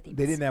示されてい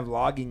ま They す。 didn't have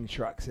logging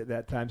trucks at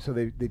that time, so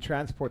they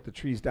transport the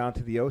trees down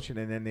to the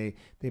ocean and then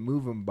they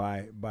move them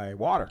by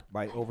water,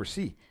 by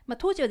oversea.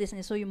 当時はです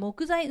ね、そういう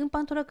木材運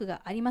搬トラック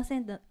がありませ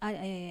んで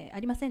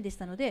し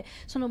たので、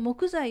その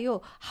木材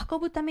を運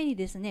ぶために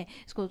ですね、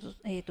そ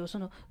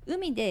の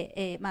海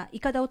で、い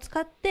かだを使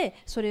って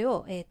それ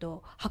を、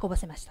運ば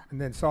せました。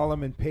And then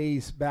Solomon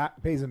pays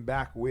them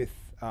back with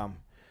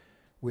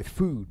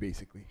food,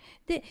 basically.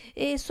 で、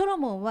ソロ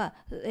モンは、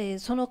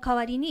その代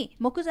わりに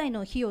木材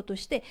の費用と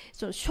して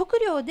その食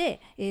料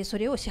で、そ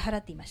れを支払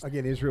っていました。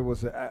 Again, Israel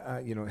was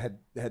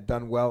had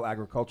done well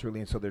agriculturally,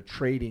 and so they're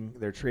trading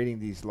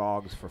these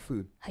logs for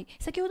food. はい、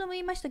先ほども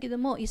言いましたけど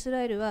も、イス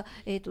ラエルは、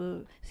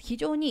非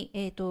常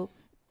に、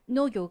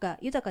農業が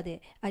豊か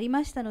であり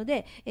ましたの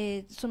で、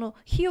その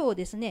費用を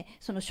ですね、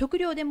その食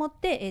料でもっ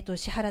て、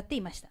支払って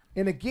いました。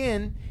 And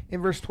again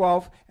in verse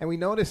 12, and we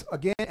notice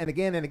again and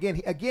again and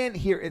again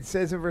here it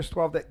says in verse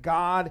 12 that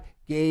God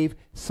gave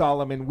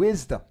Solomon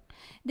wisdom.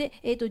 で、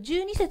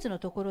12節の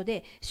ところ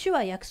で、主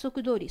は約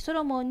束通り、ソ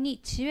ロモンに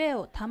知恵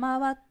を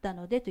賜った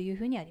のでという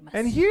ふうにあります。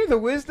 And here the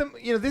wisdom,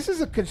 this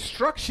is a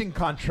construction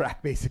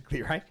contract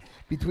basically, right?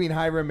 Between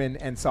Hiram and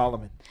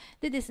Solomon.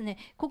 でですね、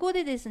ここ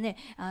でですね、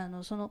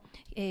その、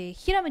ヒ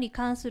ラムに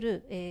関す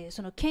る、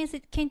その建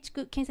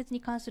設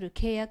に関する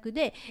契約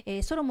で、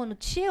ソロモンの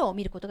知恵を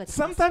見ることができ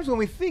ます。 Sometimes when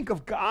we think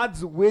of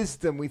God's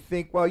wisdom, we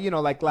think,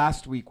 well, like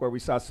last week where we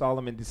saw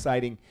Solomon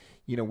deciding,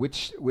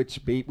 which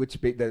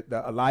the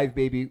alive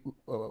baby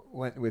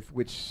went with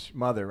which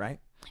mother, right?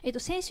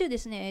 先週で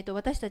すね、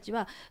私たち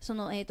はそ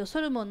の、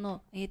ソロモン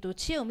の、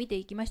知恵を見て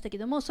いきましたけ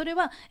ども、それ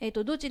は、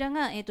どちら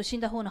が、死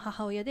んだ方の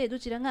母親で、ど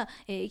ちらが、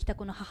生きた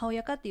子の母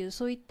親かという、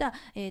そういった、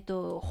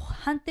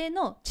判定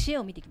の知恵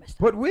を見てきまし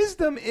た。But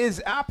wisdom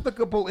is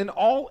applicable in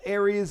all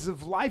areas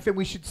of life, and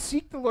we should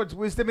seek the Lord's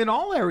wisdom in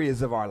all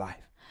areas of our life.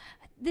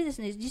 でで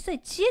すね、実際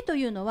知恵と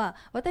いうのは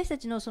私た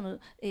ちのその、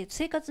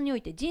生活にお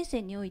いて、人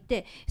生におい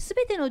て、す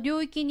べての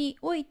領域に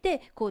おい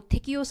てこう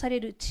適用され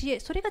る知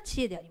恵、それが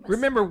知恵であります。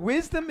 Remember,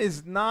 wisdom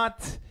is not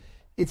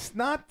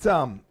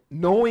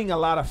knowing a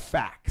lot of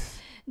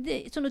facts.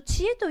 で、その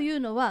知恵という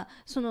のは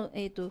その、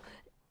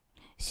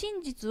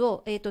真実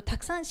を、た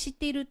くさん知っ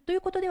ているとい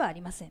うことではあ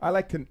りません。I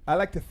like to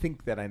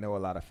think that I know a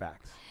lot of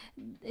facts.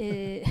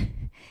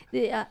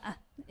 で、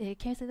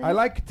can you say that? I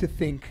like to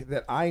think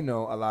that I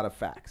know a lot of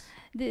facts.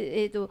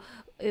 で、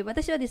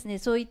私はですね、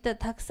そういった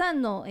たくさ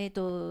んの、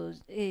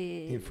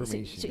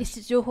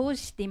Information. 情報を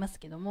知っています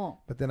けど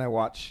も、 But then I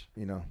watch,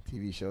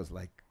 TV shows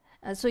like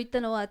そういっ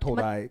たのは、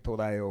Todai or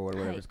は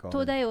whatever い it's called.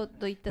 東大王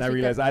といった And I そう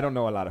いった realize I don't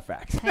know a lot of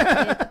facts.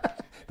 はい、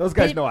Those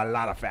guys know a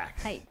lot of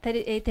facts. はい、テ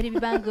レビ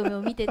番組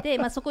を見てて、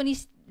そこに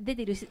出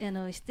ている出演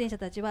者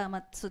たちは、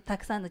た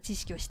くさんの知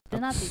識を知って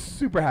るなという。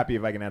 Super happy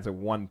if I can answer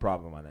one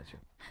problem on that show.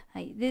 は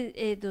い、で、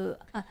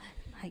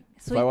はい、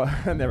そう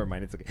But, い never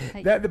mind, it's okay.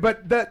 Hey.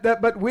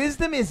 But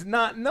wisdom is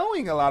not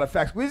knowing a lot of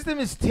facts. Wisdom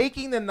is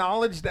taking the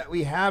knowledge that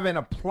we have and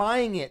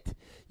applying it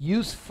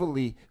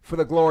usefully for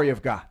the glory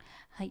of God.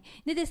 はい、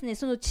でですね、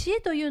その知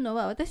恵というの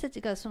は私た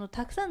ちがその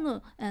たくさん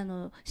の、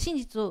真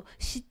実を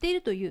知ってい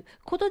るという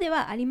ことで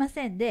はありま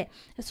せんで、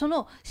そ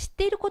の知っ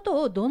ていること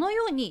をどの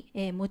ように、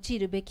用い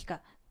るべき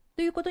か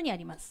ということにあ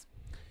ります。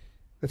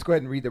 Let's go ahead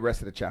and read the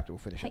rest of the chapter. We'll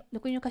finish は up. い、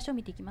残りの箇所を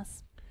見ていきま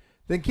す。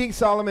 Then King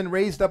Solomon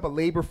raised up a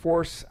labor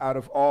force out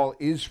of all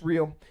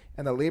Israel,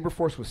 and the labor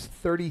force was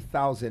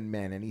 30,000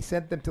 men. And he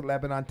sent them to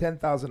Lebanon,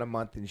 10,000 a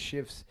month in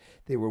shifts.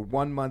 They were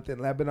 1 month in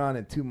Lebanon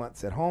and 2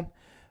 months at home.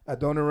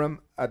 Adoniram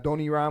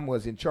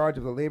was in charge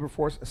of the labor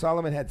force.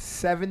 Solomon had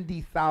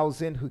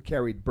 70,000 who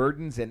carried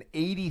burdens and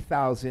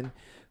 80,000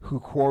 who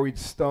quarried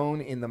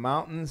stone in the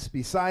mountains,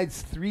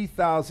 besides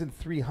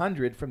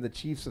 3,300 from the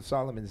chiefs of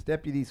Solomon's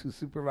deputies who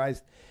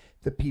supervised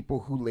the people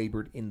who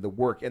labored in the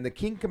work. And the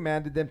king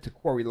commanded them to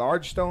quarry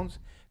large stones,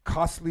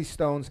 costly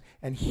stones,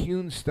 and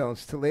hewn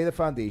stones to lay the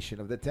foundation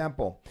of the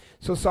temple.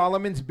 So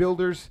Solomon's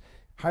builders,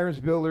 Hiram's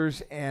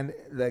builders, and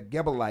the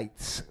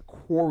Gebalites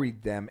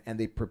quarried them, and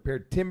they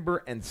prepared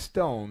timber and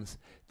stones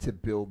to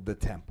build the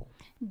temple.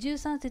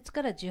 13節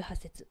から18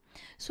節。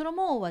ソロ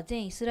モン王は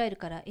全イスラエル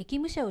から役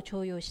務者を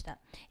徴用した。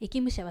役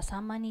務者は3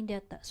万人であ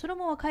った。ソロ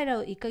モンは彼ら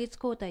を1ヶ月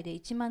交代で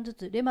1万ず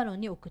つレバノ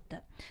ンに送っ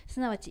た。す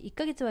なわち1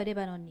ヶ月はレ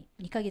バノンに、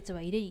2ヶ月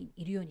はイレに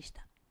いるようにし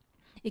た。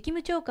役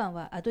務長官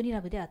はアドニ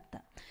ラムであっ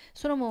た。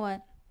ソロモン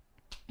は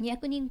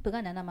200人婦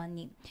が7万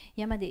人、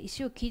山で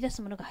石を切り出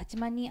す者が8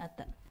万人あっ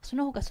た。そ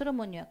の他ソロ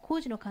モンには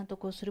工事の監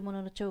督をする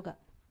者の長が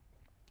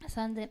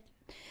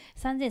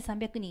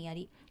3300人あ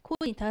り、工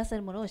事に携わ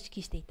る者を指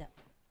揮していた。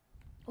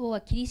王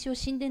は切り石を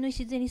神殿の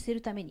礎にする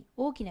ために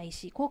大きな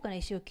石、高価な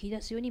石を切り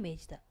出すように命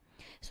じた。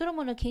ソロ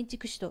モンの建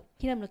築士と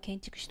ヒラムの建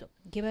築士と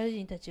ゲバル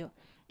人たちを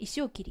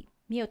石を切り、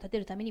宮を建て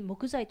るために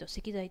木材と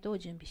石材とを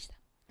準備した。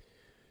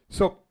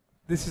So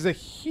this is a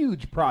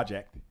huge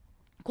project.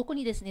 ここ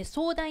にですね、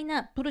壮大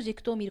なプロジェ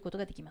クトを見ること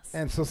ができます。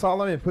And so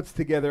Solomon puts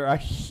together a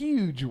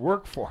huge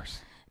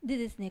workforce. で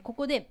ですね、こ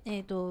こで、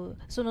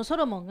そのソ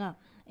ロモンが、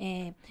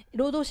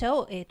労働者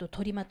を、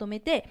取りまとめ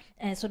て、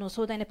その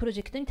壮大なプロ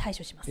ジェクトに対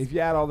処します。 If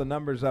you add all the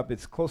numbers up,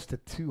 it's close to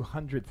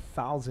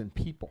 200,000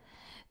 people.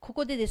 こ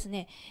こでです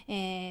ね、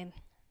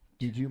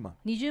20万。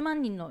 20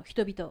万人の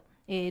人々、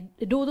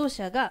労働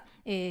者が、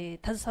携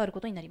わる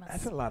ことになりま That's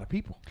す。 a lot of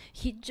people.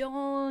 非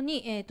常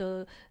に、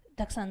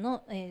たくさん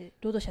の、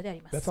労働者であ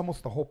りま That's す。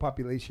 almost the whole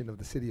population of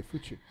the city of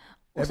Fuchu.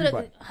 おそら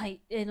Everybody. く、はい、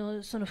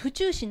その府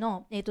中市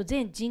の、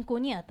全人口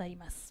に当たり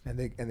ます。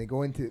 And they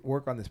go into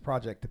work on this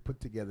project to put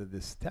together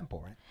this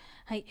temple, right?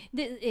 はい、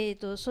で、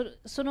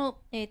その、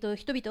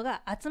人々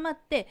が集まっ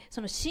て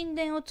その神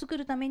殿を作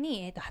るため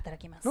に、働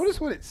きます。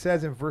 Notice what it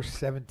says in verse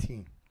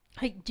 17.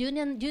 はい、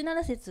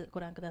17節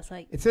ご覧くださ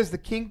い。 It says the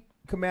king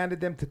commanded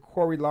them to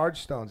quarry large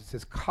stones. It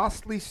says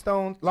costly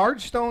stones,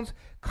 large stones,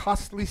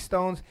 costly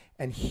stones,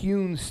 and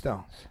hewn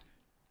stones.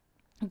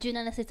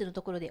 17節の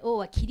ところで王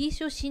は切り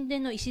石を神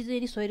殿の礎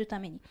に添えるた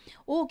めに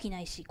大き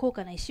な石、高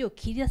価な石を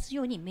切り出す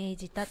ように命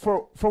じた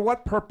と。 For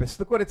what purpose?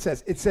 Look what it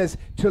says. It says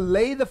to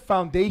lay the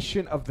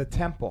foundation of the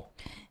temple.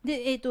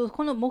 で、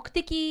この目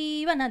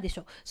的は何でし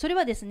ょう。それ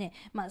はですね、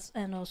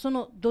そ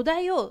の土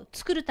台を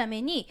作るた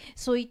めに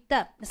そういっ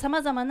たさ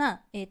まざま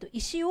な、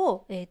石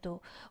を、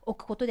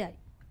置くことで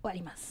あ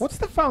ります。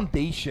 What's the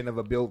foundation of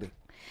a building?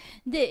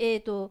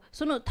 で、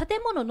その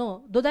建物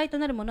の土台と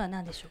なるものは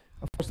何でしょう。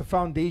 Of course, the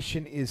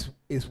foundation is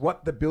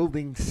what the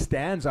building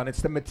stands on.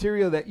 It's the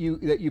material that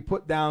you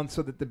put down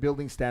so that the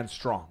building stands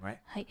strong, right?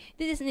 はい、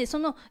でですね、そ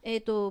の、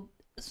建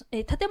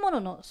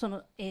物のそ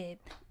の、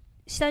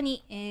下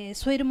に、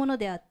添えるもの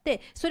であっ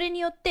て、それに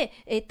よって、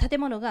建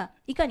物が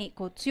いかに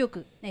こう強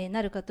く、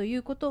なるかとい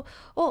うこと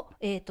を、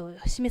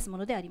示すも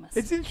のであります。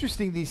 It's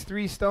interesting, these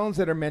three stones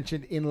that are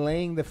mentioned in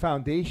laying the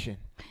foundation.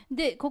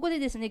 で、ここで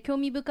ですね、興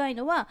味深い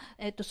のは、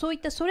そういっ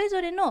たそれぞ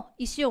れの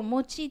石を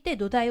用いて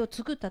土台を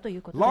作ったとい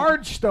うことです。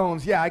 Large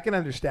stones, yeah, I can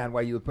understand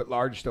why you would put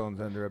large stones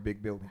under a big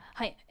building.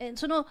 はい、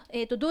その、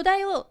土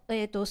台を、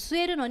据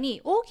えるの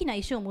に大きな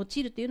石を用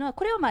いるというのは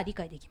これはまあ理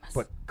解できます。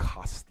 But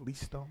costly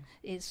stones,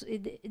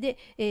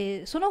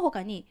 で、その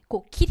他に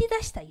こう切り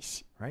出した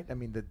石。 right? I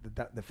mean,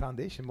 the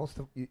foundation, most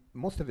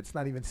of it's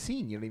not even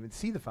seen. You don't even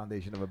see the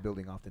foundation of a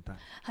building oftentimes.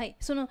 はい、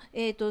その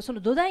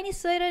土台に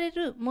据えられ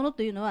るもの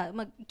というのは、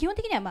基本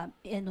的には、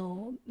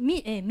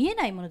見え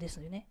ないものです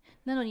よね。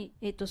なのに、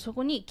そ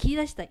こに切り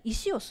出した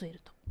石を据え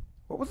ると。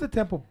What was the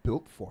temple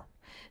built for?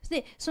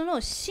 で、その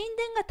神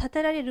殿が建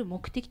てられる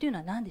目的というの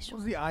は何でしょ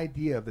What う。 was the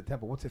idea of the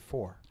temple? What's it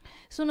for?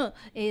 その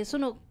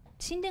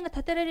神殿が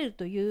建てられる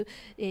という、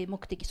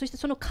目的、そして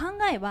その考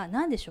えは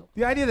何でしょう。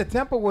 The idea of the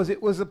temple was it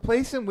was a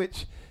place in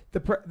which the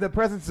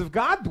presence of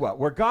God dwelt,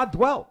 where God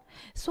dwelt.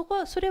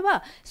 それ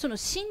はその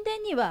神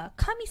殿には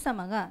神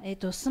様が、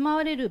住ま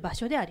われる場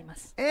所でありま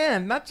す。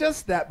 And not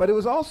just that, but it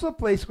was also a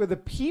place where the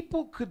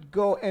people could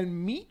go and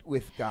meet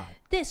with God.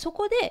 で、そ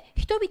こで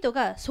人々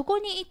がそこ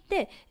に行っ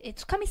て、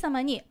神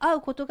様に会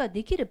うことが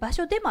できる場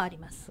所でもあり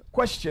ます。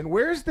 Question,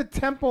 where's the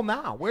temple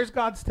now? Where's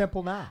God's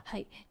temple now? は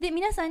い。で、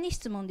皆さんに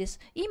質問です。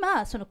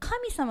今、その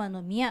神様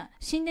の宮、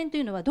神殿と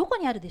いうのはどこ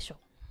にあるでしょう。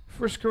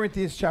 1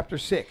 Corinthians chapter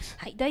 6,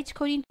 はい。第一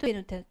コリントへ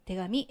の手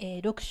紙、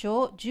6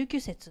章19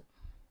節。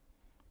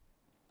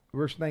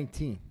 verse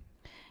 19.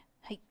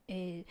 はい。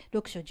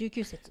6章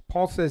19節。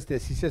 Paul says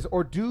this. He says,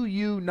 Or do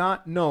you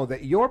not know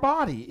that your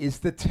body is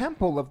the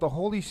temple of the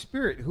Holy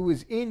Spirit who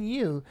is in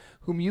you,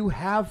 whom you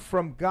have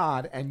from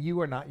God, and you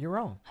are not your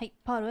own? はい。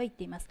パウロは言っ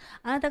ています。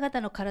あなた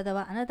方の体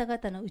はあなた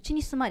方のうち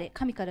に住まれ、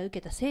神から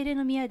受けた聖霊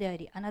の宮であ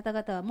り、あなた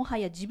方はもは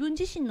や自分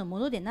自身のも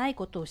のでない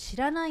ことを知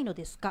らないの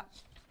ですか。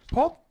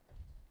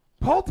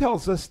 Paul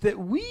tells us that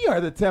we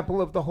are the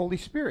temple of the Holy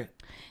Spirit.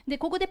 で、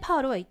ここでパ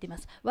ウロは言っていま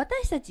す。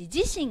私たち自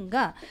身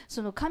が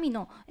その神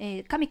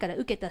から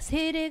受けた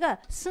聖霊が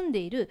住んで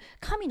いる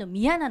神の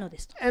宮なので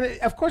すと。And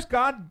of course,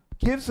 God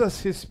gives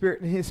us His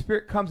Spirit, and His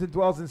Spirit comes and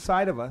dwells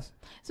inside of us.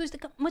 そして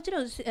もち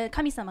ろん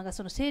神様が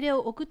その聖霊を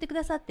送ってく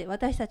ださって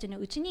私たちの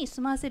うちに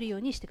住まわせるよう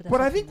にしてくださ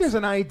But I ってい think ます。 there's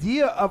an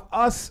idea of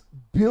us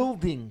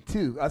building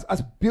too, us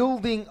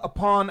building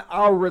upon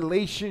our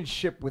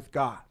relationship with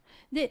God.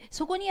 で、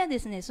そこにはで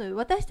すね、そういう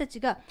私た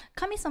ちが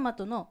神様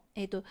との、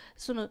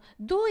その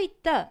どういっ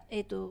た、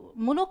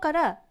ものか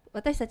ら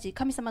私たち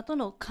神様と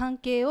の関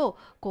係を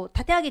こう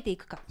立て上げてい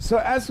くか。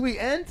So as we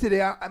end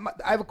today,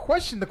 I have a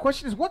question. The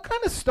question is, what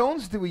kind of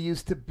stones do we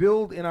use to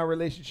build in our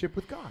relationship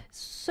with God?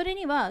 それ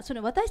にはそ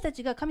の私た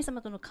ちが神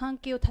様との関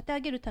係を立て上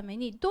げるため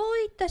にどう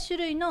いった種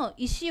類の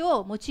石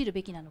を用いる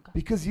べきなのか。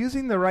 Because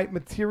using the right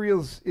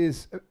materials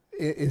is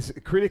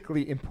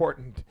critically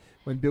important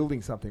when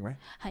building something, right?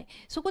 はい、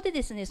そこで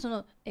ですね、そ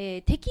の、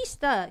適し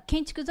た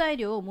建築材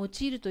料を用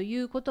いるとい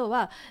うこと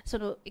は、そ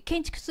の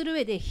建築する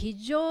上で非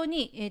常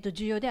に、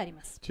重要であり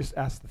ます。Just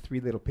ask the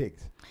three little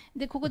pigs.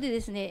 で、ここで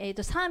ですね、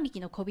3匹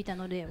の小豚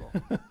の例を、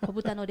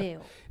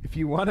If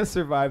you want to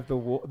survive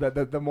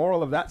the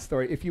moral of that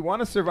story, if you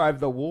want to survive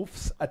the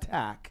wolf's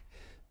attack,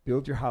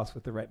 build your house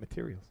with the right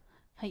materials.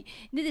 はい、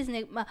でです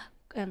ね、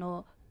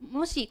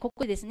もしこ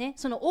こでですね、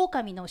その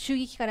狼の襲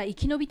撃から生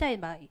き延びたい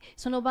場合、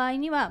その場合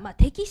には、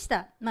適し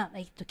た、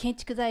建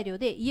築材料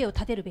で家を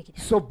建てるべきで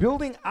す。So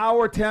building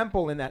our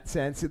temple in that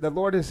sense, the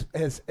Lord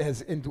has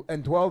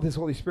indwelled His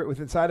Holy Spirit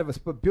within inside of us,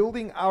 but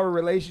building our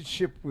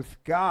relationship with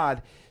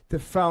God, the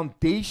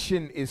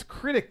foundation is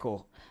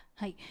critical.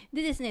 はい、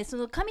でですね、そ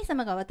の神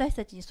様が私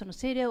たちにその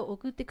聖霊を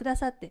送ってくだ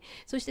さって、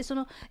そしてそ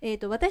の、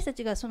私た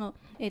ちがその、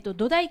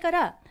土台か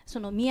ら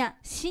その宮、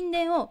神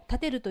殿を建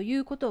てるとい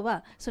うこと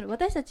は、その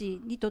私たち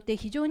にとって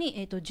非常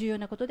に、重要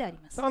なことであり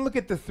ます。So I'll look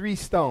at the three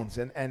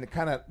stones and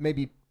kind of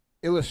maybe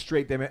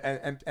illustrate them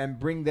and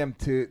bring them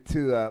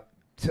to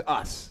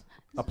us,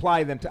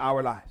 apply them to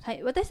our lives. は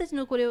い、私たち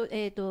のこれ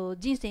を、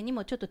人生に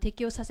もちょっと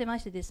適用させま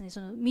してですね、そ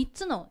の3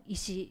つの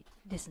石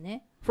です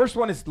ね。First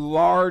one is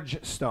large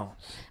stones.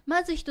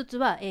 まず一つ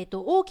は、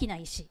大きな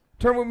石。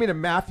Turn with me to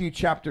Matthew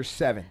chapter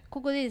 7.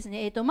 ここでです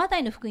ね、マタ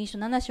イの福音書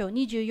7章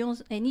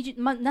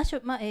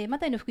マ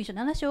タイの福音書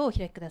7章をお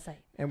開きください。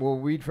And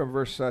we'll read from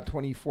verse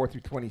 24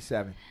 through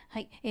 27. は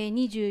い、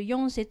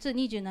24節、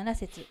27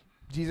節。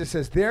Jesus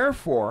says,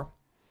 Therefore,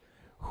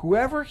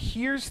 whoever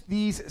hears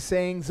these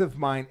sayings of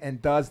mine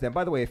and does them.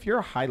 By the way, if you're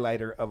a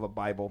highlighter of a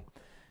Bible,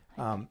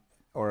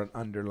 or an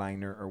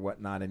underliner or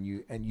whatnot, and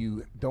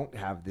you don't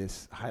have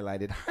this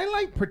highlighted,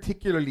 highlight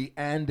particularly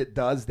and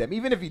does them.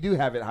 Even if you do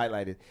have it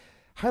highlighted,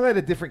 highlight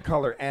a different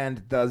color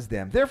and does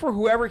them. Therefore,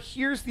 whoever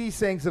hears these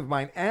sayings of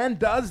mine and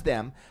does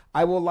them,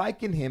 I will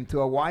liken him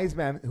to a wise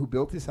man who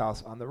built his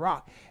house on the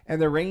rock.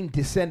 And the rain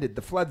descended,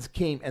 the floods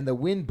came, and the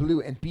wind blew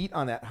and beat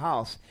on that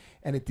house,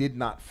 and it did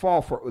not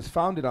fall, for it was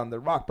founded on the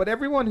rock. But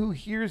everyone who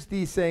hears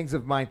these sayings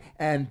of mine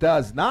and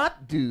does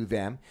not do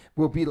them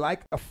will be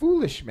like a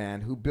foolish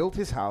man who built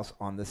his house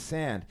on the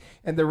sand.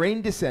 And the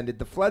rain descended,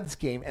 the floods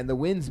came, and the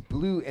winds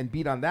blew and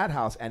beat on that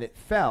house, and it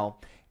fell,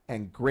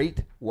 and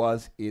great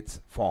was its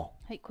fall.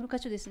 はい、この箇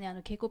所ですね、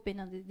蛍光ペン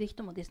なので、ぜひ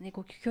ともですね、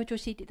強調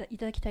してい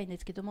ただきたいんで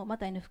すけども、マ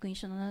タイの福音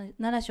書の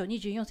7章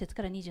24節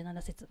から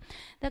27節。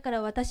だか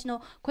ら私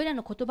のこれら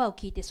の言葉を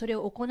聞いて、それ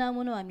を行う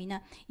者は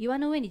皆、岩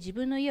の上に自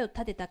分の家を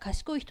建てた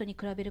賢い人に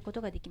比べるこ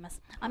とができま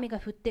す。雨が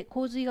降って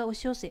洪水が押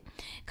し寄せ、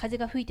風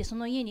が吹いてそ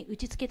の家に打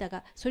ちつけた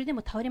が、それで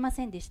も倒れま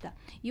せんでした。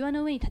岩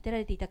の上に建てら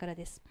れていたから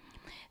です。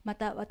ま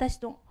た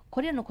私のこ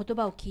れらの言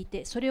葉を聞い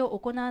てそれを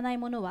行わない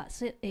者は、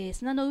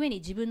砂の上に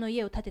自分の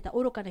家を建てた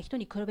愚かな人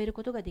に比べる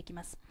ことができ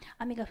ます。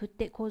雨が降っ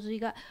て洪水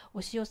が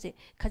押し寄せ、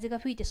風が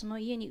吹いてその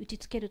家に打ち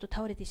つけると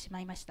倒れてしま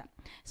いました。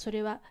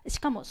し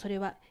かもそれ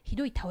はひ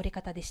どい倒れ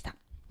方でした。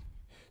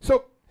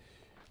So,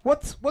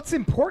 what's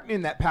important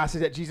in that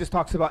passage that Jesus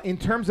talks about in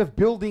terms of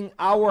building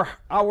on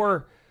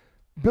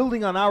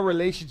our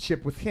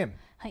relationship with Him?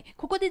 はい、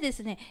ここでで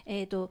すね、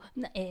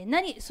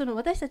その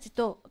私たち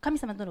と神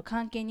様との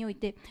関係におい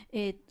て、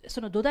そ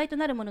の土台と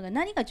なるものが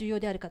何が重要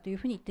であるかという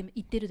ふうに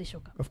言っているでしょ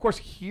うか。Of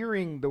course,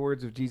 hearing the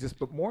words of Jesus,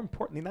 but more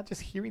importantly, not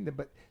just hearing them,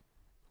 but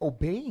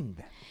obeying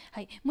them.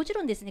 はい、もち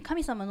ろんですね、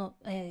神様の、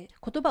言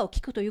葉を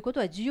聞くということ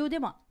は重要で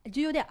は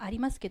あり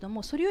ますけど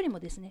も、それよりも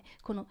ですね、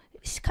この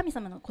神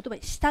様の言葉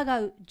に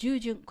従う従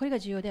順、これが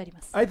重要であり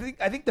ます。I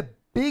think the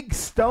big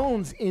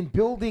stones in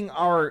building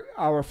our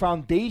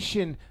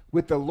foundation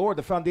with the Lord,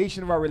 the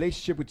foundation of our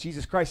relationship with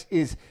Jesus Christ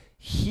is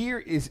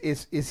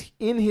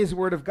in His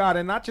Word of God,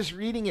 and not just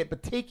reading it,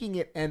 but taking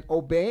it and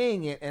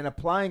obeying it and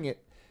applying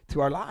it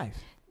to our lives.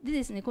 で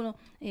ですね、この、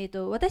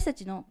私た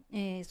ちの、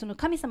その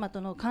神様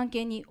との関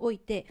係におい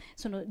て、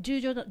その重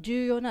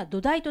要な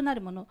土台とな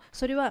るもの、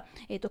それは、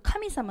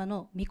神様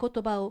の御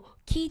言葉を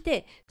聞い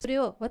て、それ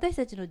を私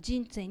たちの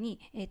人生に、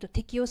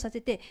適用さ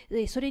せて、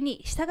それ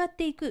に従っ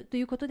ていくと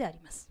いうことであり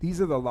ます。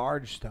These are the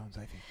large stones,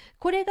 I think.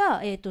 これ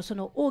が、そ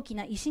の大き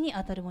な石に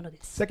当たるもので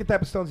す。Second type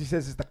of stones, he says,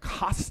 is the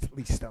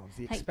costly stones,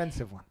 the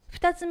expensive ones.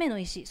 2つ目の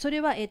石、そ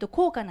れは、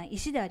高価な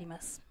石でありま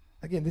す。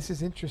Again, this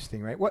is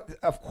interesting, right?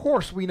 Of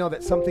course, we know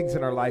that some things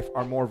in our life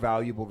are more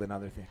valuable than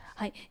other things.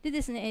 はい。で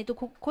ですね、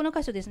この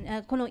箇所です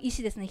ね、この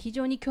石ですね、非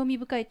常に興味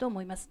深いと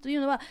思います。とい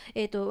うのは、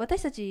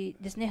私たち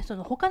ですね、そ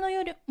の他の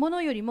も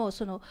のよりも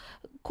その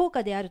高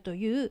価であると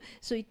いう、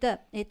そういっ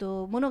た、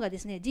ものがで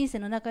すね、人生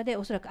の中で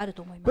おそらくある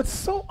と思いま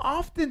す。But so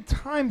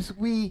oftentimes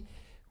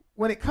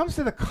when it comes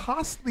to the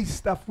costly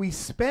stuff, we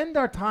spend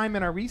our time and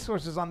our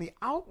resources on the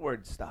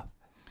outward stuff,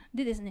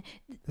 でですね、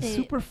the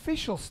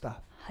superficial stuff.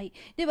 はい、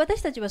で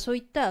私たちはそうい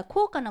った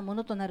高価なも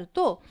のとなる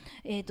と、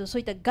そう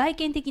いった外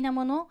見的な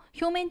もの、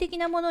表面的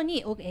なもの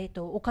に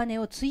お金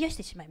を費やし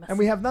てしまいます。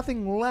And we have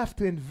nothing left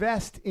to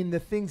invest in the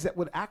things that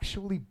would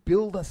actually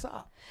build us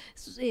up.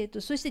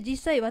 そして実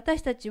際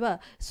私たち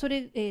はそ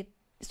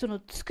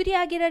の作り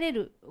上げられ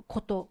る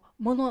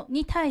もの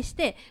に対し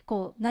て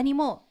何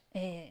も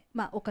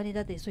お金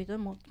だってそういうの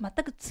も全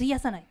く費や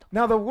さないと。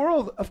Now the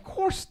world, of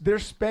course, they're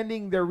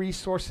spending their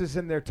resources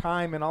and their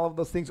time and all of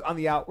those things on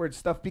the outward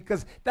stuff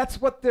because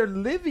that's what they're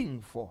living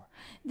for.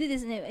 でで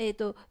すね、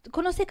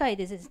この世界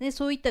でですね、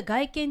そういった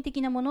外見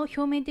的なもの、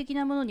表面的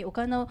なものにお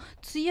金を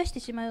費やして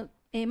しま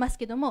います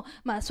けども、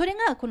それ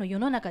がこの世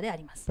の中であ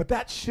ります。But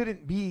that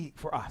shouldn't be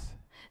for us.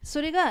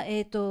 それが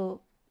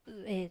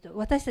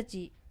私た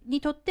ち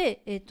にとっ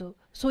て、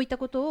そういった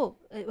ことを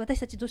私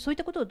たちそういっ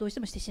たことをどうして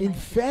もしてしまいま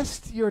す。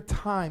Invest your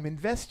time,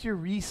 invest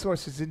your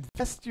resources,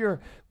 invest your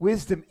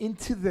wisdom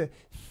into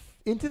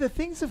the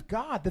things of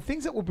God, the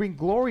things that will bring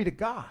glory to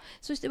God.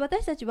 そして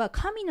私たちは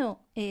神の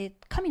栄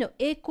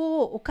光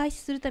をお返し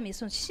するために、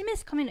その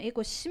神の栄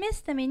光を示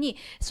すために、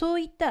そ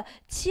ういった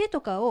知恵と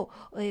かを、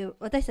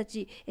私た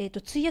ち、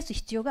費やす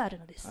必要がある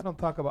のです。I don't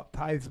talk about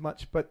tithes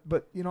much, but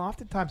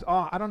oftentimes,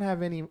 I don't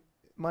have any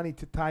money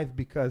to tithe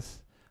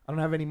because I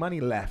don't have any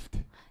money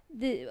left.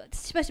 で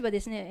しばしば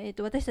ですね、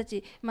私た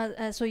ち、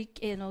そういう、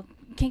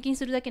献金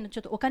するだけのちょ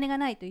っとお金が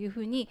ないというふ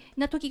うに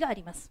な時があ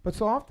ります。But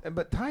so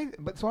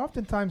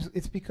oftentimes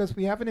it's because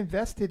we haven't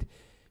invested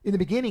in the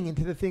beginning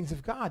into the things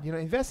of God.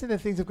 Invest in the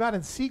things of God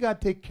and see God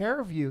take care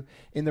of you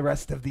in the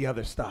rest of the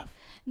other stuff.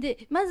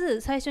 でま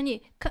ず最初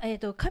に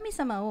神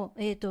様を、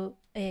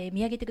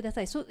見上げてくだ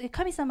さい。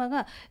神様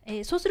が、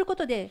そうするこ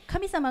とで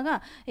神様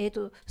が、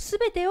す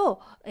べて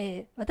を、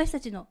私た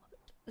ちの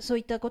そう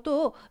いったこ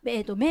とを、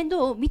面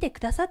倒を見てく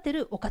ださってい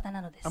るお方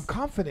なのです。I'm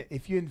confident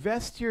if you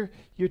invest your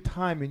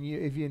time and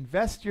if you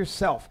invest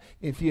yourself,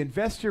 if you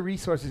invest your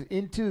resources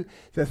into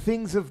the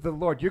things of the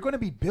Lord, you're going to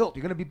be built.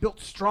 You're going to be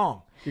built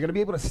strong. You're going to be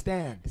able to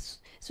stand.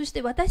 そし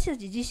て私た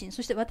ち自身、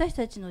そして私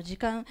たちの時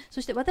間、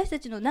そして私た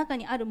ちの中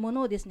にあるも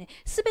のをですね、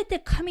すべて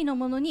神の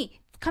もの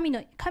に、神に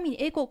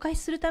栄光をお返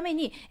しするため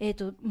に、用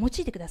い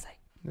てください。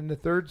And the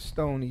third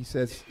stone, he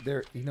says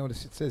there. You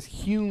notice it says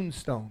hewn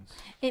stones.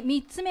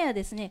 3つ目は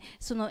ですね、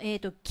その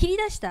切り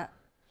出した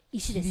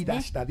石ですね。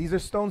These are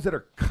stones that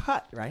are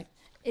cut, right?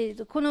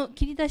 この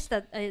切り出し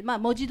た、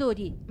文字通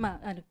り、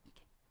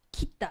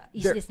切った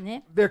石です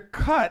ね。They're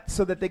cut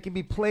so that they can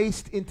be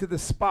placed into the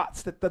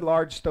spots that the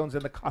large stones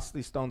and the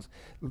costly stones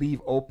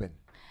leave open.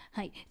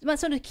 はい。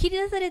その切り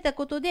出された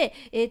ことで、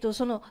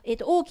その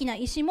大きな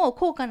石も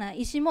高価な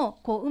石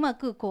もうま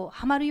く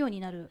はまるように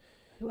なる。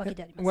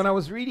When I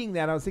was reading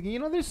that, I was thinking,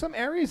 there's some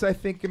areas I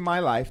think in my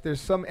life, there's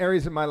some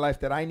areas in my life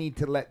that I need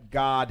to let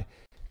God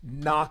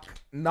knock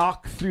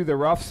through the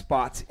rough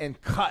spots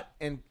and cut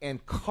and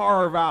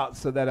carve out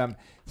so that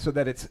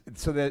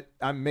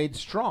I'm made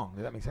strong.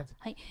 Does that make sense?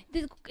 はい。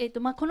で、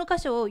この箇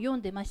所を読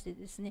んでまして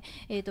ですね、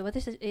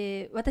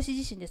私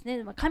自身です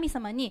ね、神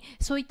様に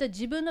そういった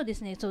自分ので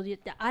すね、そういっ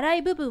た荒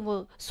い部分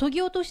を削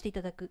ぎ落としてい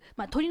ただく、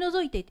取り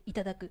除いてい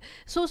ただく、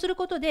そうする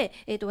ことで、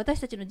私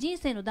たちの人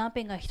生の断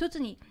片が一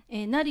つに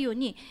なるよう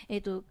に、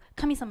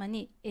神様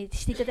に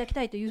していただき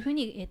たいというふう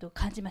に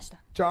感じまし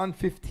た。John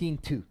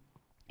 15:2.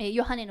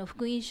 ヨハネの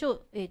福音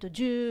書、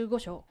15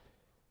章、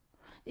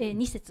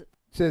2節。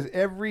Says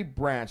every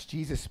branch,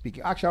 Jesus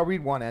speaking. Actually, I'll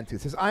read 1 and 2.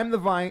 It says, I'm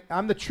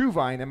the true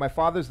vine, and my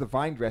Father's the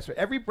vine dresser.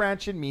 Every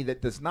branch in me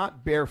that does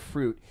not bear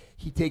fruit,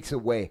 he takes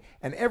away.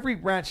 And every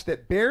branch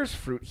that bears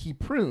fruit, he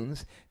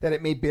prunes, that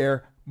it may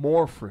bear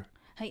more fruit.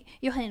 はい、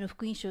ヨハネの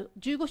福音書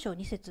15章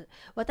2節。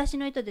私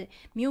の糸で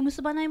実を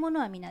結ばないも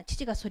のは皆、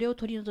父がそれを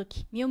取り除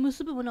き、実を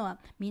結ぶものは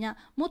皆、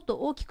もっと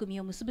大きく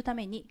実を結ぶた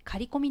めに刈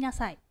り込みな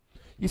さい。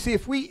You see,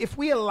 if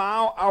we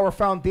allow our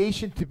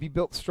foundation to be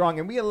built strong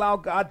and we allow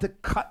God to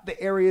cut the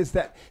areas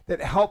that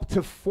help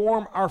to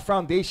form our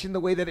foundation the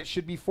way that it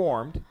should be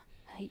formed,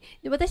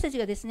 で私たち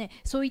がですね、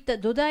そういった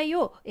土台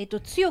を、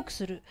強く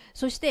する、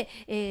そして、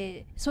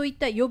そういっ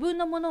た余分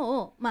なも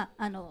のを、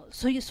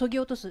削ぎ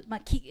落とす、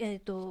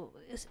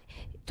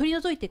取り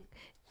除いて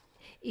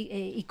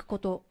いくこ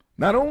と。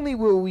Not only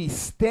will we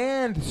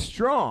stand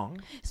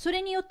strong, そ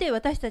れによって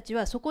私たち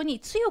はそこに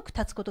強く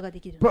立つことがで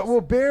きるんで but す。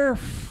 will bear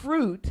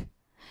fruit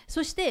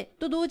そして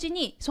と同時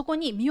にそこ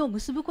に実を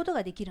結ぶこと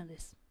ができるんで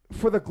す。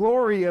for the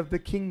glory of the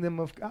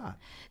kingdom of God.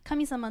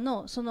 神様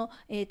のその、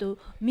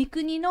御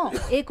国の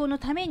栄光の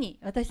ために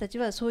私たち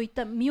はそういっ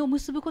た実を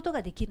結ぶこと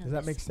ができるん Does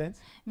that で make す。 sense?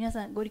 皆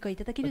さんご理解い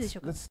ただけるでし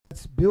ょうか。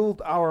 Let's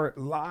build our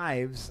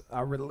lives,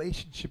 our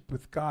relationship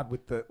with God,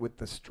 with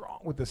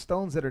the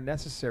stones that are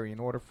necessary in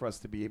order for us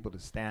to be able to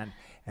stand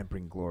and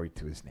bring glory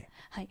to His name.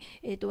 はい、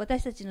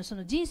私たちのそ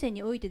の人生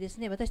においてです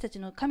ね、私たち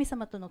の神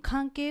様との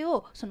関係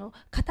をその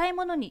固い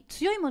ものに、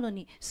強いもの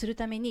にする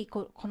ために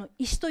この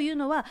石という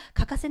のは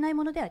欠かせない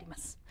ものでありま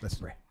す。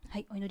Let's pray. は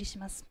い、お祈りし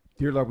ます。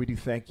Dear Lord, we do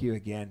thank you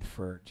again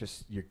for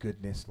just your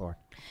goodness, Lord.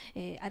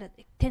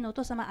 天のお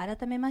父様、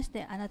改めまし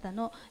てあなた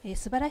の、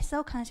素晴らしさ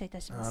を感謝い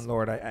たします。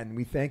Lord, and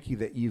we thank you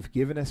that you've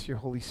given us your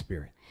Holy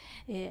Spirit.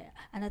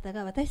 あなた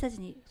が私たち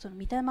にその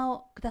御霊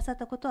をくださっ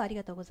たことをあり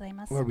がとうござい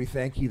ます。Lord, we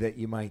thank you that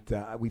you might.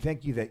 We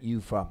thank you that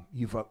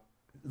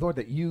Lord,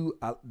 that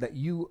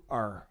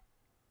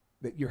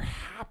you're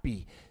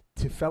happy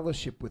to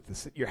fellowship with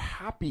us. That you're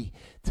happy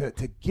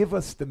to give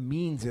us the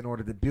means in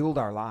order to build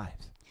our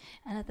lives.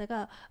 あなた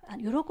が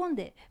喜ん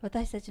で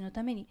私たちの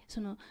ために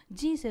その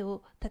人生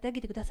を立て上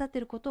げてくださって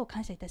いることを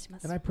感謝いたしま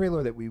す。And I pray,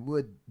 Lord, that we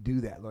would do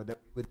that, Lord,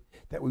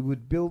 that we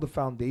would build a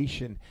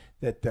foundation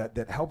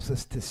that helps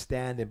us to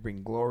stand and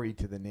bring glory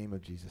to the name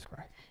of Jesus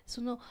Christ.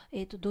 その、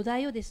土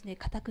台をですね、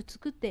固く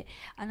作って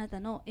あなた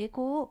の栄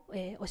光を、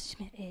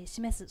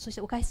示す、そし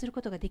てお返しする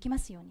ことができま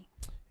すように。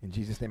In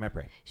Jesus' name I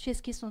pray. 主イエ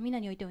スキリストの皆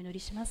においてお祈り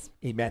します。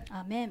Amen.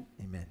 アーメン。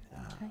Amen.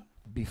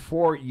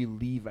 before you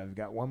leave, I've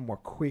got one more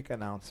quick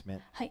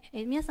announcement. はい、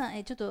皆さ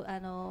ん、ちょっと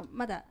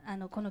まだ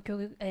この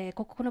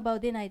この場を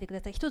出ないでく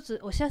ださい。一つ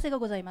お知らせが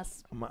ございま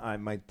す。I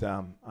might,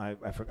 I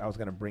was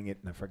going to bring it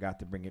and I forgot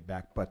to bring it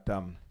back, but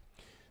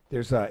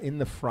there's in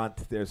the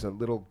front, there's a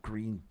little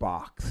green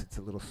box. It's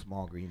a little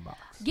small green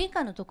box. 玄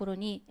関のところ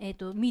に、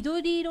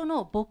緑色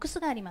のボックス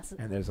があります。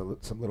And there's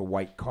some little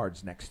white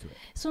cards next to it.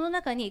 その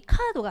中にカー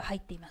ドが入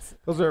っています。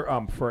Those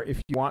are for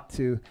if you want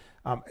to,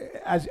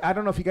 as I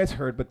don't know if you guys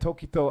heard, but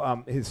Tokito,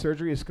 his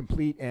surgery is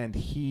complete and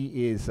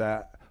he is,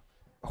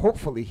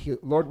 hopefully,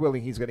 Lord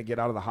willing, he's going to get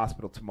out of the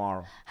hospital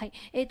tomorrow. はい、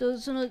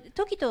その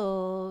時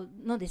と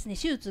のですね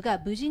手術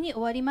が無事に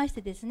終わりまし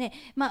てですね、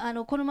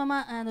このま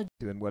まAnd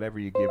whatever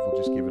you give, we'll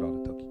just give it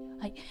all to Toki.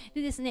 はい、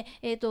でですね、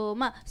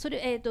そ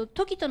れ、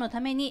時とのた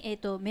めに、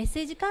メッ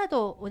セージカー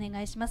ドをお願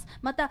いします。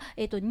また、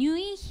入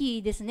院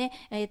費ですね、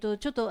ちょっ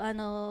と、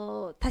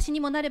足し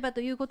にもなれば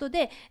ということ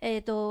で、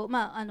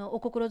お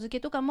心づけ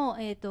とかも、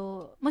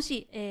も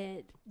し、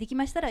でき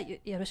ましたらよ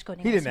ろしくお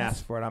願い He し didn't ま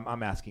す。 ask for it.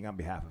 I'm asking on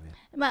behalf of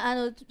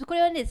him. こ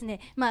れはです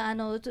ね、リ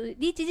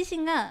ーチ自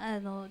身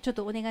がちょっ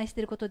とお願いして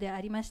いることであ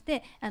りまし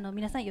て、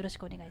皆さんよろし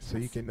くお願いし So ま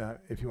you す。 can,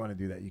 if you want to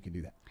do that, you can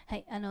do that. は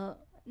い、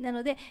な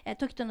ので、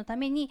時とのた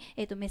めに、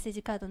メッセー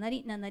ジカードな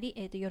り、なんなり、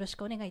よろし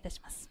くお願いいた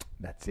します。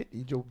That's it.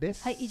 以上で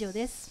す。はい、以上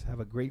です。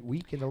Have a great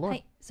week in the Lord. は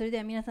い、それで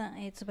は皆さ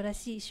ん、素晴ら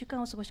しい1週間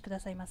をお過ごしくだ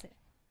さいませ。